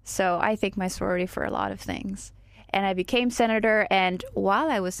 So I thank my sorority for a lot of things. And I became senator, and while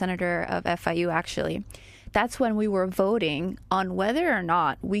I was senator of FIU, actually, that's when we were voting on whether or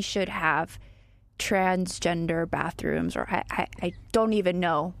not we should have transgender bathrooms, or I don't even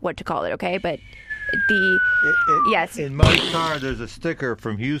know what to call it, okay? But yes. In my car, there's a sticker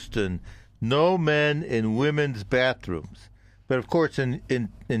from Houston, no men in women's bathrooms. But of course, in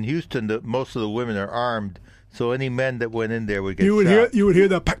Houston, most of the women are armed, so any men that went in there would get shot. You would hear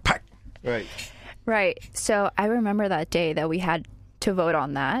the pack pack. Right. Right. So I remember that day that we had to vote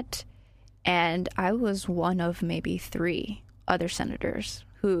on that, and I was one of maybe 3 other senators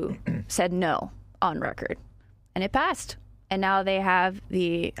who said no on record, and it passed. And now they have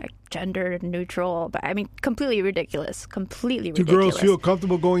the gender neutral, I mean, completely ridiculous. Completely ridiculous. Do girls feel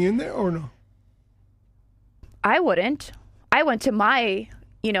comfortable going in there or no? I wouldn't. I went to my,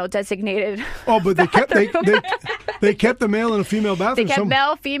 designated. Oh, but they kept the male and a female bathroom. They kept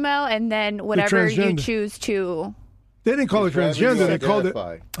male, female, and then whatever you transgender. choose to. They didn't call it transgender. They called it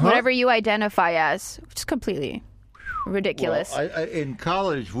Whatever you identify as, which is completely ridiculous. Well, in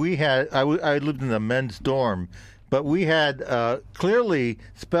college, we had. I lived in a men's dorm, but we had clearly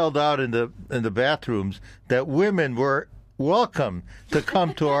spelled out in the bathrooms that women were welcome to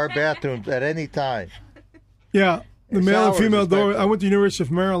come to our bathrooms at any time. Yeah. The male and female dorm. respectful. I went to the University of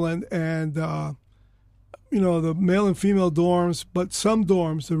Maryland, and the male and female dorms, but some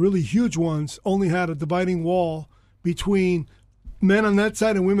dorms, the really huge ones, only had a dividing wall between men on that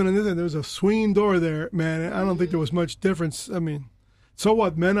side and women on this side. There was a swinging door there, man. I don't think there was much difference. I mean, so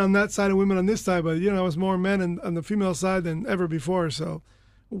what? Men on that side and women on this side, but it was more men on the female side than ever before. So,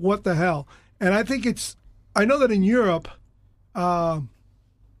 what the hell? And I think I know that in Europe.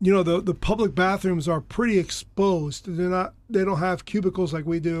 The public bathrooms are pretty exposed. They don't have cubicles like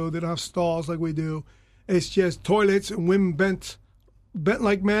we do. They don't have stalls like we do. It's just toilets and women bent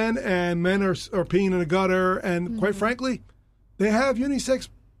like men, and men are peeing in the gutter. And quite frankly, they have unisex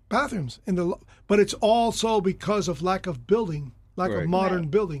bathrooms but it's also because of lack of modern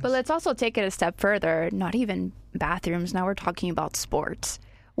buildings. But let's also take it a step further. Not even bathrooms. Now we're talking about sports,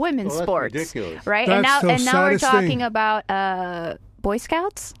 women's sports, ridiculous. right? That's and now we're saddest talking thing. about Boy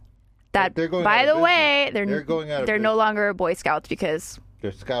Scouts. That, They're going by out the of way, business. they're no longer Boy Scouts because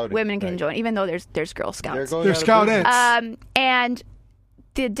They're scouting. women can right. join, even though there's Girl Scouts. They're Scoutettes. And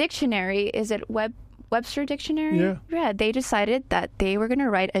the dictionary, is it Webster Dictionary? Yeah. They decided that they were going to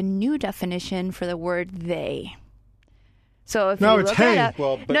write a new definition for the word they. So if Now you it's look hey. at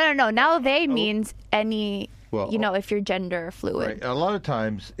Well, but- no. Now they means any. Well, if you're gender fluid. Right. A lot of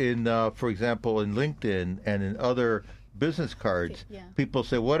times, for example, in LinkedIn and in other business cards, people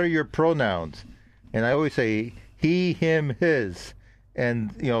say, "What are your pronouns?" And I always say he, him, his,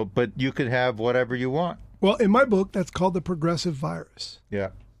 and but you can have whatever you want. Well, in my book, that's called the progressive virus. Yeah.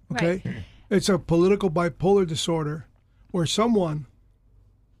 Okay, it's a political bipolar disorder where someone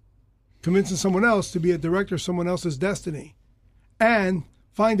convinces someone else to be a director of someone else's destiny, and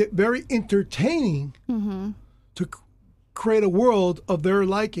find it very entertaining to create a world of their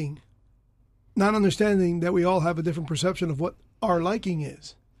liking, not understanding that we all have a different perception of what our liking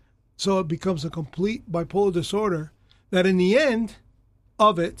is. So it becomes a complete bipolar disorder that in the end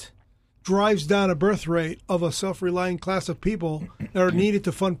of it drives down a birth rate of a self-reliant class of people that are needed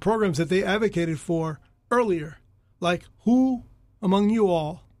to fund programs that they advocated for earlier. Like, who among you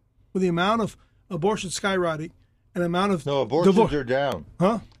all, with the amount of abortion skyrocketing and amount of abortions are down.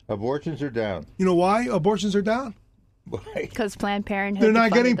 Huh? Abortions are down. You know why abortions are down? Because Planned Parenthood. They're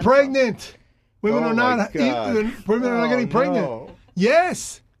not getting pregnant. Women are not. God. Women are not getting pregnant. No.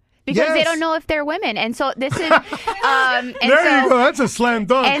 Yes. Because they don't know if they're women, and so this is. And there you go. That's a slam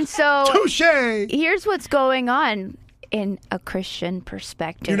dunk. And so, touche. Here's what's going on in a Christian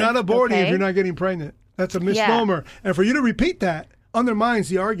perspective. You're not aborting okay? if you're not getting pregnant. That's a misnomer. Yeah. And for you to repeat that undermines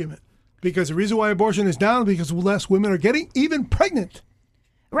the argument. Because the reason why abortion is down is because less women are getting even pregnant.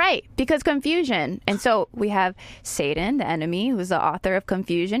 Right, because confusion. And so we have Satan, the enemy, who's the author of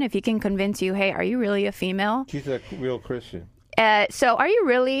confusion. If he can convince you, hey, are you really a female? She's a real Christian. So are you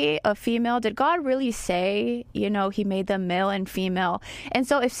really a female? Did God really say, he made them male and female? And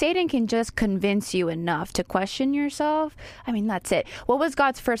so if Satan can just convince you enough to question yourself, I mean, that's it. What was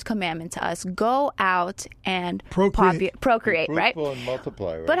God's first commandment to us? Go out and procreate, right? And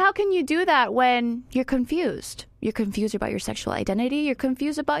multiply, right? But how can you do that when you're confused? You're confused about your sexual identity. You're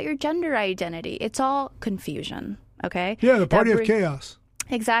confused about your gender identity. It's all confusion, okay? Yeah, the party of chaos.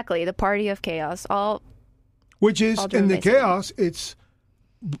 Exactly, the party of chaos. Which is, in the chaos, it's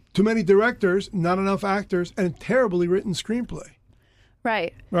too many directors, not enough actors, and a terribly written screenplay.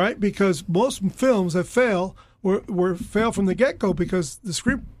 Right. Right? Because most films that fail were fail from the get-go because the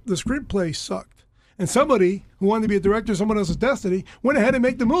screenplay sucked. And somebody who wanted to be a director of someone else's destiny went ahead and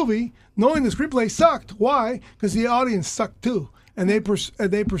made the movie knowing the screenplay sucked. Why? Because the audience sucked too. And they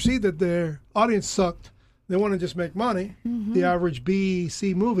perceived that their audience sucked. They want to just make money, the average B,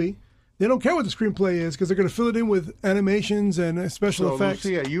 C movie. They don't care what the screenplay is because they're going to fill it in with animations and special effects.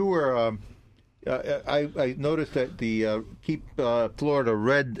 Lucia, you were. I noticed at the Keep Florida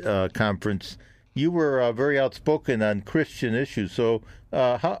Red conference, you were very outspoken on Christian issues. So,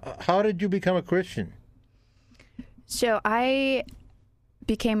 how did you become a Christian? So I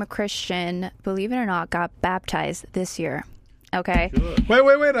became a Christian. Believe it or not, got baptized this year. Okay. Sure.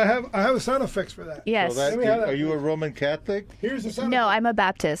 Wait! I have a sound effects for that. Yes. So are you a Roman Catholic? Here's the sound. No, I'm a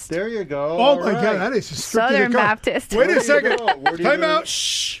Baptist. There you go. Oh my God, that is Southern Baptist. Wait a second. Time out.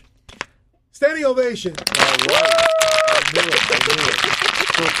 Shh. Standing ovation. I knew it.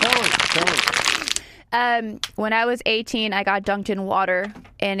 So tell us. When I was 18, I got dunked in water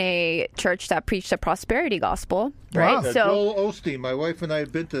in a church that preached the prosperity gospel. Right. Wow. Joel Osteen. My wife and I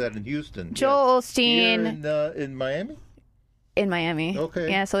had been to that in Houston. Joel Osteen. Here in Miami. In Miami. Okay.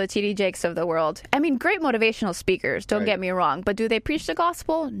 Yeah, so the T.D. Jakes of the world. I mean, great motivational speakers, don't get me wrong, but do they preach the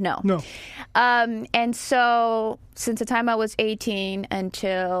gospel? No. No. And so since the time I was 18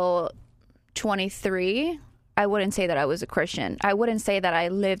 until 23, I wouldn't say that I was a Christian. I wouldn't say that I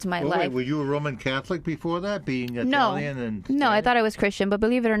lived my life. Wait, were you a Roman Catholic before that, being Italian? No, I thought I was Christian, but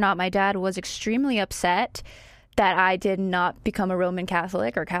believe it or not, my dad was extremely upset that I did not become a Roman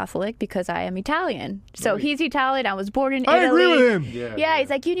Catholic or Catholic because I am Italian. So he's Italian. I was born in Italy. I agree with him. Yeah, he's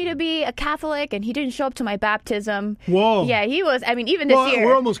like, you need to be a Catholic, and he didn't show up to my baptism. Whoa. Yeah, he was. I mean, even this year.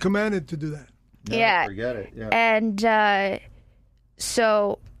 We're almost commanded to do that. Yeah. Forget it. Yeah. And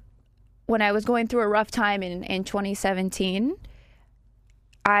so when I was going through a rough time in 2017,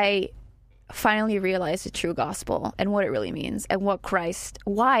 I finally realized the true gospel and what it really means and why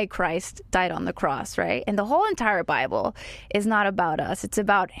Christ died on the cross, right? And the whole entire Bible is not about us. It's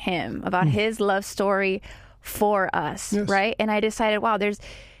about him, about his love story for us, right? And I decided, wow, there's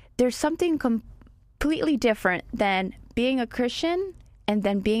something completely different than being a Christian and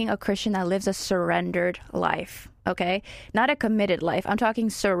then being a Christian that lives a surrendered life. Okay, not a committed life. I'm talking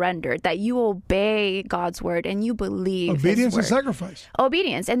surrendered, that you obey God's word and you believe obedience his word. And sacrifice.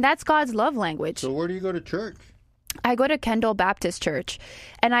 Obedience, and that's God's love language. So where do you go to church? I go to Kendall Baptist Church,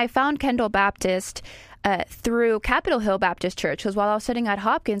 and I found Kendall Baptist through Capitol Hill Baptist Church, because while I was sitting at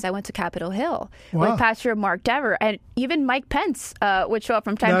Hopkins, I went to Capitol Hill with Pastor Mark Dever, and even Mike Pence would show up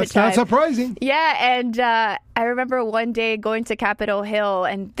from time to time. That's not surprising. Yeah, and I remember one day going to Capitol Hill,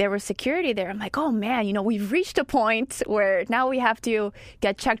 and there was security there. I'm like, oh man, we've reached a point where now we have to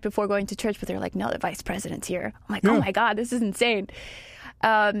get checked before going to church, but they're like, no, the vice president's here. I'm like, oh my God, this is insane.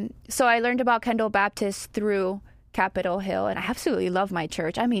 So I learned about Kendall Baptist through Capitol Hill, and I absolutely love my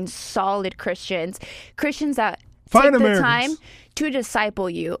church. I mean, solid Christians that take the time to disciple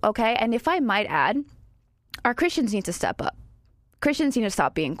you, okay? And if I might add, our Christians need to step up. Christians need to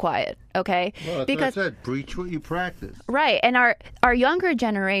stop being quiet, okay? Well, that's because what I said. Preach what you practice. right, and our younger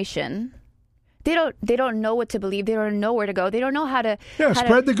generation, they don't know what to believe. They don't know where to go. They don't know how to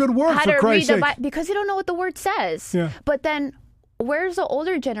spread the good word for Christ's sake. Because they don't know what the word says. Yeah. But then, where's the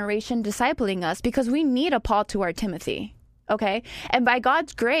older generation discipling us? Because we need a Paul to our Timothy, okay? And by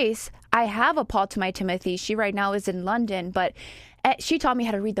God's grace, I have a Paul to my Timothy. She right now is in London, but she taught me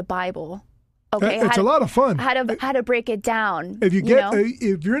how to read the Bible. Okay, it's a lot of fun. How to break it down. If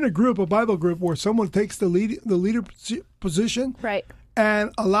if you're in a Bible group where someone takes the leader position, right,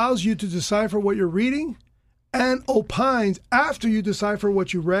 and allows you to decipher what you're reading, and opines after you decipher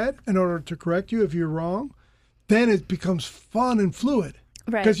what you read in order to correct you if you're wrong, then it becomes fun and fluid.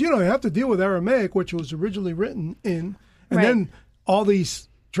 Right. Because you have to deal with Aramaic, which was originally written in, and right. then all these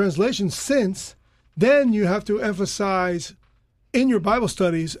translations since. Then you have to emphasize in your Bible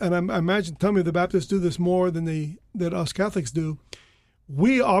studies, and I imagine, tell me, the Baptists do this more than us Catholics do.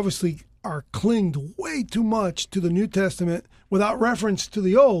 We obviously are clinged way too much to the New Testament without reference to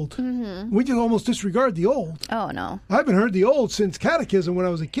the Old. Mm-hmm. We just almost disregard the Old. Oh, no. I haven't heard the Old since catechism when I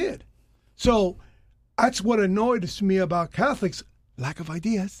was a kid. So that's what annoys me about Catholics, lack of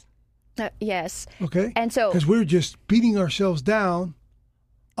ideas. Yes. Okay? And so, because we're just beating ourselves down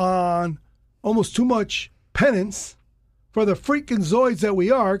on almost too much penance for the freaking zoids that we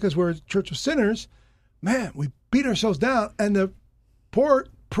are, because we're a church of sinners. Man, we beat ourselves down, and the poor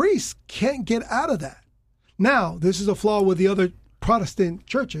priests can't get out of that. Now, this is a flaw with the other Protestant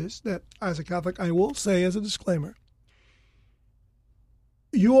churches that, as a Catholic, I will say as a disclaimer,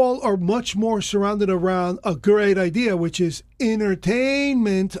 you all are much more surrounded around a great idea, which is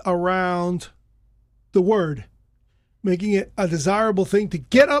entertainment around the word, making it a desirable thing to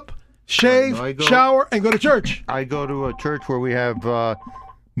get up, shave, shower, and go to church. I go to a church where we have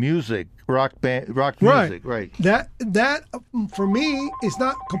music, rock music, right? That for me is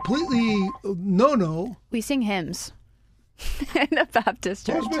not completely no. We sing hymns in a Baptist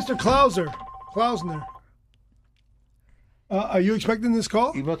church. Who's Mr. Klausner? Are you expecting this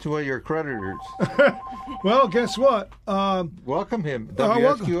call? You must be one of your creditors. Well, guess what? Welcome him,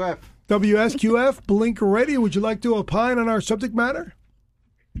 WSQF. WSQF, Blink Radio. Would you like to opine on our subject matter?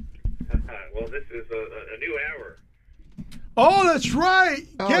 Well, this is a new hour. Oh, that's right.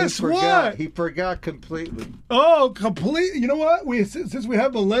 Guess what? He forgot completely. Oh, completely. You know what? Since we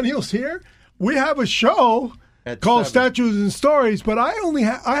have millennials here, we have a show called 7. Statues and Stories, but I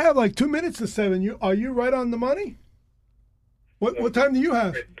have like 2 minutes to 7. Are you right on the money? What time do you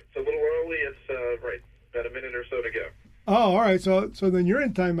have? It's a little early. It's about a minute or so to go. Oh, all right. So then you're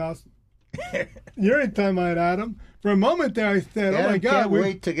in timeout. You're in timeout, Adam. For a moment there, I said, Adam, "Oh my God, can't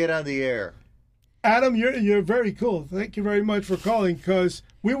wait to get on the air." Adam, you're very cool. Thank you very much for calling, because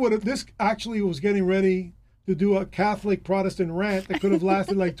we would have. This actually was getting ready to do a Catholic Protestant rant that could have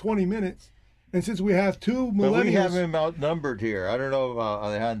lasted like 20 minutes. And since we have two millennials, but we have him outnumbered here. I don't know about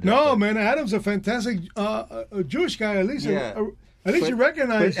Alejandro. No, man, Adam's a fantastic a Jewish guy. At least, you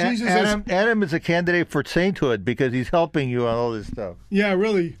recognize Jesus. Adam is a candidate for sainthood because he's helping you on all this stuff. Yeah,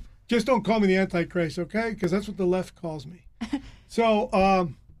 really. Just don't call me the Antichrist, okay? Because that's what the left calls me. So,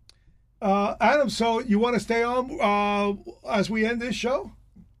 Adam, so you want to stay on as we end this show?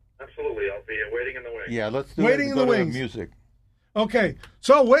 Absolutely, I'll be waiting in the wings. Yeah, let's do waiting in the wings. Music. Okay,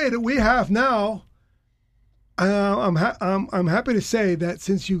 so we have now. I'm happy to say that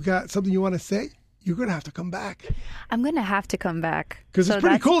since you got something you want to say, you're gonna have to come back. I'm gonna have to come back because it's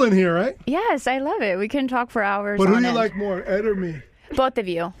pretty cool in here, right? Yes, I love it. We can talk for hours. But who do you like more, Ed or me? Both of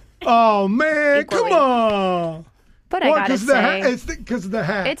you. Oh man, equally. Come on! But I gotta say, it's because of the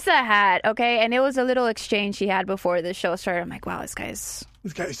hat. It's the hat, okay? And it was a little exchange he had before the show started. I'm like, wow, this guy's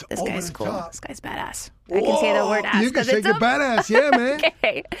cool. Top. This guy's badass. I can say the word ass. You can say you're badass, yeah, man.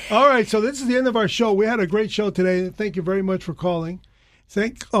 Okay. All right, so this is the end of our show. We had a great show today. Thank you very much for calling.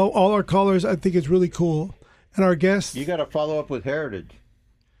 Thank all our callers. I think it's really cool. And our guests. You got to follow up with Heritage.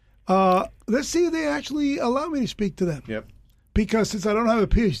 Let's see if they actually allow me to speak to them. Yep. Because since I don't have a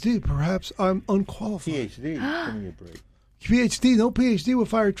PhD, perhaps I'm unqualified. PhD, give me a break. PhD, no PhD will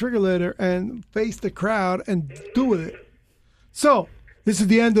fire a trigger letter and face the crowd and do with it. So, this is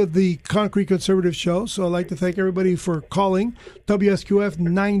the end of the Concrete Conservative Show. So, I'd like to thank everybody for calling WSQF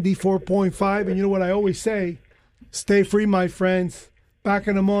 94.5. And you know what I always say? Stay free, my friends. Back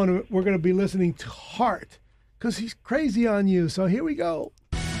in a moment, we're going to be listening to Hart because he's crazy on you. So, here we go.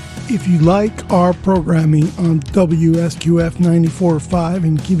 If you like our programming on WSQF 94.5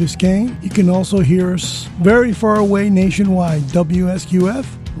 in Key Biscayne, you can also hear us very far away nationwide,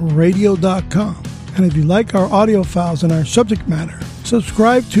 WSQFradio.com. And if you like our audio files and our subject matter,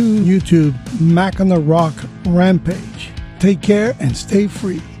 subscribe to YouTube, Mac on the Rock Rampage. Take care and stay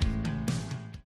free.